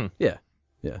 Mm-hmm. Yeah.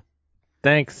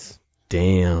 Thanks.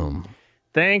 Damn.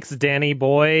 Thanks, Danny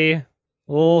boy.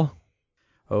 Oh.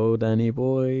 Oh, Danny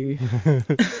boy.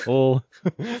 Oh.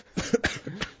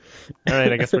 All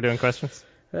right, I guess we're doing questions.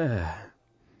 Yeah,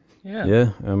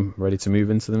 Yeah. I'm ready to move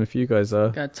into them if you guys are.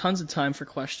 Got tons of time for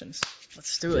questions.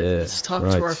 Let's do it. Yeah, Let's talk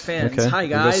right. to our fans. Okay. Hi,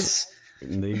 guys.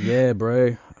 Yeah,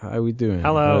 bro. How we doing?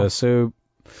 Hello. So,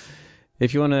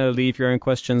 if you want to leave your own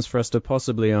questions for us to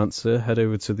possibly answer, head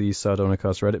over to the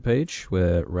Sardonicast Reddit page,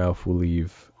 where Ralph will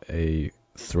leave a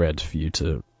thread for you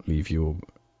to leave your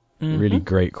really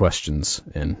great questions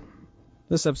in.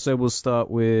 This episode will start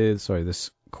with,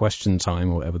 this question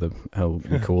time, or whatever the hell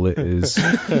we call it, is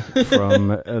from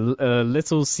a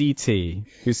little CT,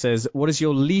 who says, what is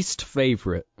your least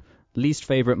favorite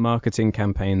marketing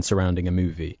campaign surrounding a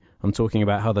movie? I'm talking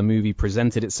about how the movie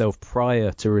presented itself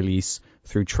prior to release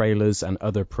through trailers and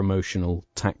other promotional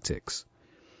tactics.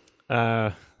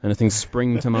 Anything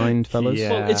spring to mind, fellas?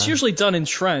 Yeah. Well, it's usually done in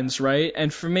trends, right?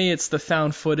 And for me, it's the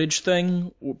found footage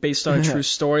thing based on a true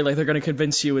story. Like, they're going to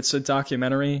convince you it's a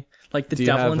documentary. Like, The Do you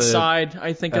Devil have Inside,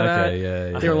 I think of that.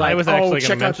 Yeah. They were like, I was actually gonna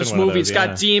check out mention this one of movie. those, It's got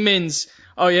yeah. demons.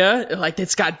 Oh, yeah? Like,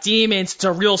 it's got demons. It's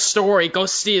a real story. Go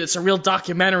see it. It's a real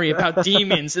documentary about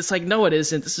demons. It's like, no, it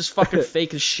isn't. This is fucking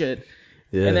fake as shit.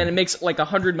 Yeah. And then it makes like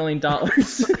 $100 million.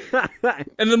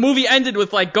 And the movie ended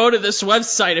with like, go to this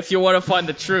website if you want to find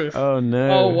the truth. Oh,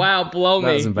 no. Oh, wow, blow That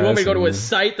me. was You want me to go to a embarrassing,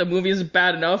 site? The movie isn't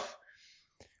bad enough?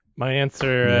 My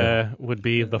answer would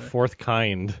be The Fourth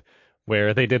Kind,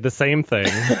 where they did the same thing.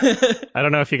 I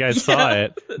don't know if you guys saw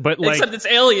it, but like Except it's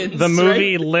aliens. the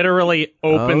movie right? literally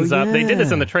opens up. They did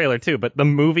this in yeah. the trailer too, but the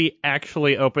movie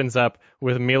actually opens up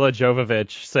with Mila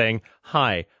Jovovich saying,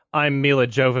 "Hi, I'm Mila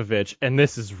Jovovich, and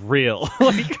this is real."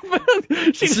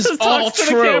 Like, she This just is all talks to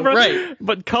the true, camera, right.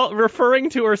 but referring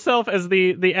to herself as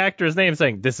the actor's name,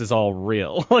 saying, "This is all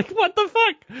real." Like, what the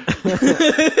fuck?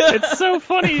 It's so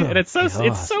funny, and it's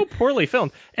so poorly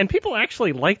filmed, and people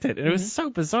actually liked it, and it was so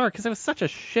bizarre because it was such a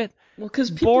shit, Well,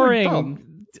 because people are dumb.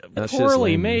 boring, That's just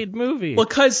poorly lame. made movie. Well,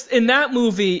 because in that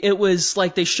movie, it was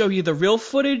like they show you the real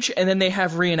footage, and then they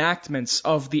have reenactments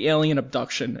of the alien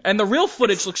abduction. And the real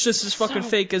footage looks just as fucking so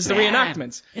fake as the bad.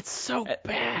 reenactments. It's so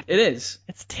bad. It is.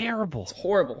 It's terrible.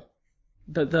 Horrible.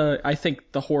 I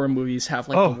think the horror movies have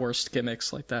like Oh. the worst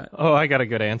gimmicks like that. Oh, I got a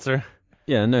good answer.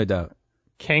 Yeah, no doubt.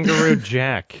 Kangaroo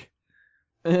Jack.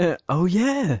 Oh,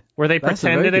 yeah. Where they That's a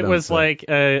very pretended it good was answer. like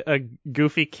a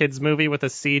goofy kids movie with a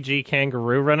CG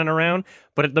kangaroo running around,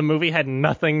 but the movie had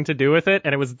nothing to do with it,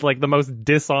 and it was like the most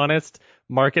dishonest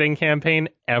marketing campaign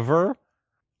ever.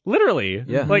 Literally.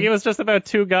 Yeah. Like, it was just about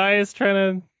two guys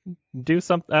trying to do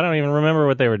something. I don't even remember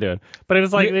what they were doing. But it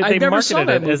was like, I they never saw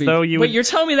marketed that it as movie. though you Wait, would... you're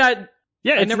telling me that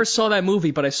Yeah, I it's- never saw that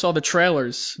movie, but I saw the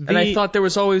trailers, and I The- thought there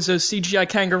was always a CGI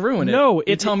kangaroo in it. No, you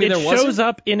it tell me there shows wasn't?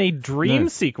 up in a dream No.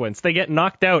 sequence. They get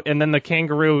knocked out, and then the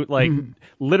kangaroo, like,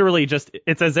 literally just,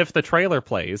 it's as if the trailer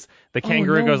plays. The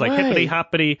kangaroo no goes like way. hippity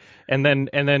hoppity, and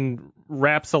then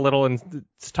raps a little and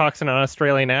talks in an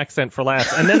Australian accent for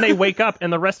laughs. And then they wake up,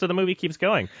 and the rest of the movie keeps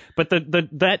going. But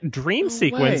that dream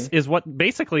sequence way. is what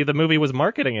basically the movie was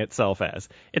marketing itself as.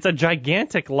 It's a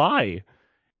gigantic lie.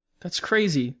 That's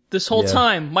crazy. This whole Yeah.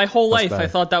 time, my whole That's life, I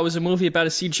bad. thought that was a movie about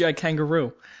a CGI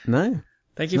kangaroo. No.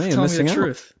 Thank you No, for you're telling me the missing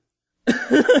truth.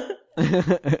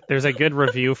 There's a good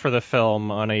review for the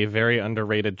film on a very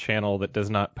underrated channel that does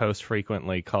not post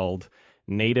frequently called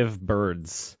Native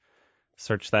Birds.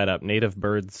 Search that up. Native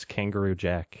Birds Kangaroo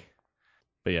Jack.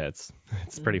 But yeah,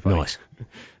 it's pretty funny. Nice.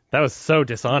 That was so Yeah,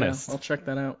 dishonest. I'll check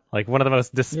that out. Like one of the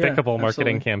most despicable Yeah,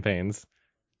 marketing absolutely. campaigns.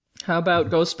 How about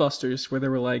Ghostbusters, where they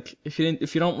were like, if you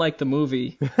don't like the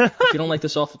movie, if you don't like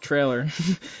this awful trailer,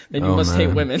 then you Oh, must man.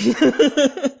 hate women.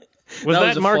 Was That was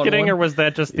that a fun marketing one. or was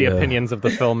that just the Yeah. opinions of the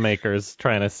filmmakers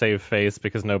trying to save face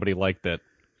because nobody liked it?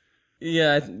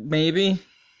 Yeah, maybe.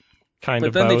 Kind But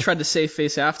of then both. they tried to save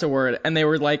face afterward, and they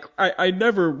were like, I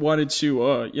never wanted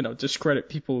to, discredit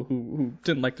people who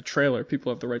didn't like the trailer.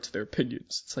 People have the right to their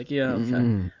opinions. It's like, yeah,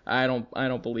 okay. I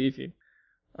don't believe you.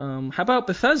 How about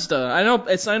Bethesda? I know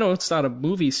it's not a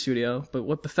movie studio, but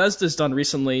what Bethesda's done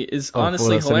recently is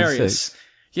honestly Fallout 76. hilarious.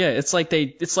 Yeah, it's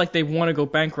like they want to go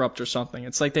bankrupt or something.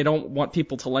 It's like they don't want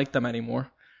people to like them anymore.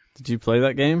 Did you play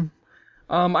that game?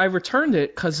 I returned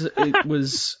it because it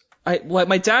was.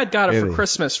 My dad got it for Really?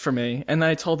 Christmas for me, and then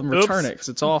I told him Oops. return it because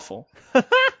it's awful.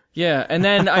 Yeah, and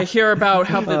then I hear about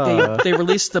how they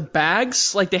released the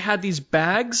bags. Like they had these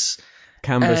bags,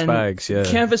 Canvas bags, yeah.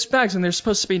 canvas bags, and they're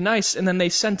supposed to be nice. And then they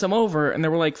sent them over, and they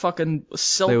were like fucking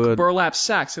silk They were- burlap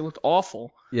sacks. They looked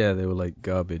awful. Yeah, they were like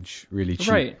garbage, really cheap.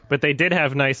 Right. But they did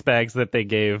have nice bags that they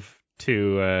gave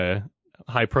to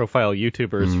high-profile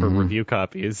YouTubers for review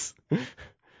copies.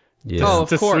 Yeah. Oh, of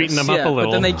To course. sweeten them up yeah. a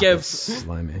little. But then they give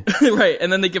Slimy. right,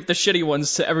 and then they give the shitty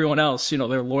ones to everyone else.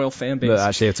 Their loyal fan base. But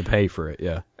actually have to pay for it,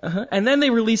 yeah. And then they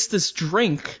released this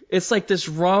drink. It's like this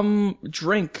rum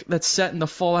drink that's set in the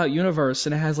Fallout universe,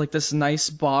 and it has like this nice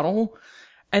bottle.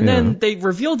 And then they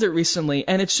revealed it recently,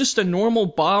 and it's just a normal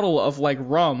bottle of like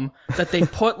rum that they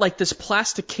put like this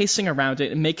plastic casing around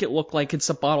it and make it look like it's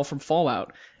a bottle from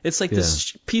Fallout. It's like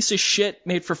this piece of shit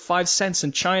made for 5 cents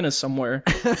in China somewhere.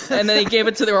 And then they gave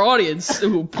it to their audience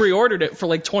who pre-ordered it for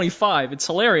like 25. It's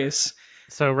hilarious.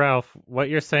 So, Ralph, what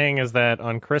you're saying is that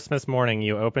on Christmas morning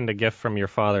you opened a gift from your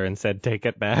father and said, take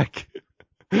it back.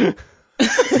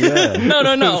 Yeah.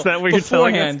 No. Is that what you're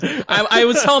telling us? Beforehand, I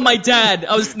was telling my dad.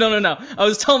 I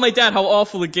was telling my dad how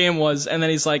awful the game was, and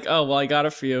then he's like, "Oh, well, I got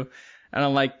it for you," and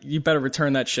I'm like, "You better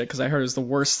return that shit because I heard it was the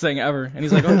worst thing ever." And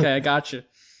he's like, "Okay, I got you."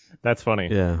 That's funny.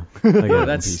 Yeah. I get it on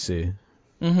That's- PC.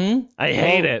 I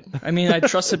hate it. I mean, I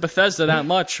trusted Bethesda that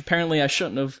much. Apparently, I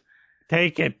shouldn't have.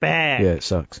 Take it back. Yeah, it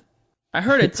sucks. I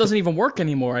heard it doesn't even work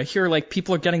anymore. I hear like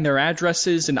people are getting their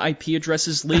addresses and IP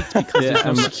addresses leaked because there's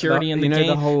no security in the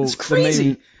game. It's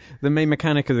crazy. The main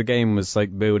mechanic of the game was like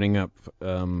building up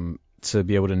to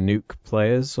be able to nuke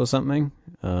players or something.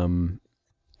 And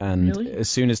Really? as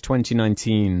soon as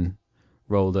 2019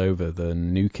 rolled over, the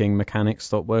nuking mechanic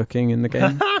stopped working in the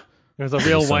game. There's a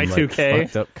real Some, like, Y2K.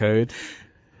 fucked up code.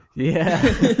 Yeah.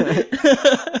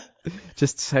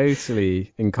 Just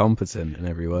totally incompetent in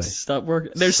every way. Stop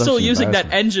working. They're Such still an using that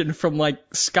embarrassment. engine from like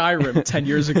Skyrim 10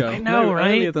 years ago. I know,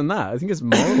 right? Earlier than that. I think it's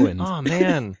Morrowind. Oh,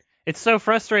 man. It's so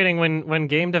frustrating when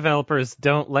game developers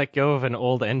don't let go of an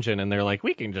old engine and they're like,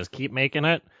 we can just keep making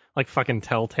it. Like fucking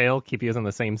Telltale, keep using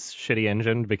the same shitty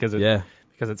engine because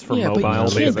it's for Yeah, mobile.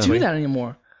 but you can't basically. do that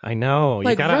anymore. I know.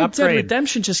 Like you gotta Red upgrade. Dead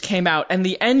Redemption just came out, and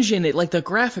the engine, like the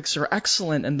graphics are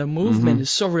excellent, and the movement is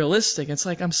so realistic. It's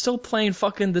like I'm still playing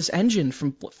fucking this engine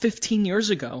from 15 years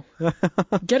ago.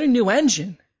 Get a new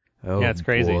engine. Oh, Yeah, it's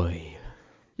crazy. boy.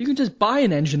 You can just buy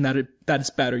an engine that is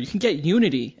better. You can get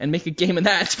Unity and make a game in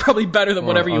that. It's probably better than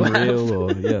whatever you Unreal have.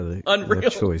 Or, yeah, the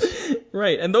Unreal. choice.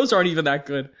 Right, and those aren't even that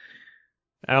good.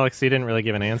 Alex, you didn't really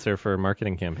give an answer for a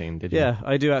marketing campaign, did you? Yeah,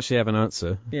 I do actually have an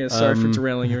answer. Yeah, sorry for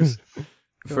derailing yours.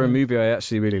 For a movie I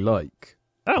actually really like.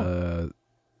 Oh.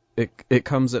 It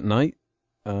Comes at Night.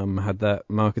 Had that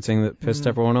marketing that pissed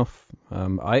everyone off.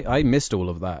 I missed all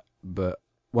of that, but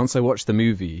once I watched the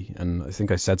movie, and I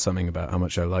think I said something about how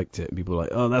much I liked it, and people were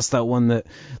like, "Oh, that's that one that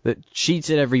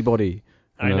cheated everybody."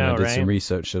 And I know, I did right? some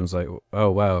research and was like, "Oh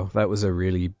wow, that was a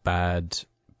really bad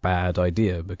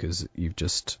idea because you've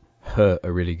just hurt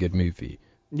a really good movie."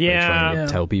 By trying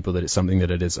to tell people that it's something that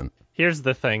it isn't. Here's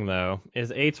the thing, though,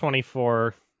 is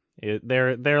A24,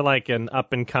 they're like an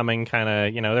up-and-coming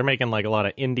kind of, they're making like a lot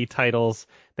of indie titles.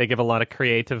 They give a lot of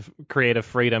creative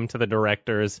freedom to the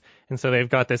directors. And so they've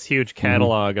got this huge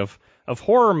catalog of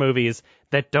horror movies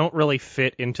that don't really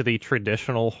fit into the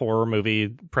traditional horror movie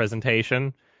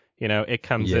presentation. It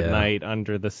Comes at Night,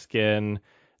 Under the Skin.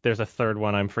 There's a third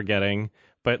one I'm forgetting.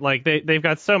 But like they've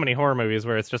got so many horror movies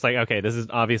where it's just like, okay, this is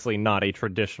obviously not a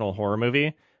traditional horror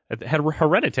movie. It had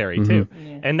Hereditary too.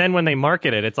 Yeah. And then when they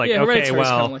market it, it's like, okay, Hereditary's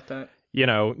well, kinda like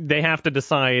that. They have to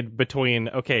decide between,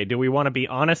 okay, do we want to be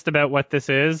honest about what this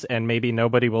is and maybe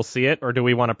nobody will see it, or do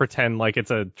we want to pretend like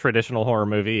it's a traditional horror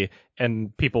movie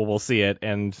and people will see it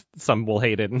and some will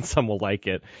hate it and some will like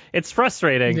it? It's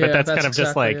frustrating, but that's kind of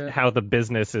just exactly like it. how the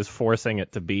business is forcing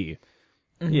it to be.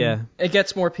 Yeah. It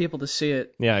gets more people to see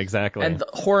it. Yeah, exactly. And the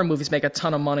horror movies make a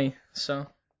ton of money, so.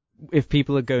 If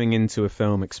people are going into a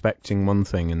film expecting one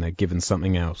thing and they're given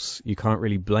something else, you can't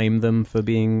really blame them for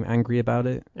being angry about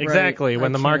it. Exactly, Right,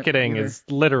 when I the can't marketing either. is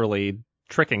literally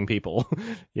tricking people,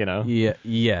 Yeah.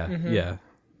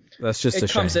 That's just a It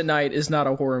shame. Comes at Night is not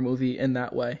a horror movie in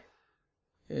that way.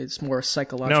 It's more a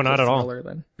psychological No, not at all. thriller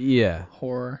than Yeah.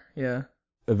 horror, yeah.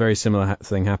 a very similar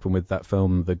thing happened with that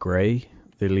film, The Grey,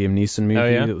 the Liam Neeson movie. Oh,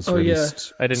 yeah? That was Oh, yeah.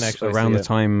 released I didn't actually around see the it.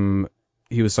 time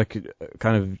he was like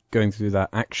kind of going through that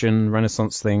action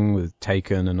renaissance thing with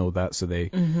Taken and all that. So they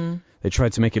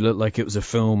tried to make it look like it was a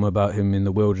film about him in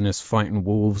the wilderness fighting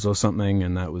wolves or something,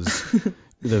 and that was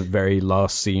the very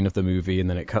last scene of the movie, and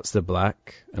then it cuts to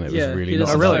black, and it was really he not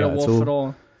doesn't about fight a that wolf at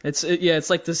all. It's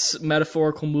like this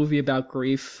metaphorical movie about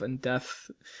grief and death.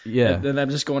 Yeah. And them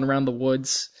just going around the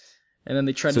woods, and then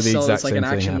they tried So to the sell it exact as like same an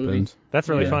thing action movie. happened. That's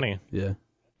really Yeah. funny. Yeah.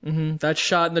 That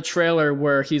shot in the trailer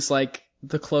where he's like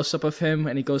the close up of him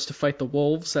and he goes to fight the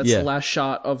wolves. That's Yeah. the last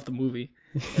shot of the movie.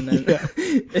 And then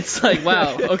it's like,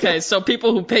 wow, okay, so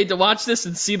people who paid to watch this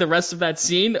and see the rest of that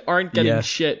scene aren't getting Yeah.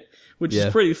 shit, which Yeah.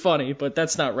 is pretty funny, but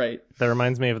that's not right. That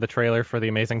reminds me of the trailer for The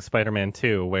Amazing Spider-Man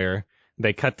 2, where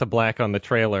they cut to black on the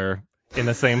trailer in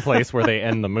the same place where they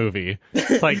end the movie.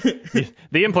 It's like,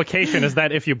 the implication is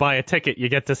that if you buy a ticket, you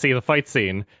get to see the fight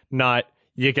scene, not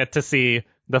you get to see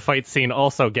the fight scene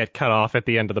also get cut off at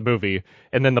the end of the movie,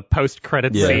 and then the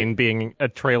post-credit Yeah. scene being a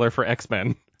trailer for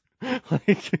X-Men.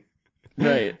 Like,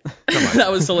 Right.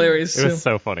 That was hilarious it too. was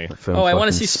so funny. That film Oh, I want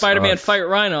to fucking see Spider-Man sucked. fight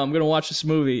Rhino. I'm gonna watch this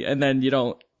movie, and then you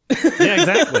don't. Yeah,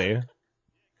 exactly.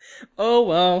 Oh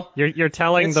well. You're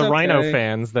telling It's the Rhino okay.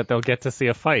 fans that they'll get to see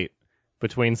a fight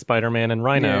between Spider-Man and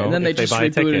Rhino Yeah, and then they if they just buy a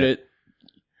rebooted ticket. it.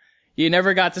 You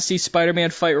never got to see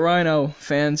Spider-Man fight Rhino,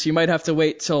 fans. You might have to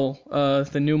wait till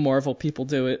the new Marvel people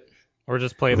do it. Or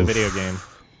just play the video game.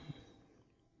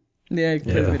 Yeah, you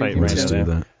can play Yeah, the fight video you game. Rhino just there.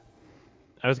 do that.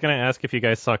 I was going to ask if you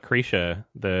guys saw Krisha,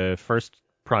 the first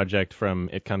project from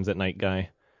It Comes at Night guy.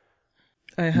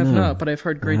 I have No, not, but I've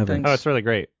heard great haven't. things. Oh, it's really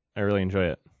great. I really enjoy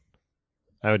it.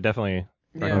 I would definitely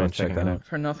Yeah. recommend I'll check checking that it out. out. I've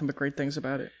heard nothing but great things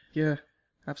about it. Yeah,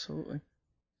 absolutely.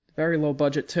 Very low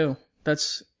budget too.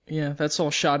 That's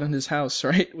all shot in his house,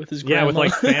 right? With his grandma. Yeah, with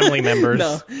like family members.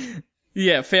 No.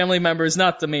 Yeah, family members,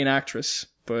 not the main actress,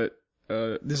 but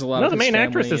there's a lot No, of the his main family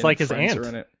actress is and like his friends aunt. are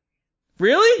in it.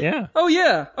 Really? Yeah. Oh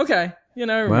yeah. Okay. I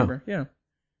remember. Yeah.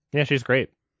 Yeah, she's great.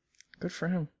 Good for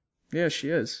him. Yeah, she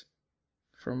is.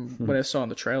 From what I saw in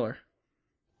the trailer.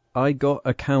 I got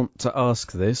a count to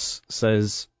ask this.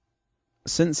 Says,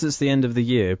 since it's the end of the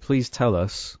year, please tell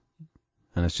us.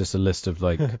 And it's just a list of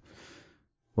like,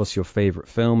 what's your favorite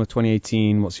film of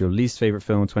 2018? What's your least favorite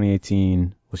film of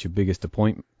 2018? What's your biggest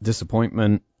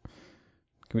disappointment?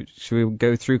 Should we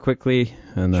go through quickly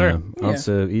and Sure.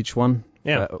 answer each one?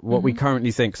 Yeah. What we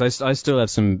currently think, because I still have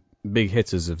some big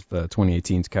hitters of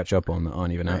 2018 to catch up on that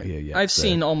aren't even out here yet. I've so-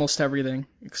 seen almost everything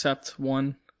except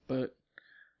one, but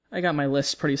I got my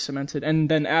list pretty cemented. And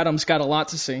then Adam's got a lot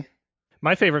to see.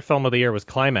 My favorite film of the year was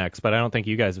Climax, but I don't think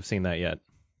you guys have seen that yet.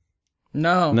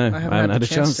 No, No, I haven't had a the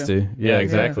chance to. Yeah,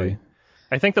 exactly. exactly.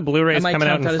 I think the Blu-ray I is might coming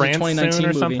out count in that as a France 2019 soon or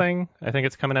movie. something. I think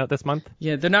it's coming out this month.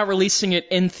 Yeah, they're not releasing it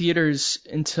in theaters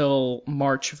until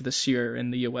March of this year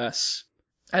in the US.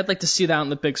 I'd like to see that on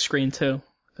the big screen too,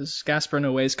 because Gaspar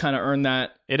Noé's kind of earned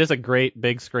that. It is a great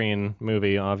big screen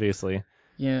movie, obviously.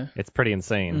 Yeah. It's pretty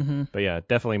insane. But yeah,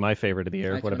 definitely my favorite of the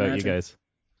year. I What can about imagine. you guys?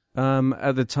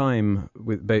 At the time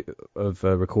of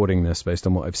recording this, based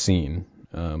on what I've seen,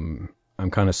 I'm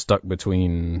kind of stuck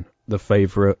between The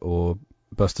Favourite or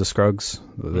Buster Scruggs.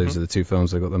 Those are the two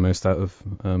films I got the most out of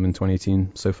in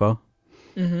 2018 so far.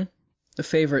 The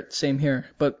favorite, same here,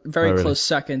 but very Oh, really? close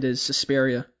second is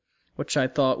Suspiria, which I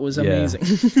thought was amazing.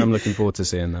 I'm looking forward to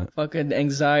seeing that. Fucking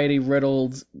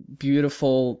anxiety-riddled,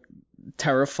 beautiful,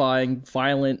 terrifying,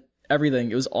 violent,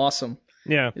 everything. It was awesome.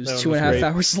 Yeah, It that was one 2.5 great.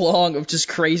 hours long of just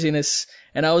craziness.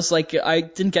 And I was like, I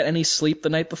didn't get any sleep the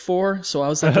night before, so I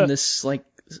was like in this like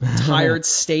tired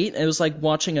state. And it was like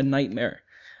watching a nightmare.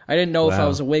 I didn't know if I Wow.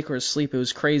 was awake or asleep. It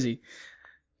was crazy.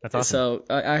 That's awesome.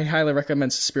 So I highly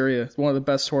recommend Suspiria. It's one of the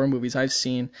best horror movies I've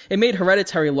seen. It made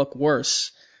Hereditary look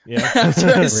worse. Yeah. After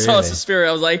I saw Really? Suspiria,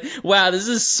 I was like, wow, this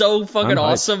is so fucking I'm hyped.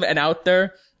 awesome and out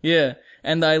there. Yeah.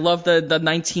 And I love the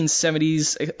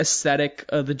 1970s aesthetic,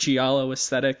 the Giallo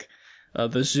aesthetic, the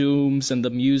zooms and the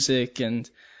music, and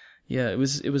yeah, it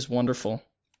was wonderful.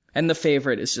 And The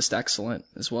Favorite is just excellent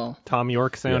as well. Tom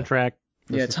York soundtrack.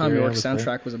 for Yeah, Tom Suspiria York's was great.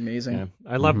 soundtrack was amazing. Yeah.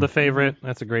 I love The Favorite.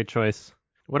 That's a great choice.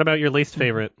 What about your least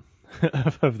favorite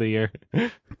of the year?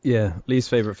 Yeah, least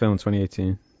favorite film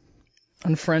 2018.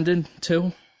 Unfriended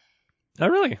too, Oh,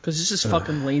 really? because it's just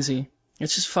fucking lazy.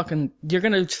 It's just fucking. You're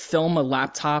gonna film a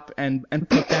laptop and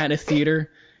put that in a theater.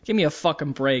 Give me a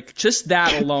fucking break. Just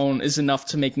that alone is enough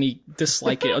to make me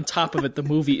dislike it. On top of it, the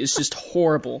movie is just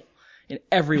horrible. in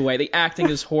every way. The acting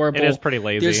is horrible. It is pretty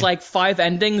lazy. There's like 5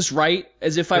 endings, right?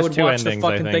 As if I There's would 2 watch the endings, I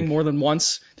fucking think. thing more than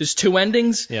once. There's 2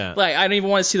 endings? Yeah. Like, I don't even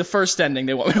want to see the first ending.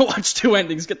 They want me to watch 2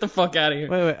 endings. Get the fuck out of here.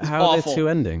 Wait, It's how are awful. there 2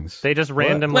 endings? They just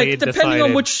randomly Like, depending decided,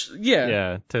 on which,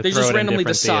 yeah, to they throw just it in randomly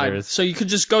different decide. theaters. So you could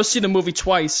just go see the movie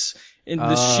twice in the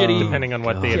shitty. Depending on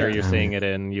what God. theater Yeah. you're seeing it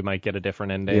in, you might get a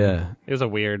different ending. Yeah. It was a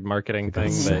weird marketing For thing,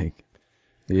 God's but sake.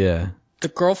 Yeah. The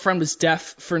girlfriend was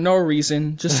deaf for no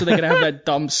reason, just so they could have that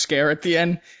dumb scare at the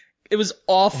end. It was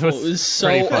awful. It was so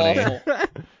pretty funny. awful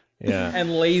yeah.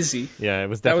 and lazy. Yeah, it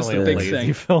was That was definitely the a big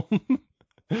lazy thing.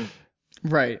 film.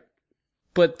 Right.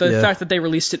 But the Yeah. fact that they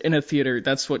released it in a theater,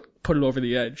 that's what put it over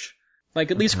the edge.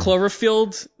 Like, at least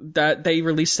Cloverfield, that they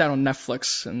released that on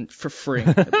Netflix and for free,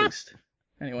 at least.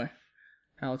 Anyway,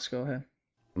 Alex, go ahead.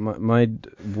 My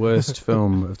worst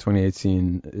film of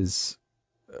 2018 is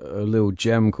a little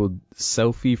gem called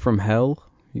Selfie from Hell.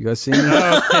 You guys seen it?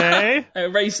 Okay.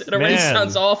 It already Man.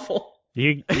 sounds awful.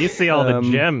 You see all the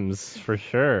Um, gems for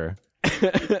sure.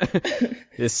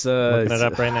 It's Looking it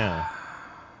up right now.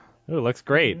 Ooh, looks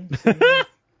great.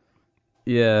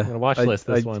 yeah. I'm gonna watch list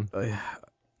this one.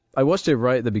 I watched it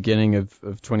right at the beginning of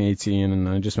 2018, and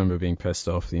I just remember being pissed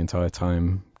off the entire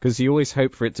time because you always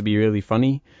hope for it to be really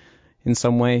funny in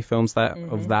some way. Films that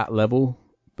of that level,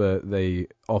 but they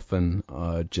often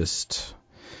are just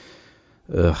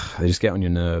they just get on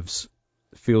your nerves.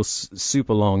 Feels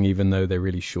super long, even though they're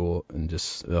really short, and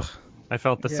just I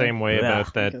felt the Yeah. same way Yeah.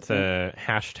 about that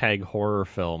hashtag horror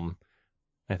film.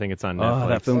 I think it's on Netflix. Oh,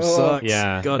 that film Oh. sucks.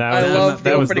 Yeah, God, that I was, love the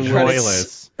that was opening joyless.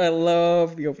 credits. I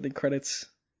love the opening credits.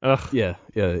 Ugh, Yeah,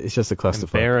 it's just a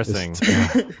clusterfuck. embarrassing.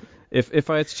 It's- if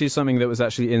I had to choose something that was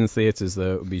actually in theaters,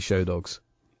 though, it would be Show Dogs.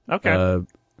 Okay.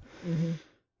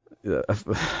 Yeah,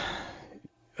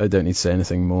 I don't need to say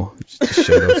anything more. Just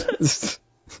Show Dogs.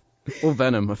 Or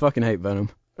Venom. I fucking hate Venom.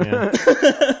 Yeah.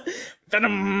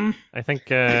 Venom! I think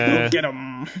Get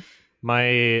 'em!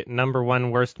 my number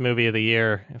one worst movie of the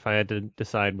year, if I had to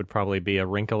decide, would probably be A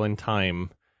Wrinkle in Time.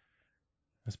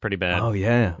 It's pretty bad. Oh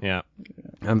yeah, Yeah.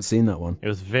 I haven't seen that one. It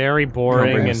was very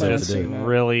boring bring and myself just to do that.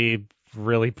 really,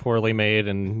 really poorly made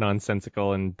and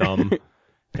nonsensical and dumb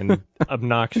and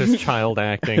obnoxious child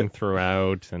acting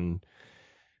throughout and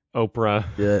Oprah.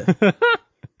 Yeah.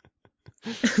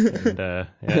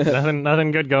 And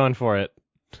nothing good going for it.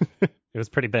 It was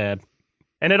pretty bad.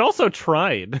 And it also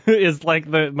tried, is like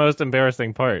the most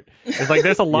embarrassing part. It's like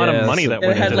there's a lot Yeah, of money that's that It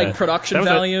went had into like that. production That was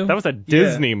value. that was a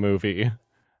Disney movie,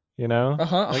 you know?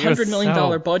 Like, it was $100 million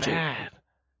so budget. bad.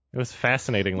 It was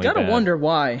fascinatingly You gotta bad. wonder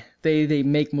why they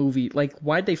make movie. Like,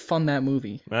 why'd they fund that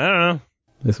movie? I don't know.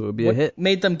 This would be What a hit.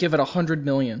 made them give it $100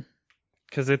 million?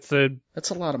 Because it's a That's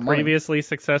a lot of money. previously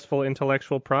successful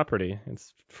intellectual property.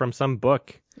 It's from some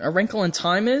book. A Wrinkle in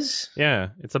Time is? Yeah,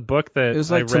 it's a book that It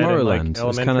was I like read in Tomorrowland. like It was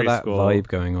elementary kind of that school. vibe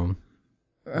going on.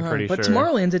 I'm pretty But sure.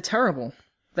 Tomorrowland did terrible.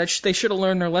 They should have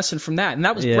learned their lesson from that. And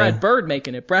that was Yeah. Brad Bird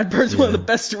making it. Brad Bird's one of Yeah. the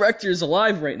best directors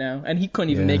alive right now, and he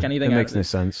couldn't even Yeah, make anything it out makes of no it.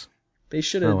 sense. They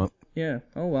should have. Oh well, Yeah.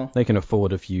 Oh well. they can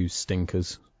afford a few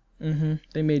stinkers.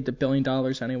 They made the $1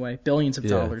 billion anyway. Billions of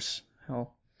Yeah. dollars.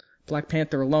 Hell, Black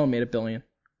Panther alone made $1 billion.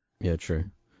 Yeah, true.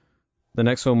 The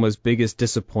next one was biggest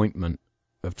disappointment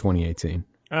of 2018.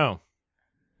 Oh.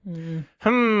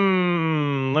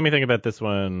 Let me think about this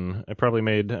one.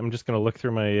 I'm just going to look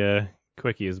through my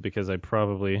quickies because I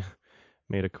probably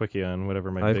made a quickie on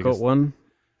whatever my I've biggest... got one.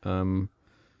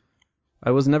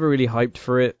 I was never really hyped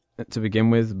for it to begin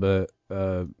with, but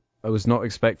I was not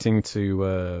expecting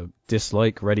to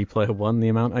dislike Ready Player One the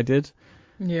amount I did.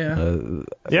 Yeah.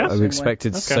 Yeah? I Same way.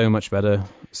 expected Okay. so much better,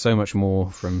 so much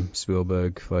more from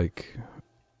Spielberg. Like,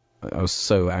 I was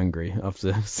so angry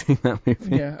after seeing that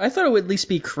movie. Yeah, I thought it would at least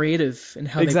be creative in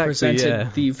how Exactly, they presented yeah.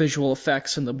 the visual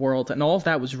effects in the world, and all of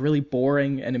that was really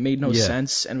boring, and it made no Yeah.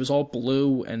 sense, and it was all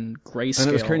blue and grayscale. And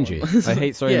it was cringy. I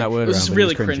hate throwing yeah, that word it was around, but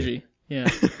really it was cringy. Yeah.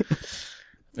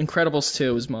 Incredibles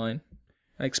 2 was mine.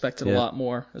 I expected a Yeah. lot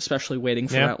more, especially waiting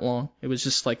for Yeah. that long. It was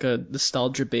just like a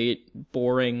nostalgia bait,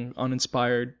 boring,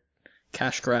 uninspired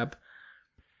cash grab.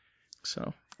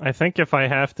 So, I think if I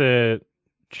have to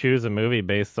choose a movie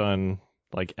based on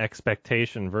like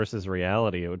expectation versus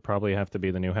reality, it would probably have to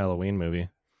be the new Halloween movie.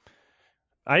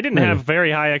 I didn't have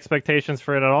very high expectations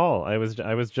for it at all. I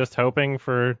was just hoping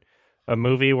for a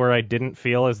movie where I didn't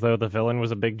feel as though the villain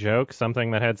was a big joke,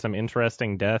 something that had some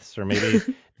interesting deaths, or maybe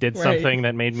did Right. something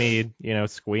that made me,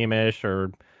 squeamish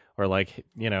or like,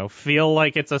 feel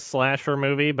like it's a slasher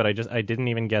movie, but I didn't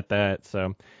even get that.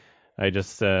 So I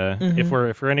just if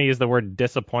we're going to use the word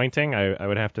disappointing, I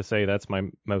would have to say that's my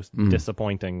most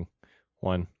disappointing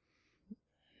one.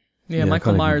 Yeah, I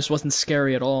Michael can't Myers wasn't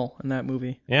scary at all in that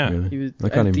movie. Yeah. Even, He was, I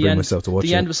can't at even the bring end, myself to watch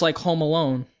the it. end was like Home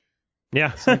Alone.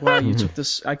 Yeah. Like, wow, you took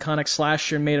this iconic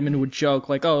slasher and made him into a joke.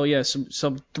 Like, oh yeah,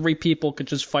 some 3 people could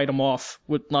just fight him off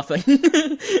with nothing.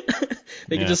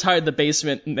 They could just hide the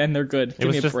basement and they're good. Give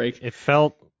me a break. It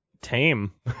felt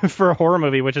tame for a horror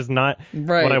movie, which is not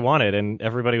Right. what I wanted. And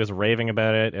everybody was raving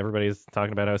about it. Everybody's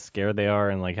talking about how scared they are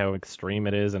and like how extreme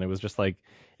it is. And it was just like,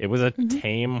 it was a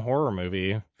tame horror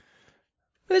movie.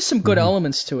 There's some good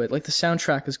elements to it. Like the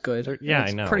soundtrack is good. Yeah,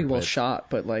 It's I know, pretty well but- shot,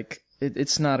 but like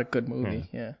it's not a good movie.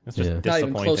 Yeah. It's just Yeah. Not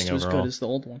even disappointing close to as overall. good as the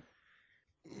old one.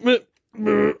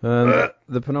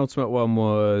 The penultimate one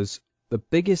was the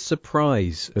biggest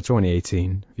surprise of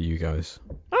 2018 for you guys.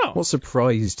 Oh, What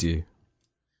surprised you?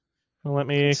 well, let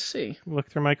me Let's see. look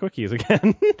through my cookies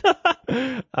again.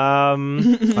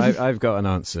 I've got an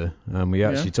answer. We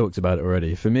actually Yeah? talked about it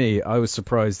already. For me, I was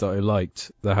surprised that I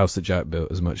liked The House That Jack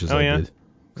Built as much as I yeah? did.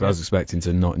 Because I was expecting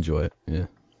to not enjoy it. Yeah.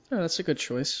 Oh, that's a good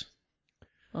choice.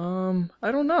 I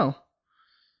don't know.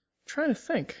 I'm trying to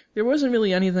think. There wasn't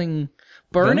really anything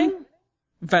burning.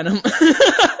 Venom.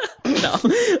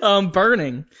 No.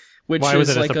 Burning, which Why was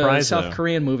is it a like a surprise, South though?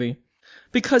 Korean movie.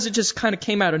 Because it just kind of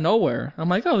came out of nowhere. I'm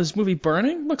like, oh, this movie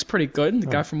Burning looks pretty good. The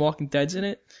guy from Walking Dead's in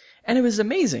it, and it was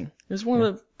amazing. It was one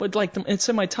of the, but like, it's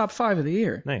in my top 5 of the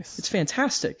year. Nice. It's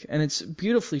fantastic, and it's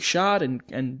beautifully shot and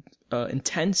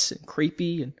intense and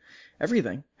creepy and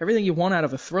everything you want out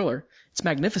of a thriller. It's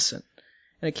magnificent,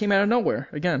 and it came out of nowhere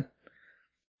again.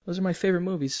 Those are my favorite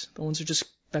movies. The ones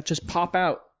that just pop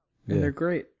out, and Yeah. they're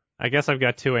great. I guess I've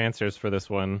got 2 answers for this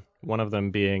one. One of them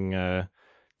being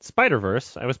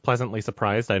Spider-Verse. I was pleasantly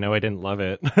surprised. I know I didn't love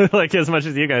it like as much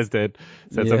as you guys did.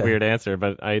 So it's a Yeah. weird answer,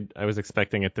 but I was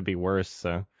expecting it to be worse,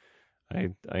 so I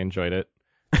enjoyed it.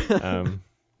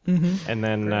 And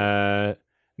then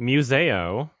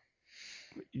Museo.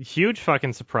 Huge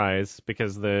fucking surprise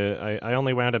because I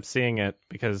only wound up seeing it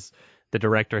because the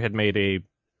director had made a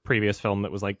previous film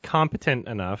that was like competent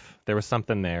enough. There was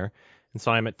something there. And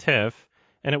so I'm at TIFF,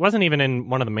 and it wasn't even in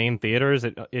one of the main theaters.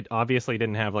 It obviously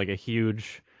didn't have like a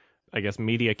huge, I guess,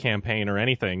 media campaign or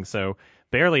anything. So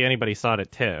barely anybody saw it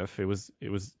at TIFF. It was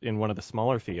in one of the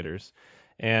smaller theaters,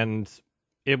 and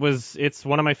it's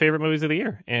one of my favorite movies of the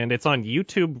year, and it's on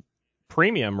YouTube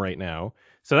Premium right now.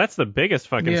 So that's the biggest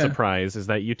fucking Yeah. surprise is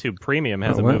that YouTube Premium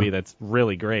has Oh, a wow. movie that's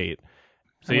really great.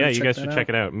 So I yeah, wanna you check guys that should out. check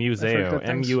it out. I've Museo, heard good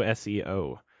things.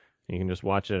 Museo. You can just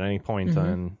watch it at any point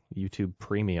on YouTube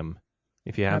Premium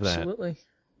if you have that. Absolutely.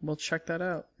 We'll check that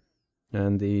out.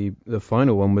 And the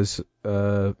final one was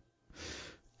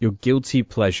your guilty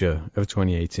pleasure of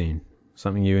 2018.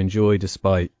 Something you enjoy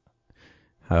despite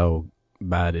how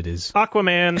bad it is.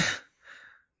 Aquaman.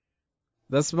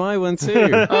 That's my one too.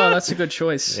 Oh, that's a good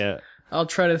choice. Yeah, I'll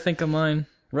try to think of mine.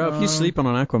 Ralph, you sleeping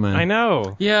on Aquaman. I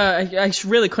know. Yeah, I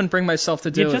really couldn't bring myself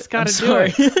to do it. You just gotta I'm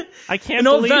do sorry. it. I can't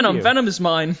No, believe Venom. you. Venom is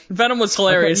mine. Venom was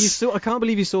hilarious. I can't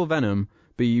believe you saw Venom,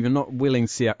 but you're not willing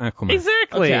to see Aquaman.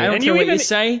 Exactly. Okay, I don't and care you what even you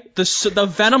say. The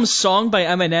Venom song by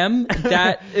Eminem,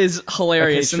 that is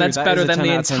hilarious, Okay, and true, that's that better is a than 10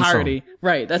 the out of 10 entirety.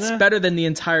 Right, that's better than the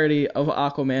entirety of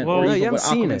Aquaman. Well, or no, even you haven't what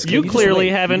seen Aquaman's it. You You just clearly wait.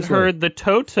 You haven't just wait. heard the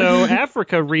Toto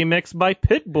Africa remix by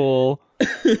Pitbull.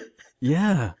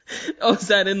 Yeah. Oh, is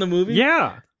that in the movie?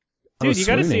 Yeah. I was Dude, you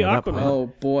gotta see swooning at that Aquaman. point.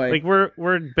 Oh boy. Like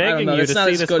we're begging know, you that's to not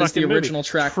see as this good as fucking the movie. original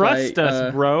track Trust by,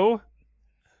 us, bro.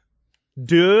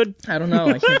 Dude, I don't know.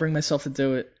 I can't bring myself to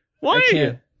do it. why? I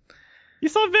can't. You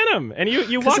saw Venom, and you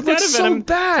 'Cause walked it out looks of so Venom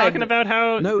bad. talking about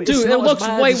how No, it's Dude, not it as looks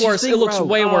bad way as you worse. think, It looks Ralph.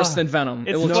 way worse Ah, than Venom.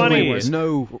 It it's looks funny. way worse.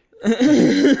 No.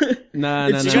 Nah,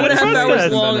 It's no, 2.5 trust hours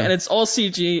us. long, and it's all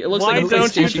CG. It looks why like a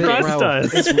don't you PlayStation game. trust Ralph.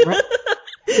 us?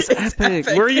 It's epic.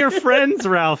 We're your friends,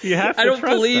 Ralph. You have to I don't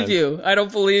trust believe us. you. I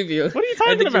don't believe you. What are you I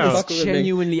talking think you're about? fucking with me.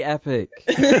 Genuinely epic.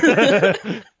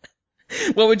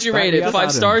 What would you Back rate me it? up, 5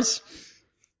 Adam. stars?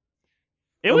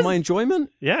 It On was, my enjoyment,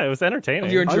 yeah, it was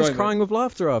entertaining. Your I was enjoyment. crying with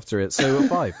laughter after it, so a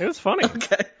 5. It was funny.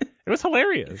 Okay. It was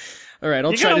hilarious. All right,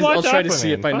 I'll You try gotta to. watch I'll try to see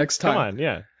Aquaman. it by next time. Come on,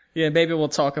 yeah. Yeah, maybe we'll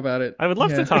talk about it. I would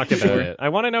love Yeah, to talk for about sure. it. I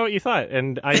want to know what you thought,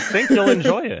 and I think you'll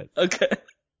enjoy it. Okay.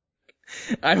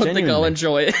 I don't think I'll Genuinely.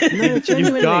 enjoy it. No,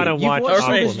 genuinely. gotta You've watch watched all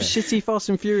Aquaman. the shitty Fast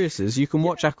and Furiouses. You can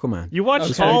watch Aquaman. You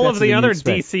watched Okay. all Better of the than other you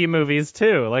expect. DC movies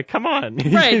too. Like, come on.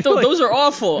 Right, those are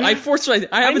awful. I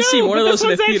haven't know, seen one but of those this in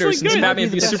the one's theater actually since good. Batman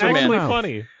v That's It's Superman. actually Wow.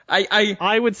 funny.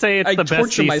 I would say it's I the best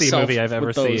torture DC myself movie I've ever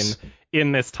with seen those.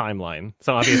 in this timeline.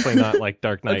 So obviously not like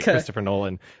Dark Knight, Okay. Christopher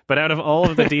Nolan. But out of all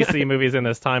of the DC movies in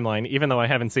this timeline, even though I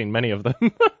haven't seen many of them,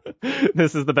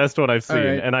 this is the best one I've seen. All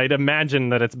right. And I'd imagine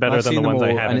that it's better I've than seen the them ones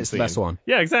I all, haven't and it's seen. the best one.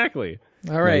 Yeah, exactly.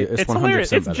 all right. No, It's 100%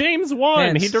 hilarious. It's better. James Wan.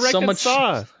 Man, he directed so much-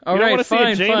 Saw. All You don't right, want to see fine,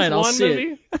 a James fine, I'll Wan see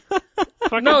movie? it.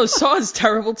 No, Saw is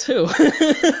terrible too.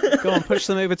 Go on, push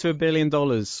them over to $1 billion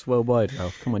worldwide,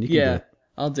 Ralph. Come on, you can do Yeah, it.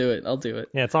 I'll do it. I'll do it.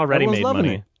 Yeah, it's already Everyone's made loving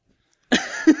money.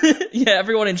 it. Yeah,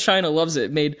 everyone in China loves it.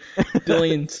 It made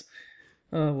billions.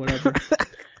 Oh, whatever.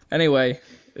 Anyway,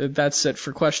 that's it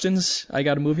for questions. I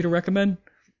got a movie to recommend.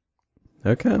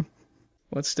 Okay.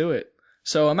 Let's do it.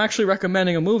 So I'm actually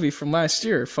recommending a movie from last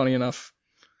year, funny enough.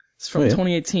 It's from Oh, yeah?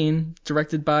 2018,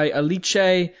 directed by Alice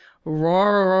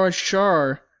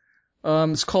Rorschach.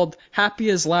 It's called Happy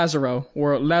as Lazzaro,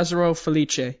 or Lazzaro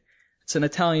Felice. It's an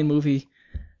Italian movie.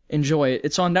 Enjoy it.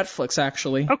 It's on Netflix,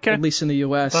 actually. Okay. At least in the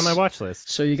US. It's on my watch list.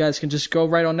 So you guys can just go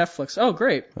right on Netflix. Oh,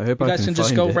 great. I hope You I guys can can just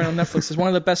find go it. right on Netflix. It's one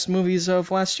of the best movies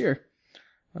of last year.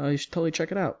 You should totally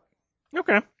check it out.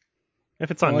 Okay.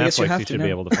 If it's on Well, I guess you Netflix, have you to should now. be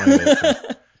able to find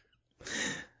it.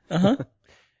 Uh-huh.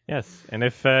 Yes, and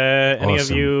if any of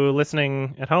Awesome. you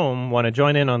listening at home want to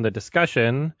join in on the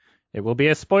discussion, it will be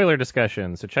a spoiler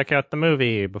discussion, so check out the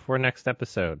movie before next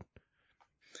episode.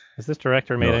 Has this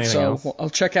director made anything So else? I'll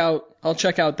check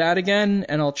out that again,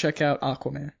 and I'll check out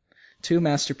Aquaman. 2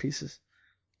 masterpieces.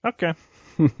 Okay.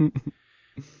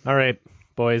 All right,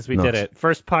 boys, we did Nice. it.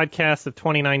 First podcast of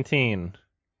 2019.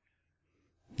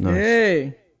 Nice.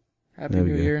 Yay! Happy There we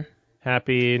New go. Year.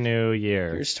 Happy New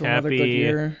Year. Here's to Happy another good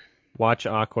year. Watch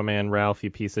Aquaman, Ralph, you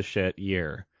piece of shit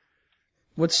year.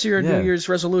 What's your Yeah. New Year's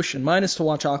resolution? Mine is to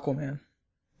watch Aquaman.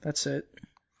 That's it.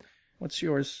 What's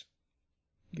yours?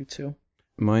 You two.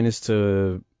 Mine is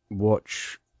to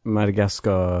watch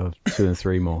Madagascar 2 and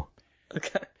 3 more.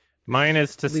 Okay. Mine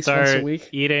is to At least once a start week?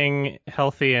 eating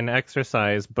healthy and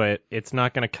exercise, but it's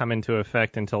not going to come into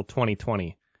effect until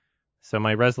 2020. So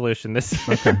my resolution this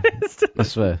year is to,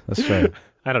 That's fair. That's fair.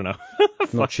 I don't know.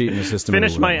 Not cheating the system.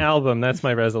 Finish at all, my that album. That's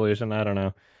my resolution. I don't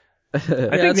know. I Yeah, think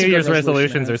that's a New good Year's resolution to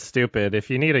resolutions have. are stupid. If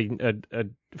you need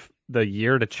the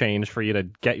year to change for you to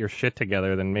get your shit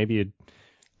together, then maybe you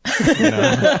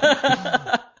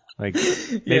know, like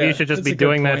maybe Yeah, you should just that's be a good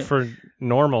doing that point. for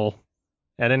normal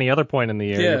at any other point in the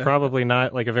year. Yeah. You're probably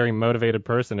not like a very motivated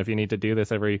person if you need to do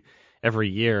this every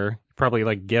year. You probably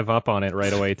like give up on it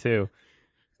right away too.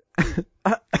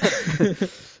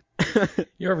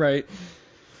 You're right.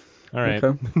 All right.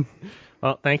 Okay.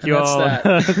 Well, thank And you that's all.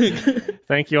 that.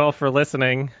 Thank you all for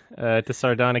listening to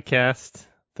Sardonicast,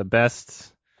 the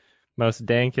best, most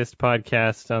dankest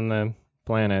podcast on the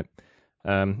planet.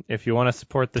 If you want to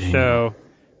support the show,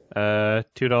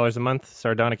 $2 a month,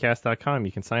 sardonicast.com.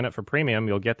 You can sign up for premium.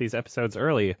 You'll get these episodes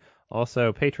early.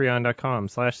 Also,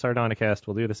 patreon.com/sardonicast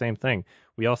will do the same thing.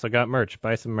 We also got merch.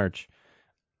 Buy some merch.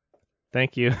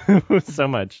 Thank you so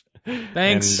much.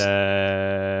 Thanks.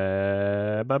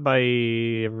 And bye-bye,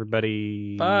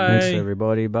 everybody. Bye. Thanks,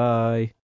 everybody. Bye.